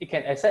you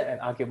can accept an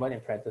argument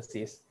in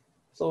parentheses.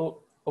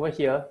 So over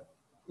here,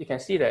 you can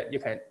see that you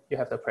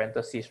have the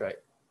parentheses, right?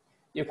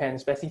 You can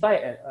specify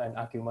an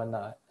argument.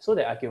 So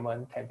the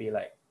argument can be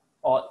like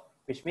odd,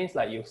 which means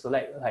like you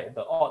select like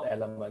the odd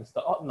elements,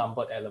 the odd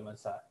numbered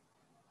elements.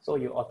 So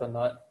you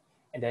alternate,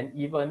 and then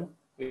even,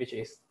 which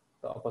is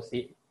the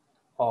opposite,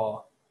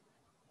 or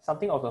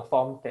something of the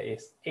form that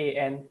is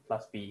an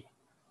plus b,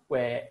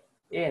 where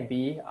a and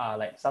b are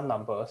like some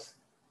numbers.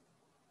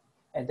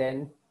 And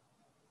then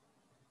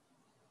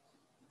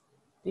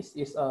this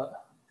is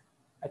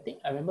I think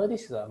I remember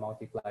this is a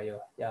multiplier.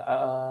 Yeah,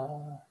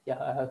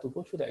 I have to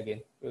go through that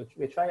again. We'll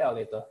try it out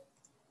later.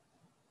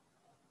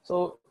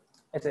 So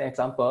as an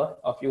example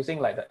of using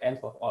like the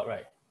nth of odd,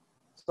 right?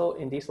 So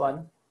in this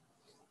one,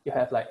 you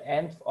have like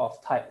nth of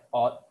type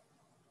odd.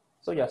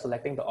 So you're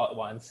selecting the odd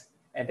ones.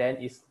 and then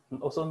it's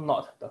also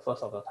not the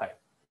first of the type.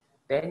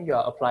 Then you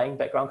are applying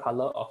background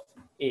color of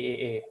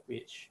AAA,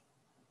 which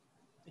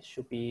it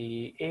should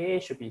be, AA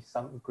should be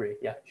some gray.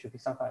 Yeah, it should be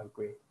some kind of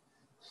gray.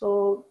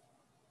 So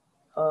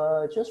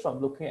just from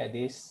looking at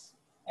this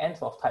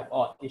nth of type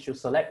odd, it should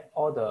select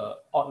all the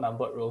odd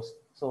numbered rows.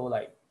 So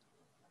like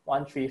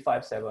 1, 3,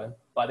 5, 7,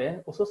 but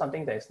then also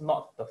something that is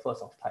not the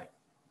first of type.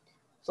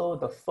 So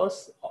the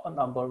first odd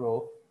number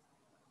row,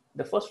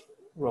 the first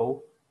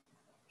row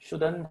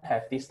shouldn't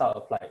have this style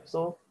applied.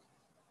 So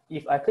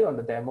if I click on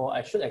the demo,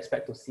 I should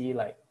expect to see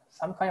like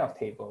some kind of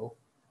table,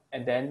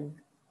 and then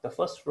the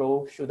first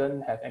row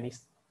shouldn't have any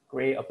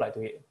gray applied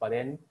to it, but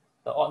then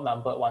the odd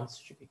numbered ones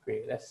should be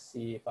gray. Let's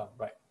see if I'm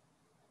right.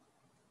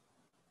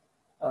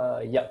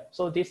 Yeah,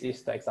 so this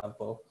is the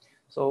example.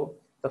 So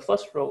the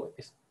first row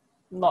is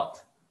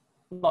not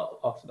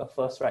of the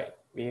first, right?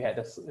 We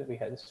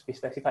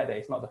specified that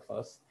it's not the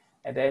first.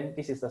 And then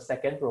this is the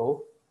second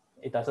row.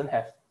 It doesn't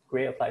have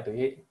gray applied to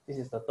it. This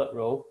is the third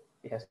row.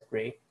 It has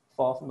gray.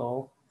 Fourth,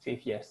 no.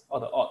 Fifth, yes. All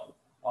the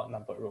odd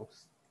numbered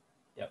rows.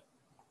 Yep.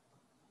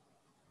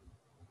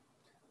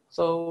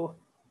 So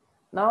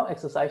now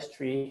exercise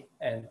 3,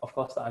 and of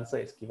course the answer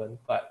is given,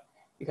 but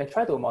you can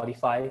try to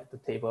modify the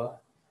table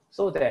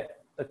so that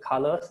the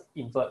colors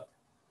invert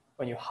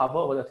when you hover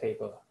over the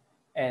table.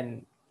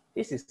 And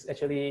this is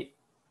actually,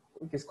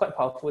 it's quite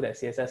powerful that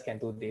CSS can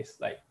do this,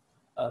 like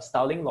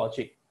styling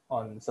logic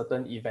on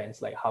certain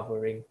events like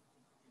hovering.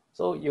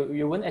 So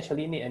you wouldn't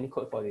actually need any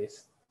code for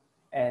this.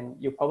 And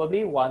you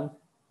probably want,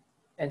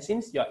 and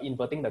since you're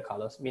inverting the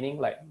colors, meaning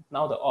like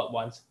now the odd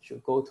ones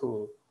should go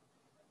to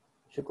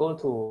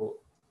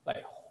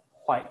like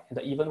white, and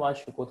the even ones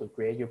should go to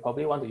gray, you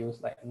probably want to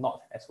use like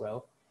not as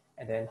well,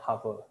 and then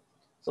hover.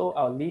 So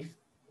I'll leave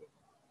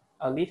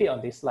it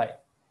on this slide,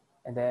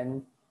 and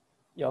then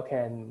you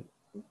can,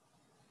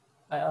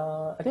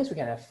 I guess we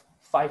can have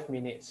 5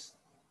 minutes,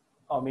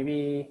 or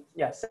maybe,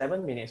 yeah,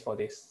 7 minutes for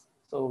this.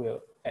 So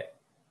we'll at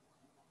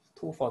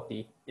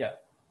 2:40, yeah,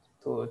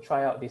 to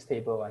try out this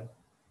table one.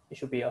 It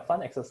should be a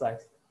fun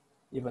exercise,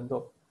 even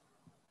though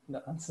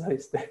the answer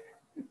is there.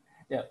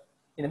 Yeah.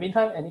 In the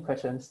meantime, any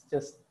questions,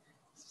 just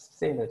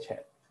say in the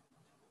chat.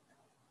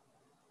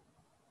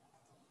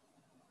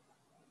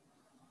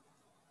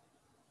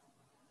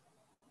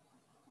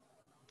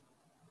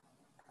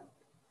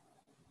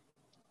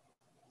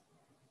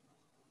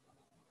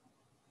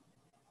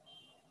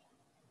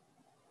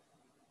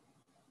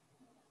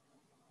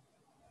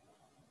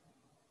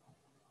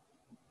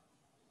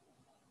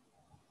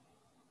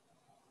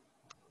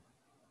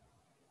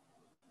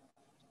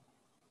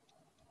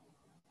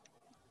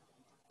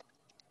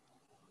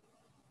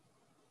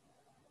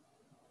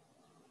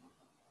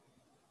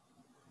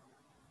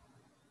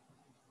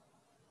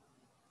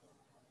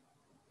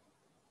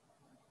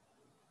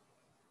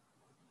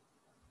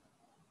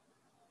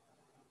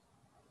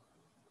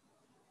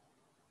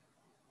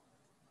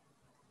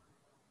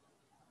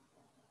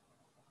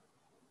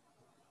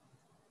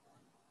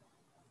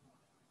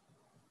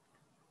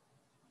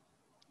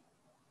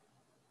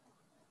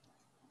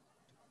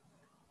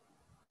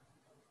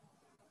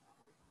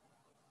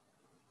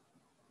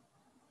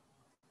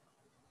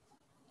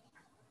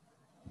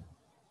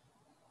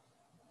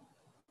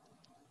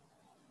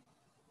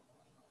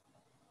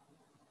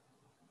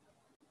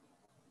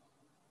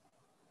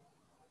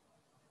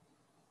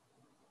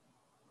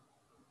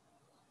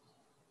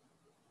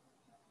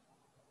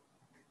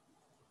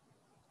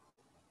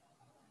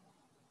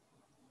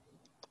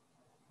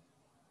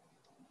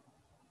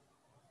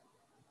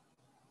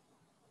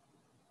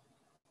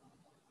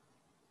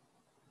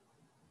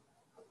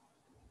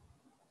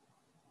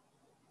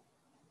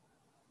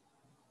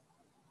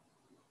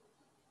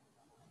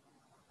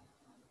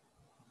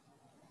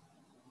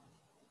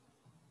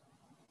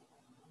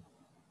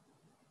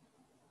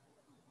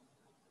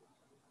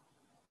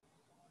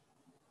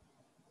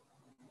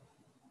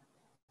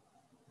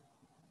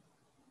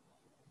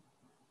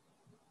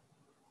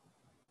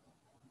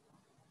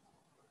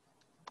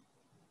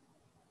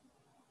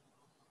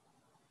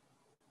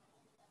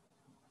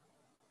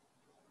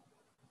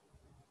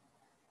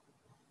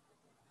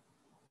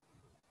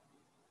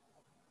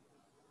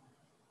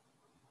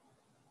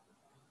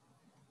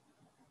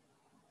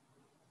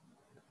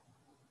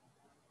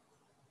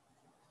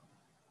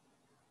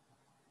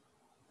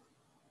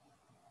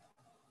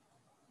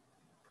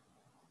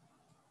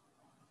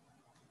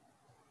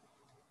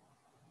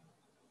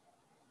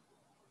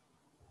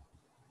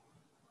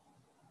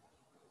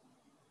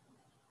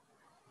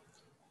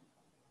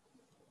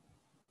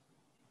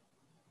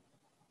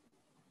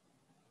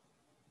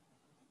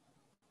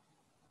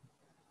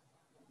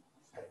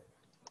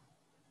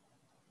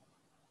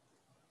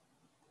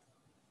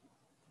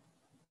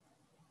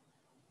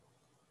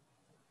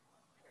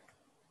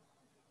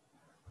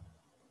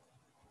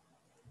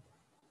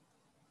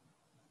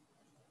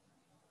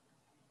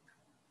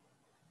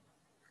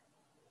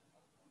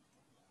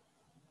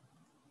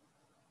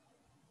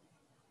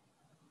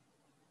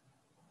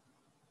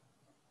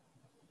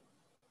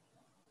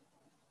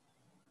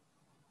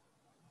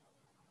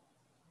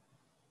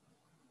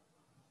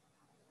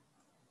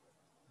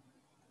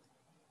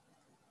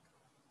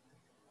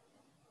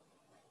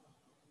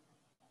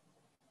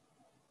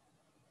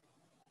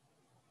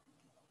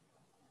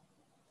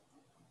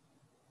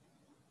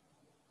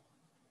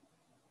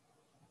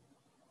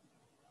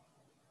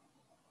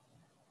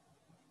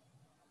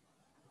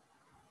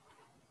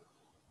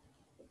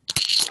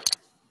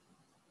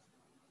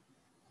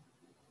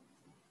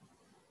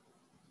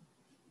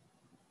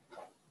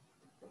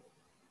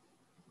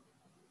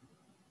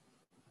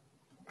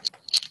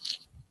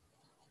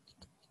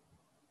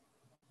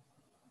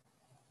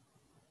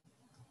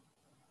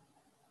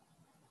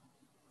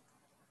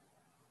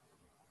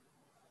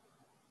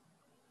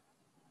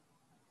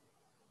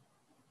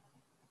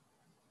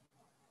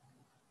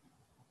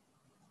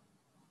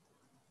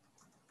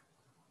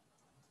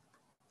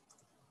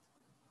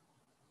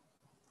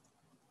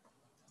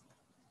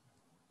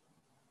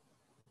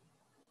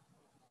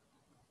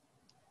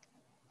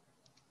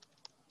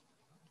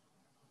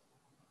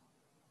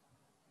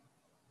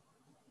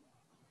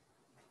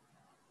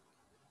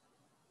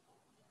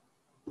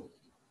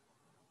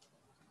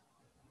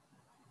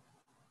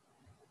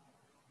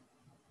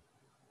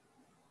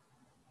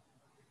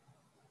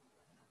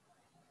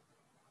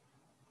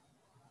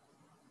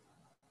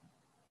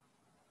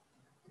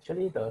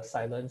 Actually, the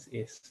silence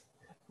is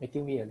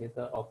making me a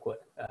little awkward.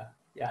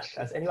 Yeah,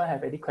 does anyone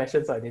have any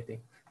questions or anything?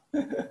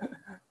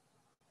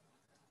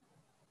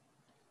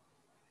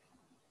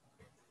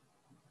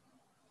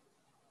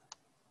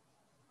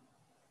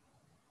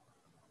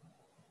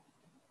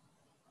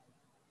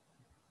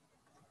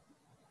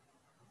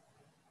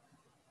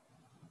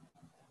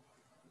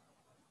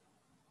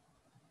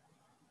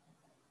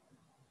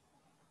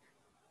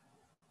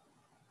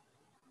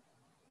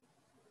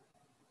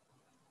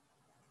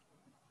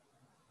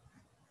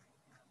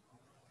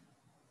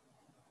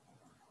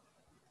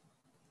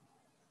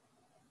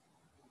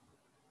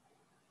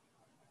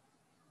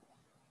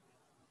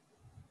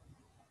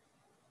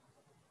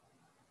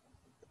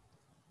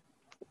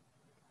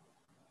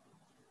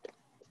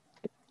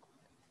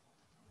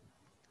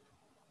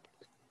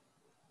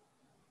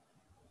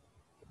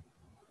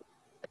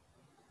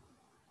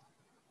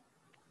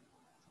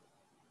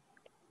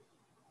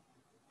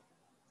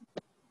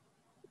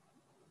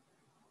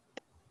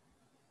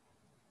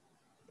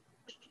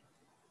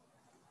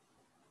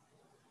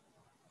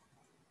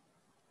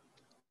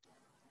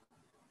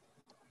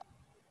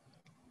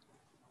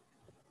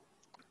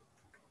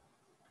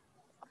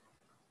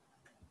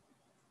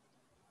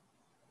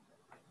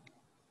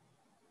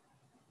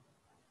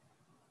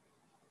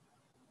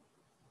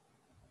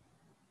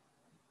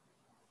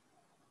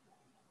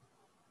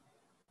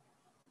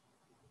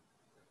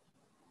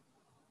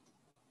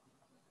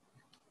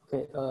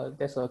 Okay,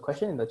 there's a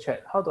question in the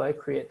chat. How do I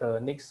create the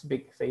next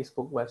big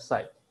Facebook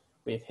website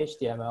with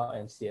HTML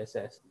and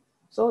CSS?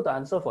 So the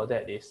answer for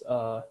that is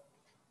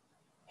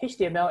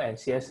HTML and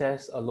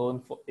CSS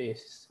alone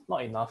is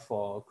not enough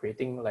for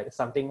creating like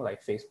something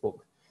like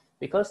Facebook,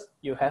 because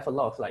you have a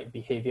lot of like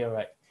behavior,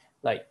 right?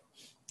 Like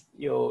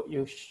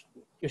you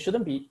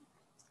shouldn't be,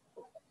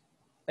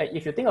 like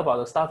if you think about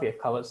the stuff we have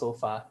covered so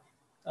far,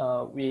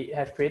 we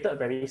have created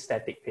very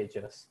static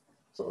pages.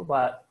 So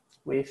but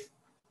with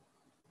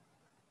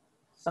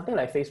something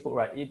like Facebook,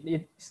 right,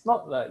 it's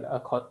not like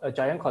a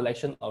giant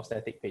collection of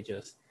static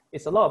pages.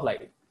 It's a lot of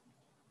like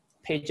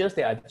pages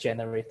that are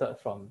generated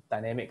from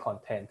dynamic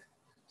content.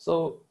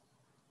 So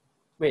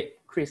wait,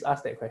 Chris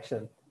asked that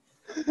question.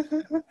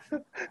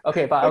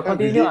 Okay, but I'll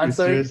continue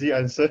answering. Seriously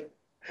answer.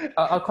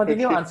 I'll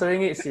continue Okay.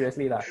 answering it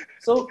seriously lah.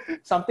 So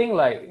something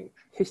like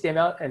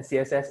HTML and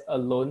CSS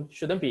alone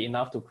shouldn't be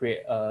enough to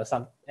create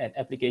an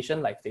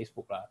application like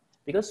Facebook lah.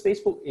 Because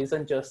Facebook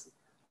isn't just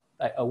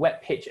like a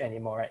web page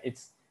anymore, right?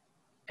 It's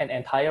an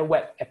entire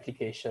web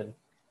application.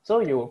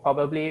 So you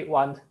probably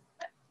want,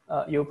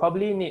 you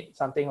probably need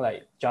something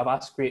like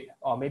JavaScript,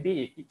 or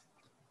maybe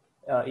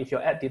if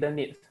your app didn't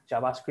need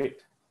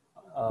JavaScript,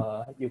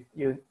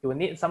 you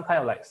need some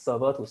kind of like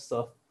server to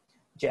serve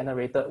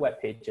generated web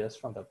pages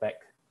from the back.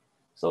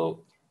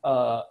 So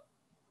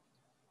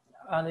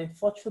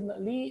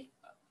unfortunately,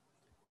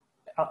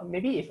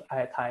 maybe if I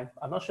had time,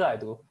 I'm not sure I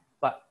do,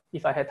 but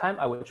if I had time,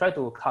 I would try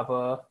to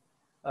cover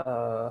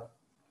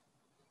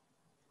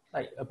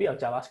like a bit of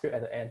JavaScript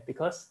at the end,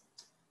 because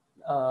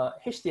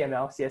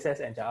HTML, CSS,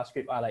 and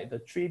JavaScript are like the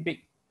three big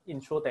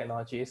intro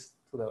technologies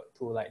to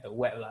like the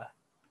web lah.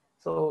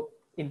 So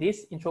in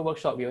this intro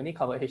workshop, we only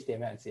covered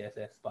HTML and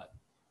CSS, but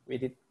we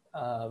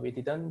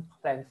didn't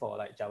plan for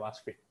like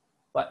JavaScript.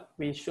 But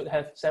we should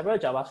have several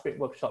JavaScript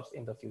workshops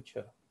in the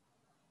future.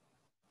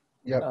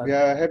 Yeah, we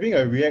are having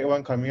a React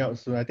one coming out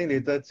soon. I think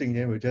later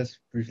Jing will just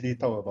briefly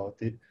talk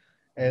about it.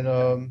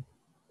 And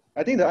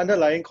I think the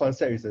underlying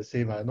concept is the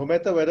same. No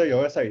matter whether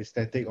your website is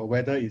static or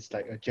whether it's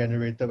like a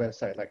generated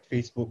website like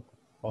Facebook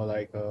or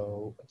like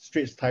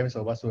Straits Times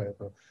or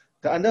whatsoever,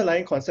 the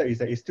underlying concept is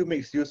that it still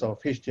makes use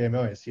of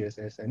HTML and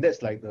CSS, and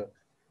that's like the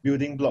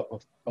building block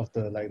of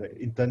the like the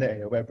internet and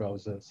your web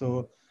browser.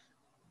 So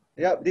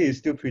yeah, this is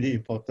still pretty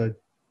important.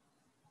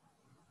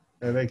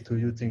 Back to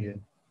you,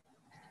 Jing.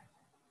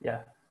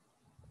 Yeah.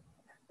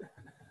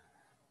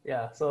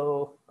 Yeah,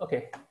 so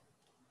okay.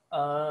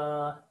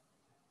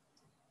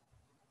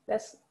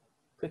 Let's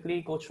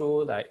quickly go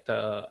through like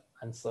the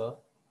answer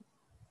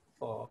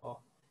for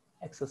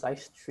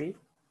exercise 3.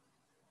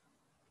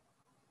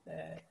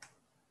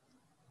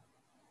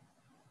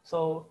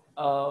 So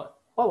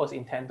what was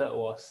intended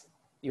was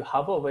you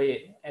hover over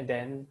it and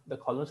then the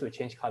columns will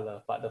change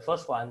color, but the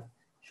first one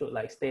should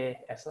like stay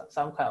as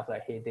some kind of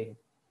like heading.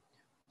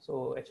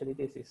 So actually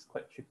this is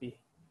quite tricky.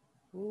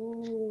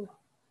 Ooh.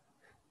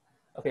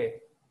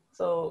 Okay,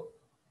 so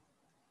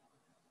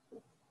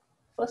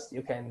first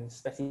you can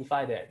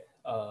specify that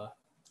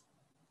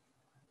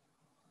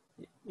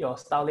your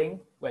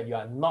styling when you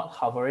are not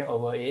hovering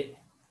over it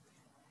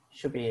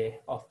should be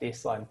of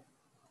this one,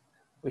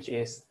 which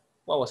is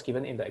what was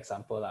given in the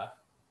example lah.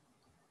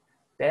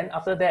 Then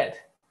after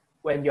that,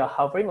 when you're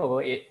hovering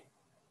over it,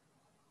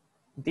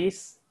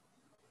 this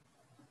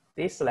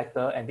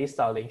selector and this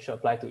styling should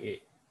apply to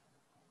it.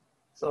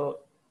 So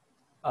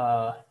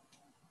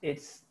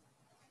it's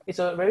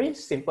a very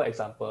simple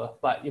example,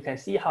 but you can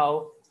see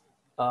how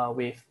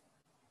with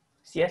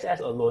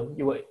CSS alone,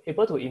 you were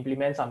able to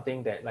implement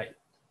something that like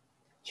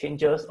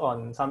changes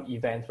on some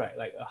event, right?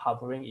 Like a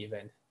hovering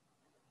event.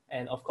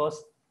 And of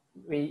course,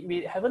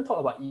 we haven't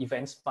talked about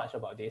events much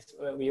about this.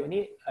 We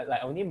only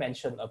only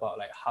mentioned about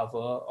like hover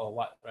or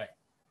what, right?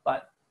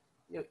 But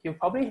you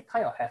probably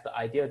kind of have the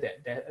idea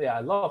that there are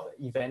a lot of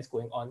events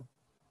going on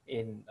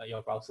in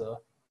your browser,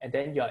 and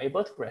then you are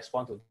able to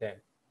respond to them.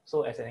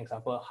 So as an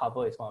example,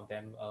 hover is one of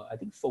them. I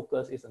think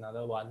focus is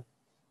another one.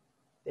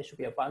 There should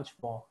be a bunch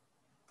more.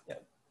 Yeah.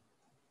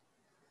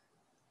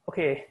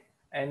 Okay,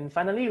 and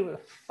finally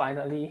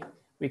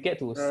we get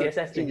to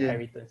CSS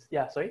inheritance.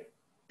 Yeah, sorry.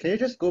 Can you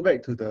just go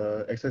back to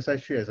the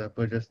exercise 3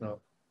 example just now,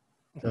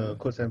 the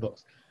code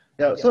sandbox?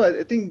 Yeah, so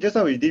I think just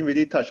now we didn't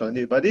really touch on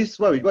it, but this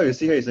what you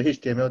see here is a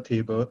HTML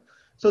table.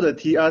 So the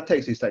TR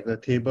text is like the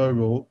table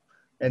row,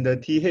 and the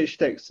TH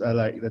text are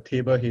like the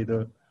table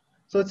header.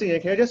 So Jing,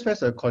 can you just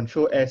press a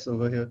Control S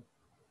over here?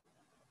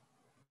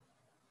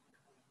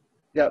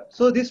 Yeah,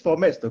 so this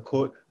formats the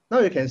code. Now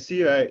you can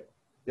see, right,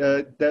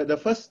 the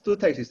first two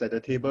text is like the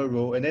table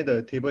row, and then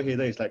the table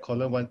header is like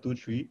column 1, 2,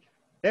 3.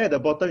 Then at the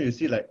bottom you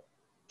see like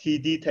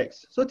TD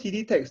text. So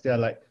TD text, they are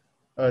like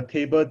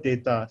table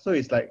data. So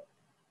it's like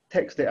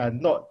text that are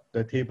not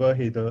the table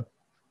header.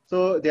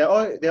 So they're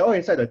all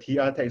inside the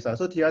TR text.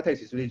 So TR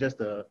text is really just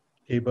the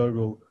table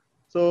row.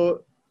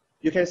 So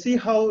you can see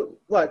how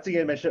what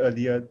Jing mentioned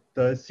earlier,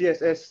 the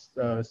CSS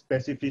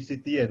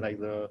specificity and like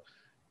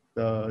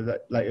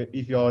like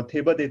if your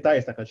table data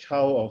is like a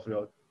child of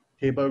your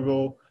table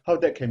row, how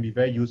that can be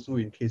very useful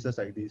in cases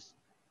like this.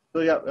 So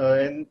yeah,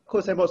 and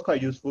code sandbox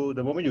quite useful.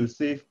 The moment you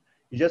save,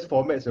 it just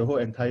formats the whole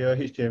entire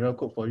HTML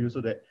code for you so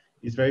that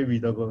it's very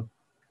readable.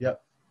 Yeah,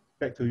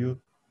 back to you.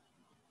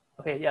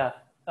 Okay, yeah.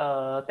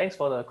 Thanks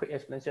for the quick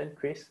explanation,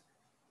 Chris.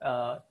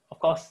 Of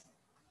course,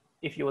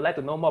 if you would like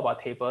to know more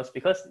about tables,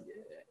 because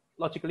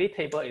logically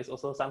table is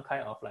also some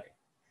kind of like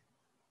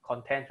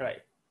content,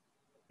 right?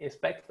 It's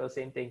back to the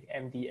same thing,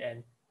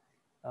 MDN.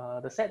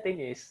 The sad thing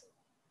is,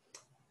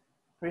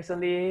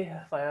 recently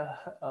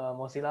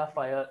Mozilla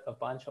fired a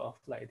bunch of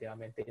like their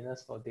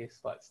maintainers for this,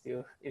 but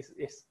still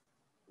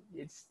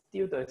it's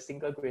still the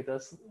single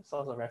greatest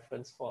source of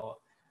reference for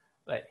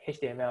like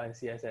HTML and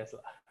CSS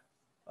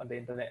on the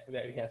internet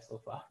that we have so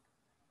far.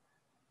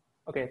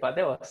 Okay, but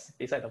that was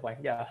beside the point.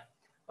 Yeah.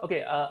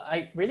 Okay,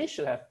 I really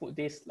should have put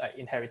this like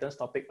inheritance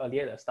topic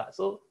earlier at the start.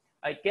 So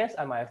I guess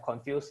I might have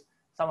confused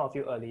some of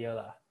you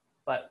earlier,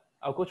 but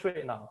I'll go through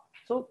it now.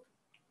 So,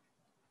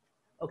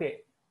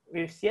 okay,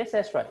 with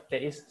CSS, right,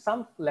 there is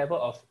some level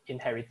of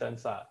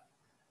inheritance.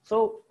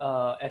 So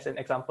as an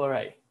example,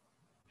 right,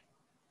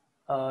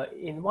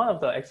 in one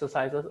of the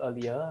exercises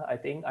earlier, I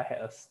think I had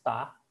a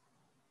star.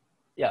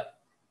 Yeah,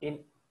 in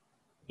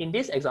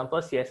this example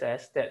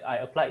CSS that I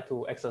applied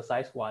to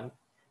exercise 1,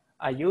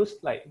 I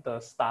used like the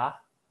star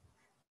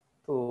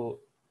to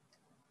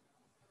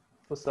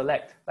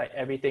select like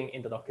everything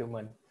in the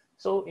document.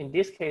 So in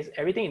this case,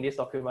 everything in this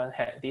document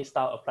had this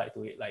style applied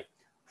to it, like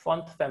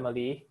font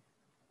family,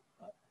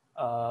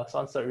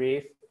 sans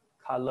serif,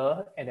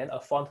 color, and then a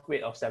font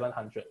weight of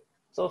 700.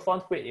 So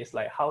font weight is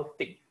like how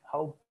thick,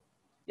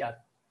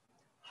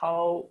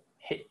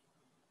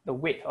 the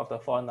weight of the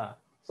font.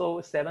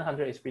 So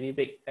 700 is pretty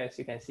big. As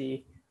you can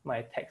see,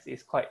 my text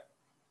is quite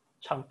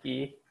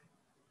chunky.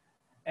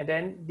 And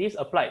then this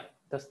applied,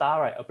 the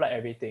star, right, applied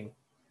everything.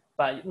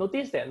 But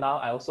notice that now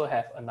I also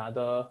have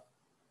another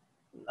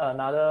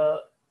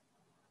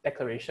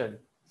declaration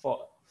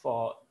for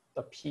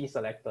the P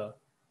selector.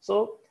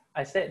 So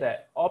I said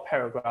that all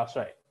paragraphs,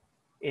 right,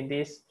 in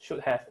this should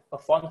have a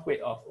font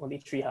weight of only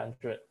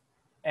 300.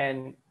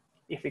 And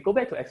if we go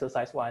back to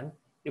exercise 1,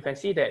 you can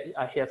see that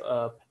I have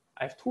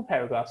 2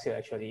 paragraphs here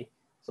actually.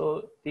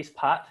 So this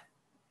part,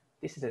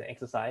 this is an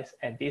exercise,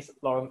 and this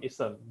lorem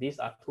ipsum, these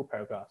are 2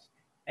 paragraphs.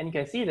 And you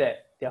can see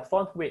that their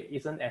font weight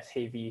isn't as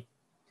heavy.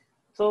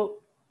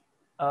 So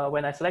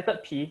when I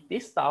selected P,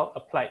 this style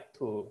applied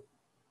to,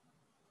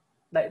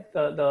 like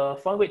the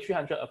font weight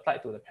 300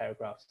 applied to the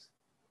paragraphs.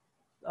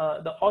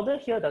 The order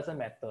here doesn't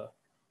matter.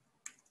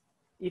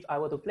 If I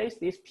were to place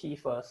this P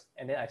first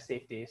and then I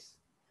save this,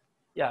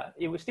 yeah,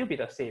 it would still be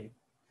the same.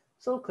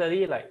 So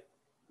clearly, like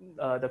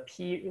the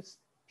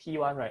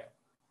P1, right?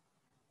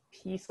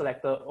 P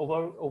selector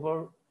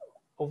overrode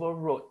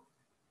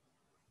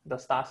the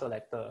star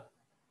selector.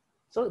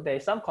 So there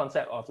is some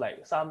concept of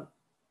like some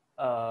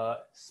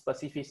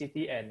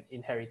specificity and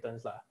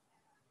inheritance.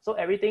 So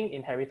everything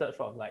inherited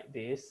from like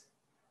this,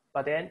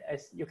 but then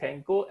as you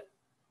can go,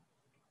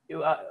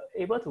 you are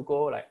able to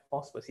go like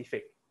more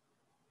specific.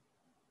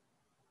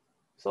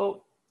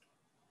 So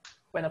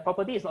when a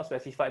property is not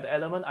specified, the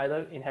element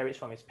either inherits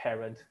from its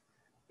parent.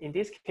 In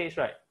this case,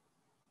 right,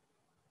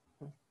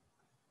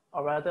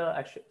 or rather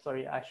I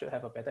should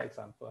have a better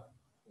example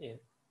in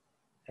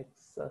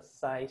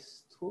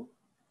exercise 2,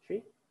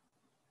 3.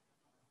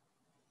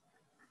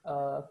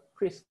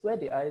 Chris, where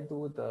did I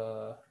do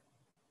the,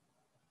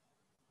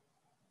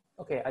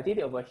 okay, I did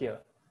it over here.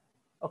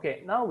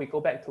 Okay, now we go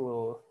back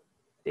to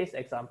this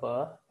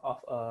example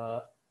of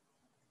a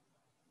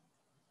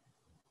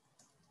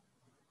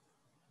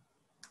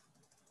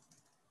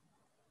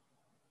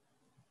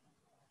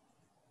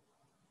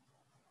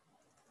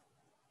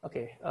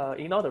okay,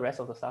 ignore the rest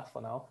of the stuff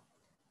for now.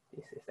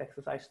 This is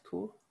exercise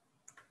 2.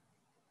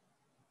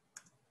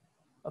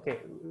 Okay,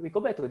 we go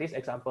back to this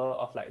example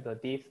of like the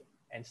div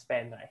and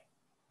span, right?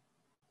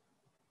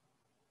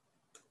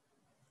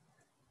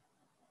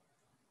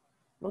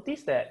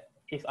 Notice that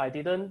if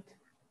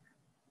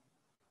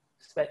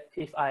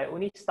I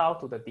only style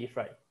to the div,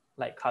 right,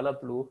 like color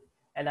blue,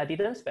 and I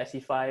didn't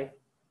specify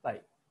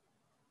like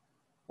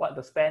what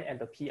the span and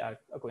the p are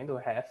going to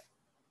have,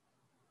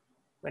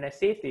 when I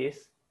save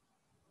this,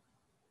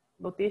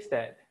 notice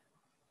that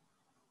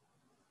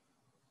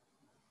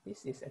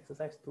this is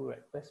exercise 2,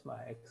 right? Where's my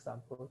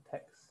example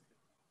text?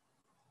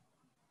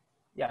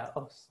 Yeah,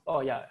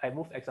 yeah, I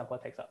moved example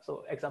text up.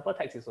 So example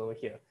text is over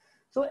here.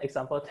 So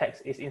example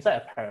text is inside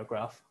a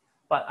paragraph,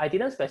 but I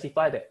didn't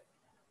specify that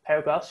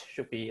paragraphs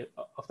should be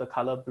of the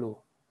color blue.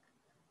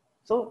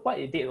 So what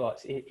it did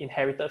was it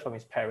inherited from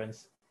its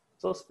parents.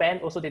 So span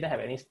also didn't have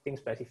anything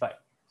specified.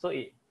 So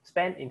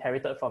span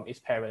inherited from its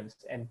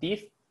parents, and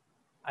div,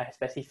 I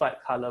specified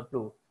color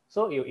blue.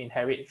 So you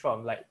inherit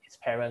from like its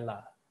parent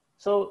lah.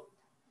 So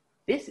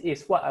this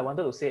is what I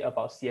wanted to say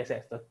about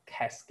CSS, the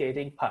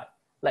cascading part.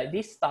 Like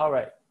this style,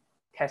 right,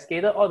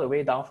 cascaded all the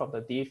way down from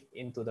the div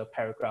into the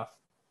paragraph.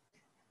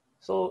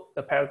 So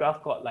the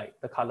paragraph got like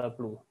the color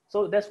blue.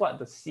 So that's what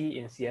the C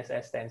in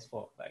CSS stands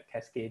for, like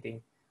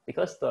cascading,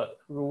 because the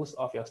rules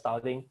of your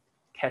styling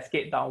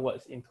cascade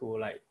downwards into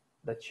like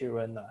the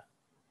children.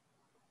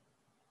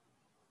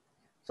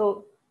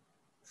 So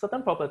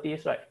certain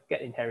properties, right,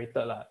 get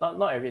inherited.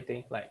 Not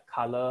everything, like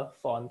color,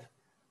 font,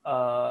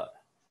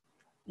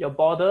 your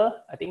border,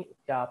 I think,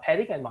 yeah,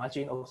 padding and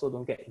margin also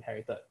don't get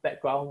inherited.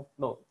 Background,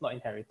 no, not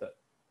inherited.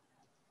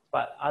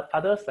 But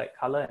others like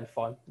color and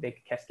font, they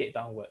cascade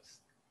downwards.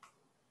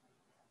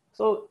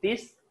 So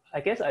this,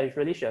 I guess I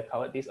really should have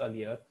covered this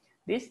earlier.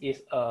 This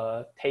is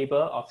a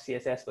table of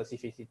CSS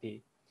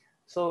specificity.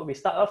 So we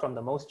start off from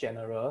the most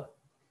general,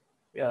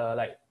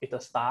 like with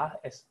a star,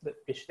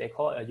 which they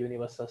call a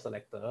universal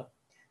selector.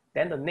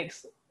 Then the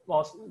next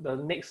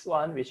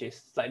one, which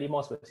is slightly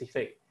more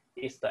specific,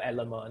 is the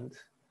element,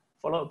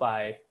 followed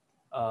by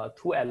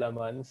 2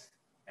 elements,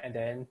 and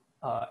then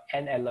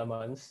n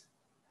elements,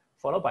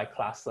 followed by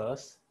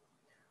classes,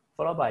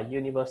 followed by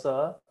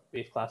universal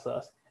with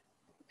classes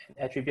and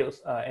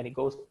attributes, and it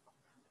goes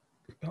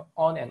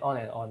on and on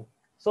and on.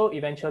 So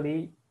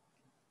eventually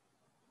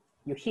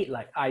you hit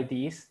like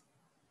IDs,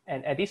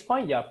 and at this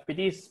point you're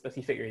pretty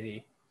specific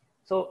already.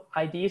 So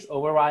IDs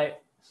override.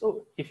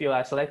 So if you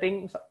are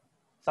selecting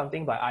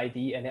something by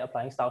ID and then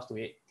applying styles to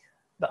it,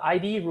 the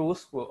ID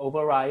rules will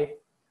override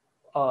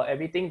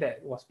everything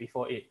that was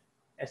before it.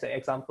 As an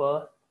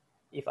example,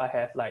 if I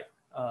have like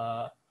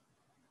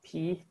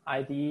p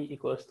ID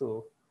equals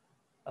to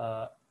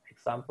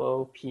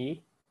example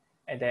p,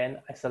 and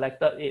then I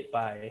selected it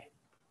by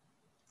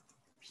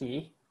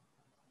p,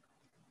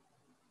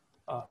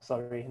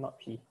 sorry, not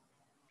p,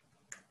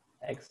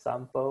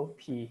 example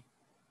p.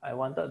 I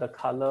wanted the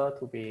color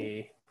to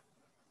be,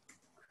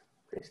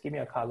 please give me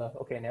a color.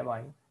 Okay, never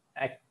mind.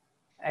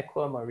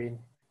 Aquamarine.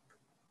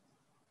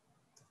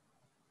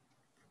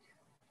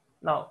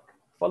 Now,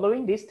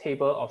 following this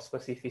table of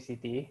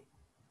specificity,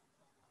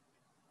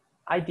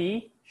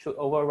 ID should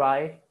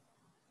override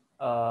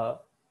an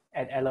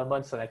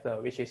element selector,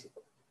 which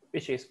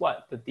is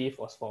what the div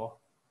was for.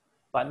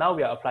 But now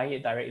we are applying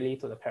it directly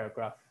to the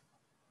paragraph.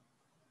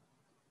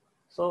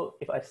 So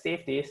if I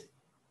save this,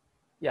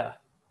 yeah,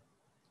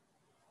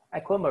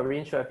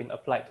 aquamarine should have been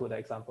applied to the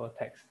example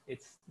text.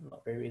 It's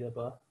not very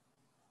readable.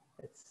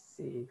 Let's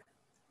see,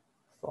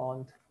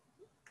 font,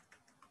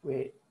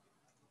 weight,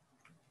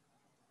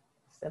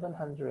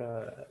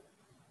 700,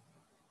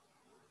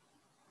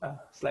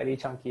 slightly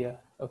chunkier.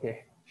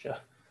 Okay, sure.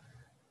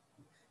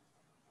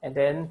 And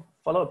then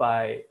followed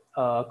by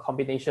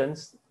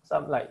combinations,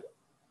 some like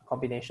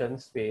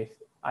combinations with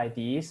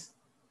IDs,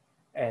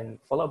 and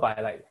followed by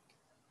like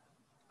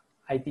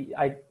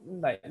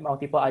like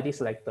multiple ID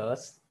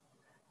selectors.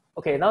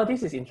 Okay, now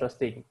this is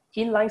interesting.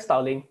 Inline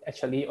styling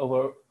actually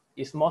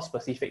is more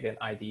specific than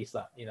IDs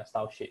in a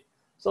style sheet.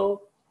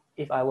 So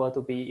if I were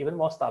to be even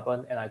more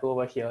stubborn and I go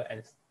over here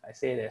and I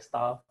say that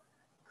style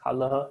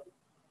color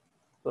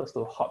goes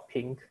to hot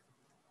pink,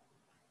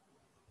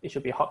 it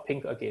should be hot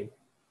pink again.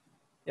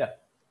 Yeah.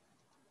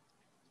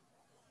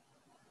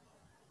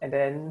 And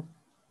then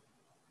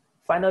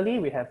finally,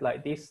 we have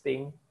like this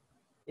thing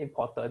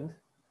important,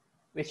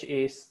 which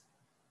is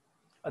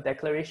a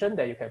declaration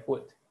that you can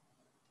put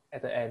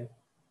at the end.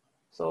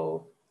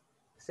 So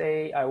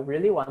say I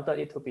really wanted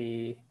it to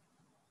be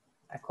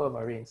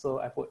aquamarine. So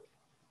I put,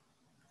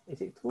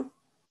 is it 2?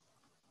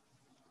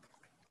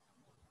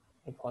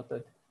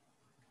 Important.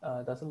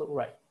 Doesn't look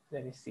right.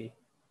 Let me see.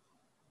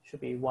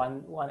 Should be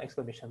one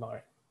exclamation mark,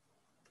 right?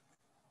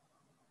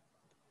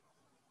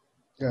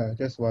 Yeah,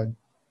 just one.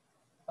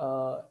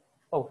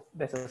 Oh,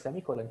 there's a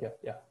semicolon here.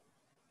 Yeah.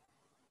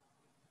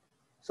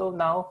 So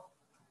now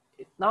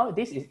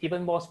this is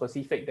even more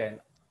specific than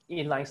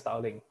inline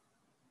styling.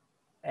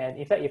 And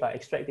in fact, if I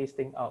extract this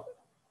thing out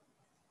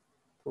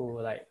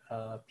to like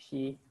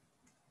P,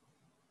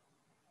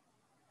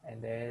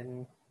 and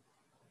then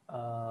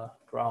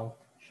Ground,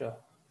 sure.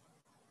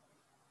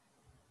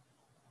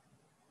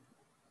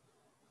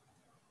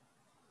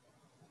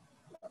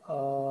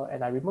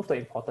 And I remove the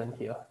important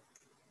here.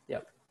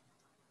 Yep.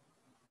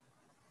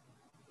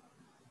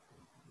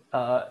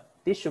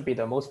 This should be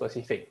the most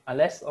specific,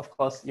 unless of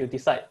course you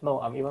decide,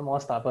 no, I'm even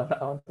more stubborn,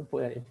 I want to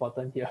put an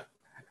important here.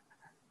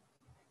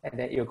 And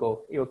then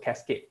you'll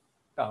cascade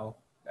down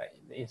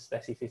in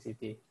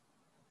specificity.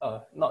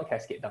 Not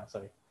cascade down,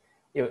 sorry.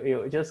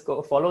 You just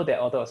go follow that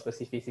order of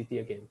specificity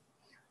again.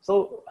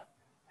 So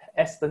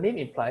as the name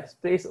implies,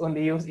 please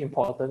only use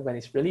important when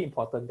it's really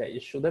important, that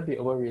it shouldn't be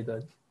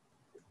overridden.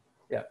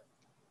 Yeah.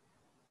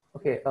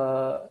 Okay,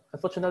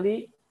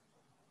 unfortunately,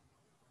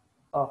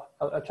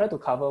 I'll try to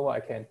cover what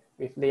I can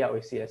with layout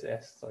with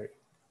CSS, sorry.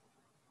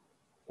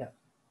 Yeah.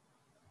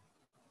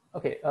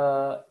 Okay,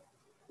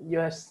 you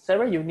have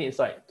several units,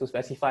 right, to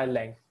specify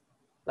length.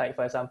 Like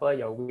for example,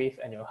 your width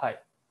and your height.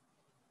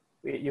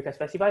 You can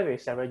specify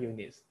with several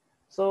units.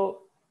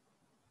 So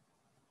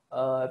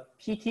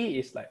PT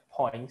is like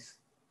points.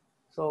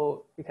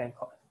 So you can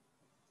call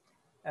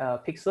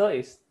pixel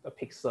is a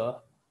pixel,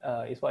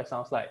 is what it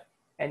sounds like.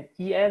 And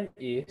EM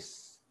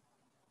is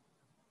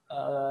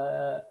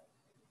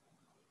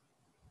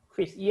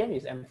Chris, EM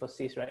is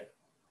emphasis, right?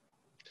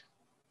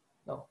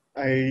 No.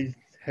 I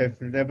have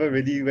never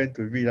really went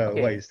to read out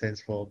what it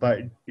stands for, but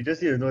you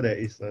just need to know that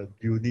it's a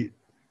unit.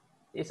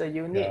 It's a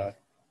unit.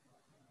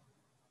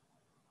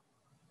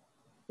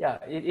 Yeah,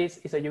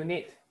 it's a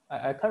unit.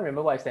 I can't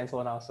remember what it stands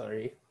for now,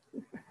 sorry.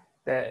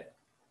 That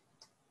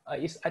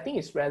I think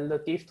it's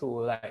relative to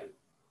like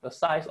the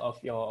size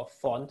of your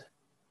font,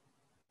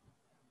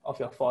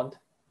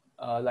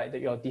 like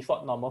your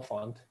default normal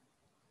font.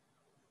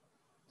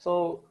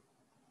 So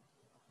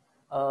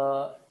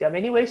there are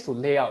many ways to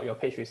lay out your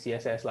page with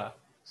CSS lah.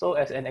 So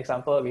as an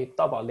example, we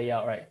talk about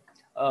layout, right?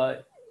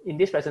 In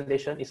this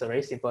presentation, it's a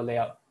very simple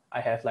layout. I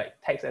have like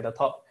text at the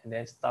top and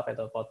then stuff at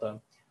the bottom.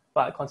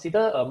 But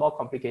consider a more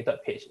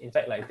complicated page, in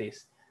fact, like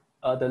this.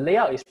 The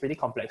layout is pretty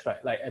complex,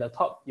 right? Like at the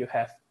top, you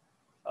have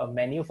a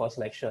menu for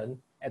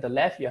selection. At the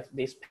left, you have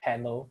this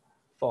panel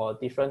for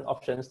different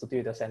options to do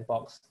with the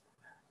sandbox.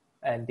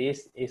 And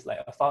this is like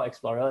a file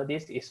explorer.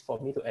 This is for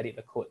me to edit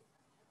the code.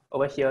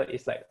 Over here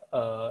is like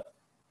a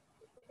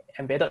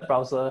embedded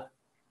browser,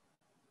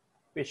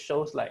 which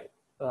shows like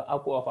the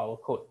output of our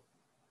code.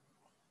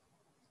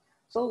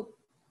 So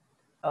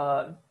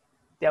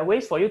there are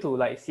ways for you to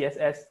like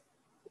CSS,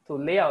 to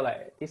lay out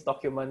like this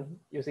document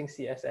using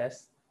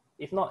CSS.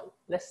 If not,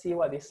 let's see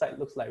what this site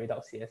looks like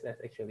without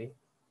CSS actually.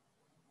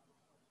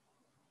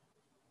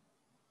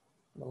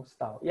 No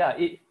style. Yeah,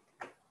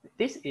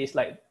 this is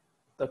like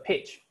the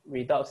page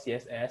without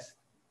CSS.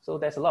 So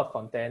there's a lot of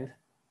content.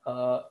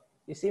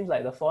 It seems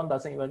like the font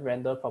doesn't even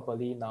render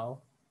properly now.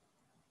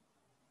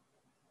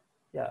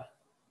 Yeah.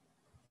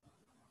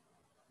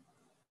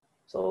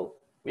 So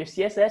with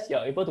CSS,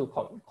 you're able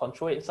to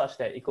control it such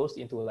that it goes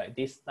into like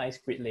this nice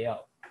grid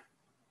layout.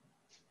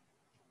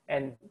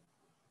 And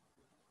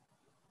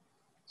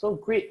so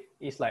grid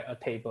is like a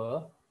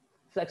table.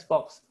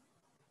 Flexbox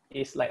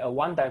is like a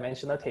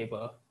one-dimensional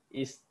table.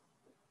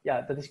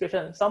 Yeah, the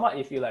description, somewhat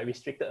if you like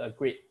restricted a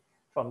grid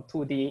from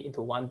 2D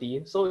into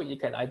 1D. So you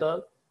can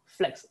either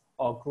flex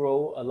or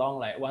grow along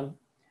like one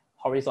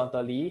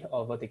horizontally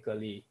or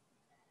vertically.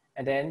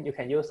 And then you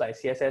can use like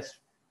CSS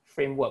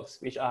frameworks,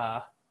 which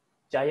are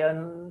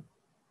giant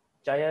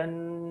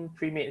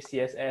pre-made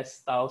CSS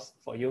styles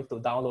for you to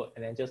download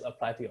and then just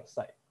apply to your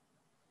site.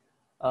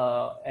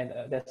 And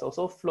there's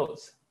also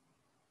floats.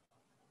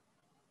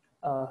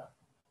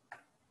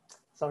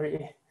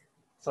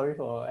 Sorry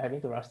for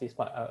having to rush this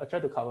part. I'll try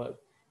to cover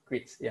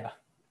grids. Yeah.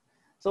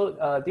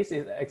 So this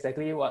is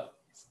exactly what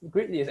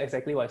grid is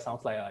exactly what it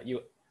sounds like.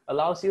 You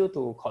allows you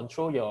to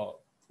control your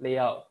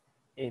layout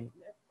in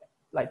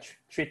like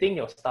treating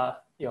your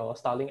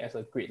styling as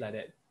a grid like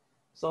that.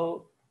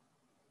 So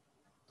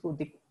to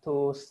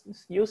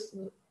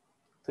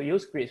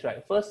use grids,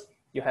 right? First,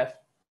 you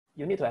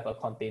need to have a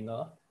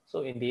container.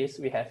 So in this,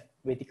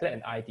 we declare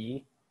an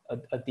ID,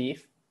 a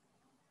div,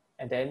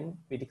 and then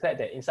we declare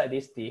that inside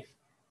this div,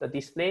 the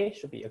display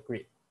should be a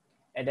grid.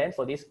 And then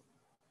for this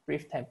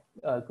brief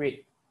grid,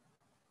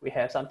 we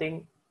have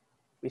something,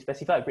 we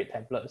specify a grid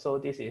template. So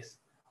this is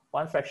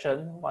one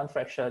fraction, one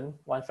fraction,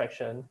 one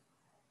fraction,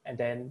 and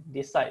then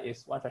this side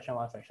is one fraction,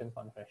 one fraction,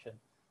 one fraction.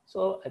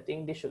 So I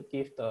think this should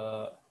give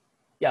the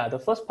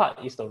first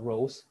part is the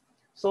rows.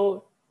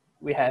 So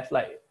we have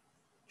like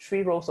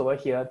 3 rows over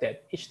here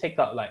that each take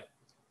up like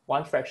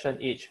one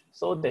fraction each.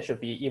 So they should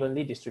be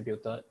evenly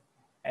distributed.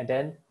 And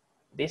then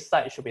this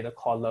side should be the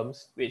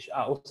columns, which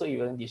are also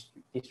evenly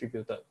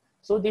distributed.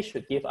 So this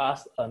should give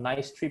us a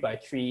nice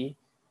 3x3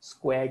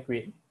 square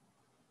grid.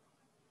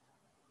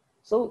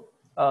 So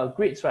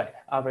grids, right,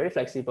 are very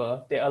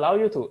flexible. They allow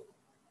you to,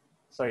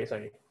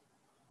 sorry.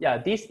 Yeah,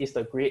 this is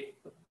the grid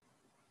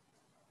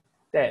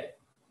that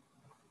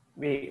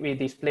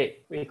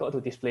we got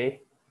to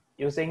display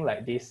using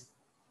like this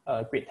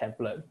grid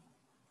template.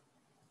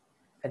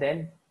 And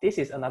then this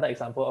is another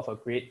example of a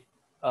grid.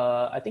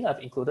 I think I've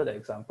included the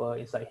example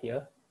inside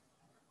here.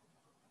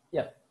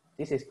 yeah,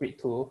 this is grid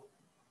 2.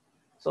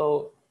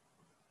 So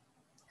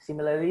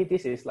similarly,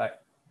 this is like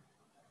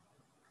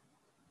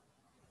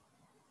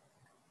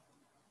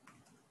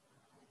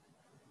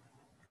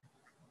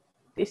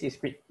this is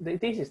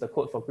the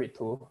code for grid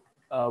 2.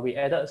 We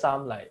added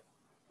some like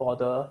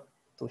border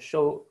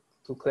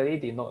to clearly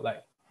denote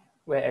like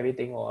where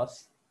everything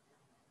was.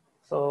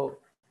 So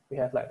we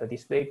have like the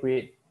display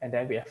grid, and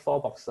then we have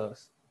 4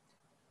 boxes.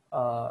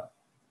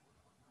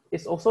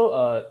 It's also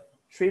a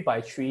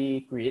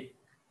 3x3 grid,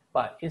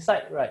 but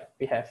inside, right,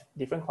 we have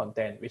different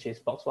content, which is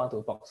box 1 to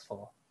box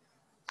 4.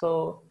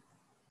 So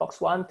box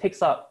 1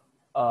 takes up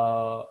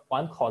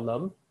 1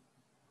 column,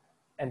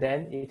 and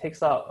then it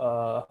takes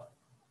up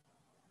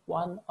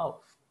 1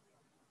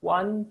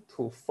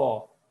 to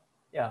 4.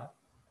 Yeah,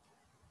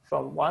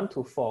 from 1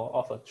 to 4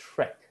 of a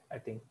track, I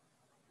think.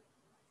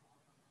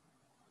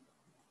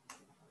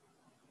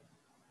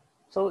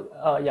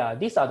 So yeah,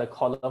 these are the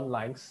column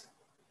lines.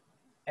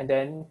 And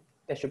then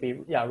there should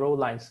be, yeah, row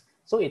lines.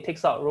 So it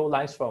takes out row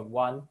lines from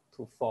 1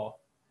 to 4.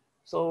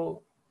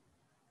 So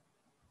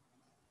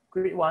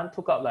grid 1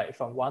 took up like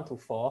from 1 to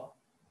 4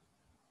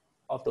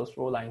 of those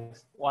row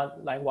lines.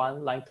 Line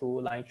 1, line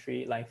 2, line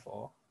 3, line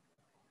 4.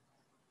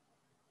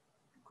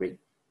 Grid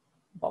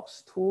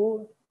box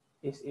 2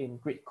 is in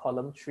grid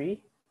column 3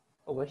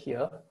 over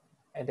here.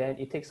 And then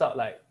it takes out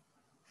like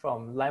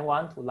from line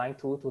 1 to line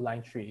 2 to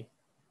line 3.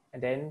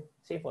 And then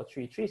say for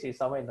 3 is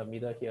somewhere in the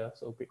middle here.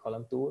 So grid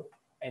column 2,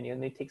 and it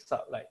only takes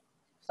out like,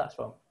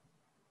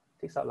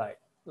 takes out like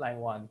line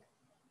 1.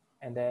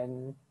 And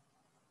then,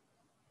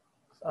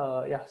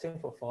 yeah, same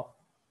for 4.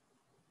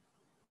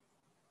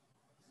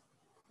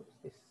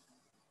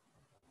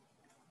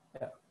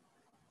 Yeah.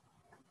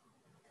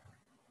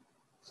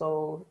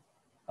 So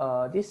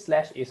this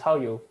slash is how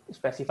you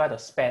specify the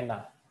span,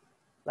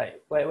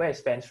 like where it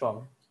spans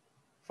from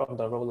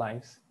the row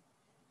lines.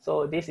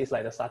 So this is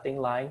like the starting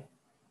line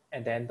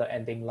and then the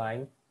ending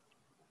line.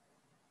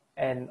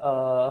 And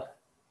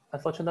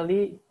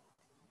unfortunately,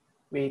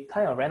 we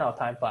kind of ran out of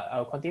time, but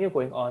I'll continue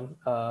going on.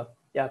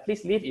 Yeah,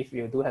 please leave if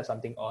you do have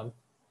something on.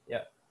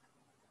 Yeah.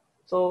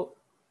 So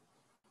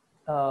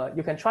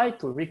you can try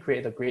to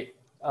recreate the grid,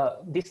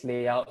 this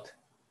layout,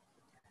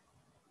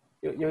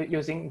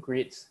 using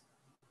grids.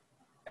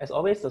 As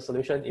always, the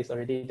solution is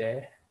already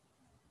there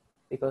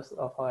because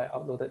of how I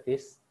uploaded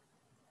this.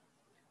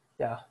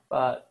 Yeah,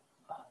 but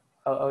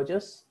I'll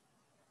just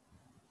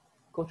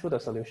go through the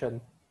solution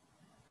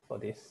for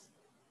this,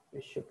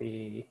 which should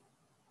be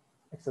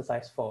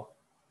exercise 4.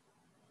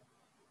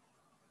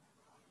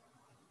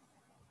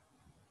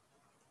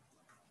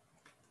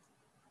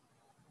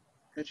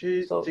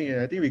 Actually, So, Jing,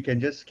 I think we can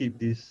just skip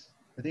this.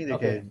 I think they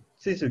can,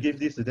 since you give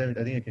this to them,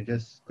 I think they can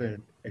just go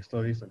and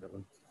explore this on their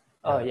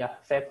own. Yeah,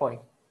 fair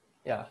point.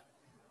 Yeah.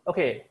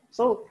 Okay,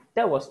 so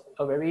that was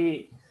a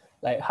very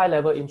like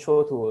high-level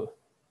intro to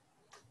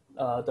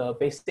the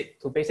basic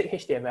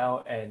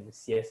HTML and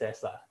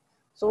CSS.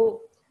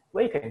 So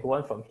where you can go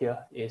on from here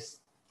is,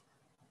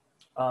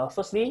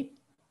 firstly,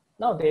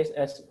 nowadays,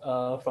 as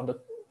from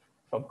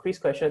Chris'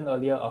 question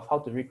earlier of how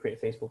to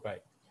recreate Facebook,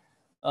 right?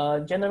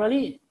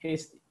 Generally,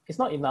 it's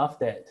not enough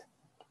that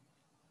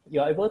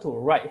you're able to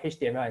write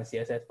HTML and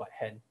CSS by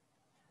hand.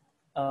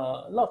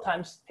 A lot of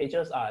times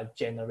pages are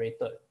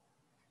generated.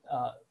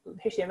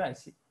 HTML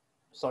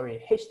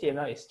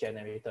is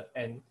generated,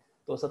 and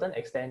to a certain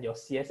extent, your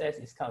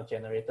CSS is kind of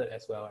generated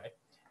as well, right?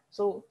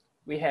 So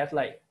we have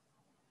like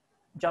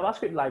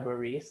JavaScript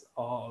libraries,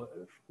 or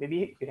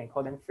maybe you can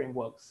call them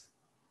frameworks,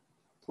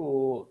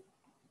 to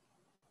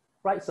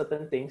write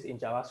certain things in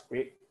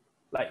JavaScript,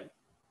 like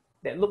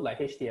that look like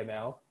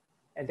HTML,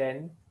 and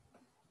then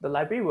the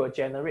library will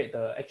generate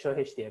the actual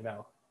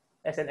HTML.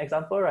 As an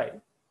example,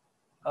 right?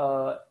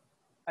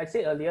 I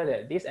said earlier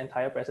that this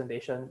entire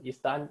presentation is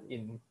done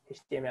in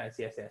HTML and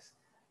CSS,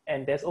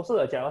 and there's also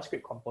a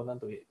JavaScript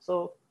component to it.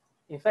 So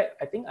in fact,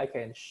 I think I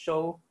can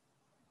show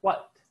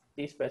what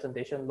this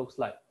presentation looks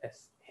like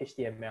as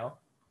HTML.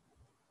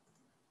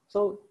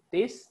 So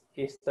this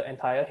is the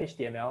entire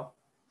HTML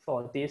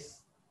for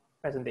this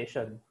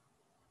presentation.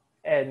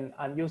 And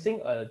I'm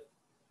using a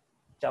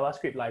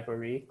JavaScript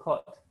library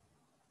called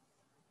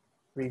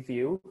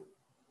Review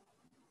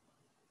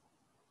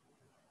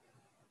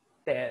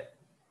that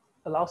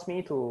allows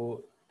me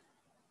to,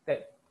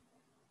 that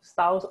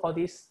styles all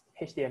this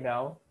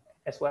HTML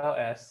as well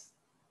as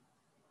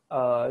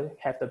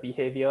have the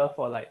behavior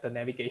for like the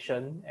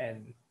navigation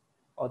and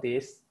all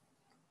this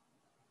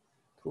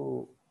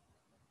to,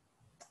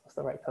 what's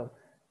the right term?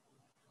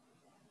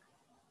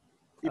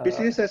 It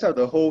basically sets out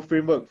the whole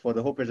framework for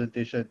the whole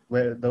presentation,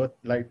 where the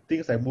like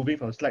things like moving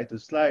from slide to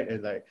slide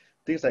and like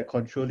things like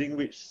controlling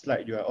which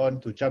slide you are on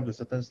to jump to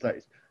certain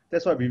slides.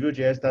 That's what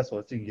Review.js does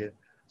for Jingyan.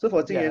 So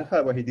for Jingyan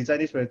part, when he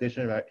designed this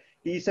presentation, right,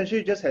 he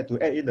essentially just had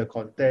to add in the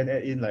content,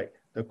 add in like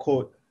the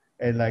code,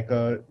 and like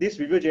this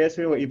Review.js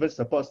framework even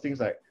supports things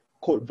like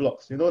code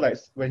blocks. You know, like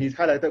when he's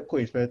highlighted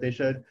code in his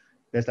presentation,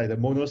 there's like the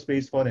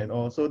monospace font and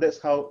all. So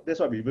that's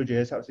what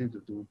Review.js helps him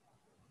to do.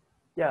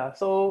 Yeah,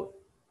 so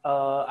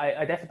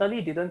I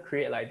definitely didn't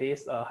create like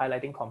this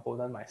highlighting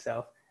component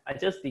myself. I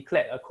just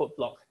declared a code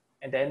block,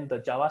 and then the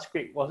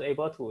JavaScript was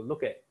able to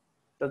look at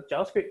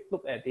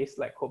this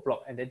like code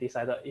block and then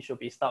decided it should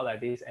be styled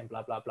like this and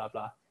blah, blah, blah,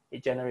 blah.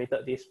 It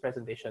generated this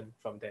presentation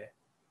from there.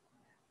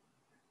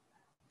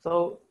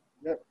 So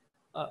yep.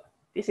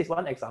 This is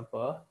one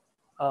example.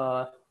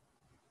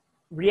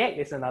 React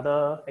is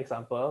another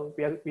example.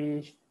 If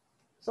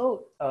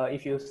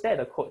you stare at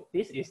the code,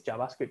 this is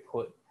JavaScript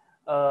code.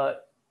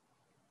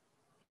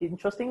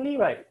 Interestingly,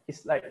 right,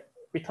 it's like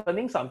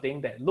returning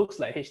something that looks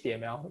like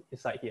HTML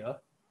inside here,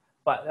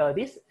 but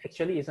this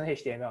actually isn't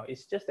HTML.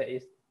 It's just that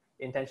it's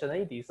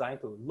intentionally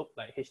designed to look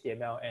like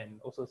HTML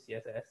and also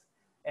CSS.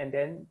 And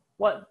then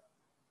what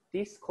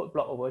this code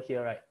block over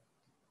here, right,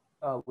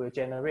 will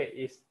generate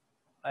is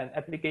an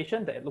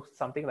application that looks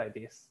something like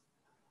this,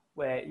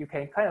 where you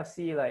can kind of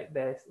see like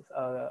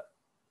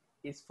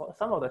it's for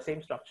some of the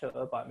same structure,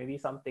 but maybe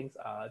some things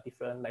are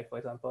different. Like for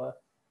example,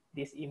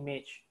 this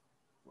image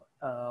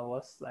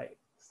was like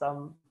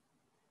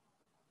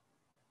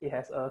it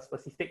has a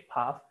specific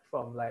path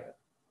from like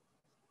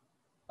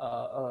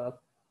a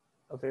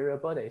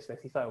variable that is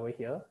specified over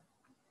here,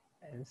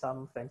 and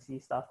some fancy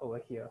stuff over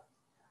here.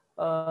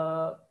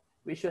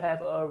 We should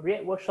have a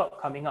React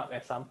workshop coming up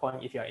at some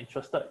point if you are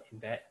interested in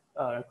that.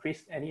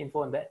 Chris, any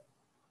info on that?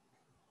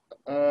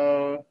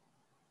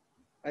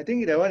 I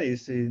think that one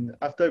is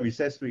after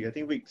recess week. I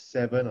think week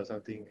 7 or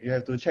something. You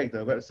have to check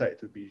the website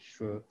to be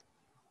sure.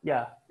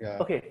 Yeah.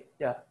 Okay.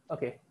 Yeah.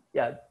 Okay.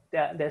 Yeah.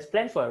 There's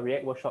plans for a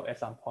React workshop at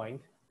some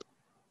point.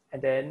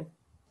 And then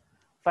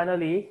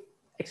finally,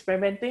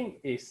 experimenting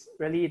is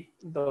really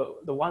the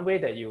one way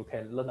that you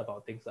can learn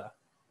about things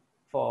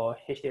for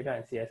HTML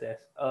and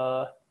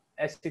CSS.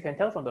 As you can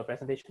tell from the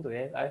presentation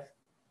today,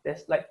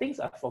 there's like things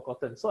I've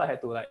forgotten. So I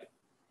had to like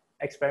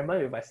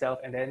experiment with myself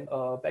and then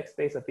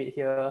backspace a bit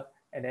here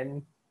and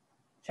then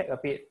check a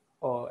bit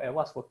at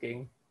what's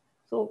working.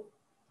 So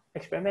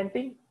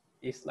experimenting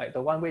is like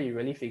the one way you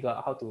really figure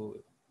out how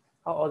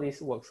all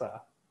this works.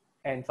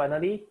 And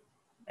finally,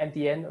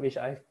 MDN, which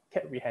I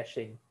kept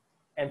rehashing.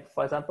 And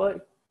for example,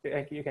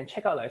 you can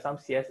check out like some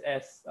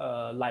CSS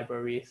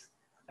libraries.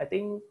 I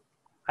think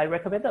I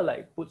recommended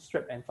like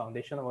Bootstrap and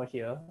Foundation over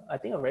here. I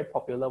think a very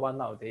popular one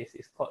nowadays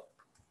is called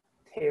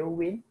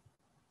Tailwind.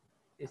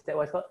 Is that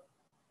what it's called?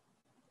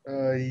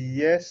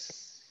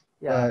 Yes.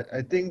 Yeah. But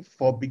I think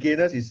for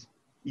beginners, it's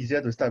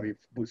easier to start with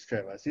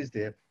Bootstrap since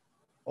they have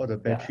all the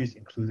batteries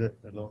included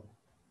along.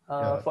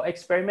 For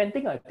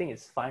experimenting, I think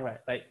it's fine, right?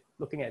 Like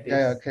looking at this.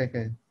 Yeah,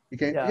 okay. You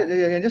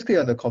can just click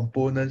on the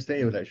components, then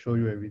it will like show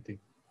you everything.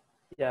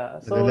 Yeah.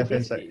 The So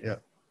left-hand this side,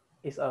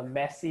 is a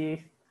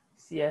massive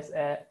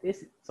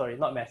CSS. Sorry,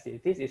 not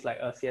massive. This is like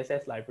a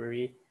CSS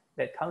library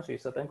that comes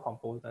with certain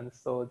components.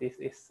 So this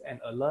is an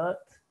alert.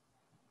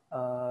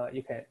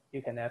 You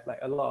can have like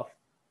a lot of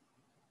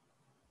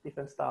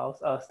different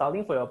styles.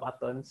 Styling for your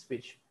buttons,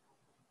 which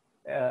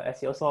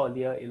as you saw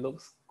earlier, it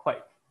looks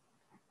quite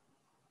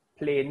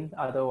plain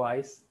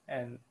otherwise.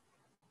 And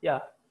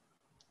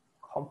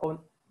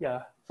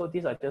so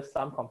these are just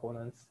some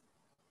components,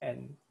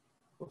 and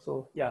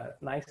also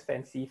nice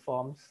fancy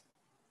forms.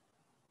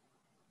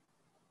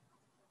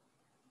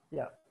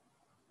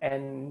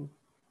 And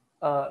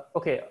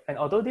okay, and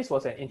although this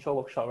was an intro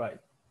workshop, right,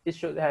 it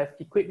should have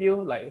equipped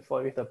you like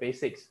with the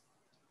basics,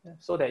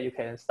 so that you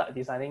can start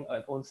designing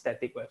an own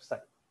static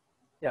website.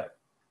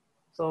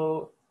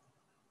 So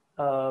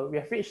we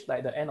have reached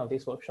like the end of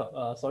this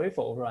workshop. Sorry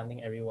for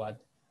overrunning everyone.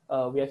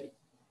 We have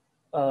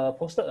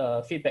posted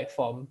a feedback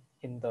form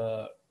in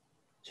the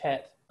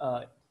chat.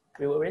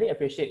 We would really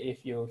appreciate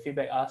if you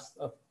feedback us,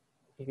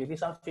 if you give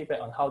some feedback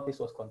on how this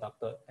was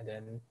conducted, and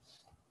then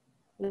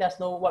let us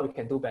know what we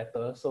can do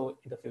better. So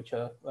in the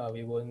future,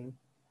 we won't,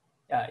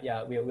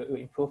 we'll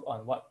improve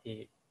on what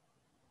we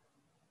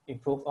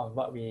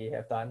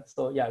have done.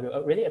 So we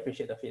really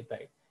appreciate the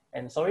feedback.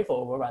 And sorry for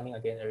overrunning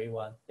again,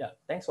 everyone.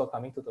 Thanks for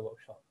coming to the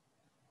workshop.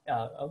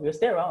 We'll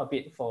stay around a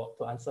bit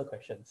to answer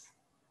questions.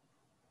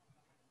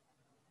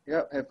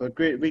 Have a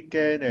great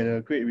weekend and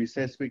a great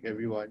recess week,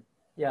 everyone.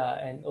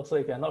 And also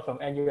if you're not from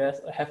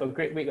NUS, have a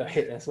great week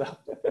ahead as well.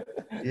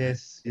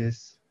 Yes.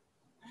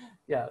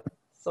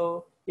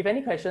 So if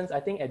any questions, I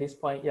think at this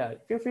point,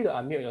 feel free to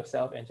unmute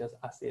yourself and just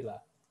ask it.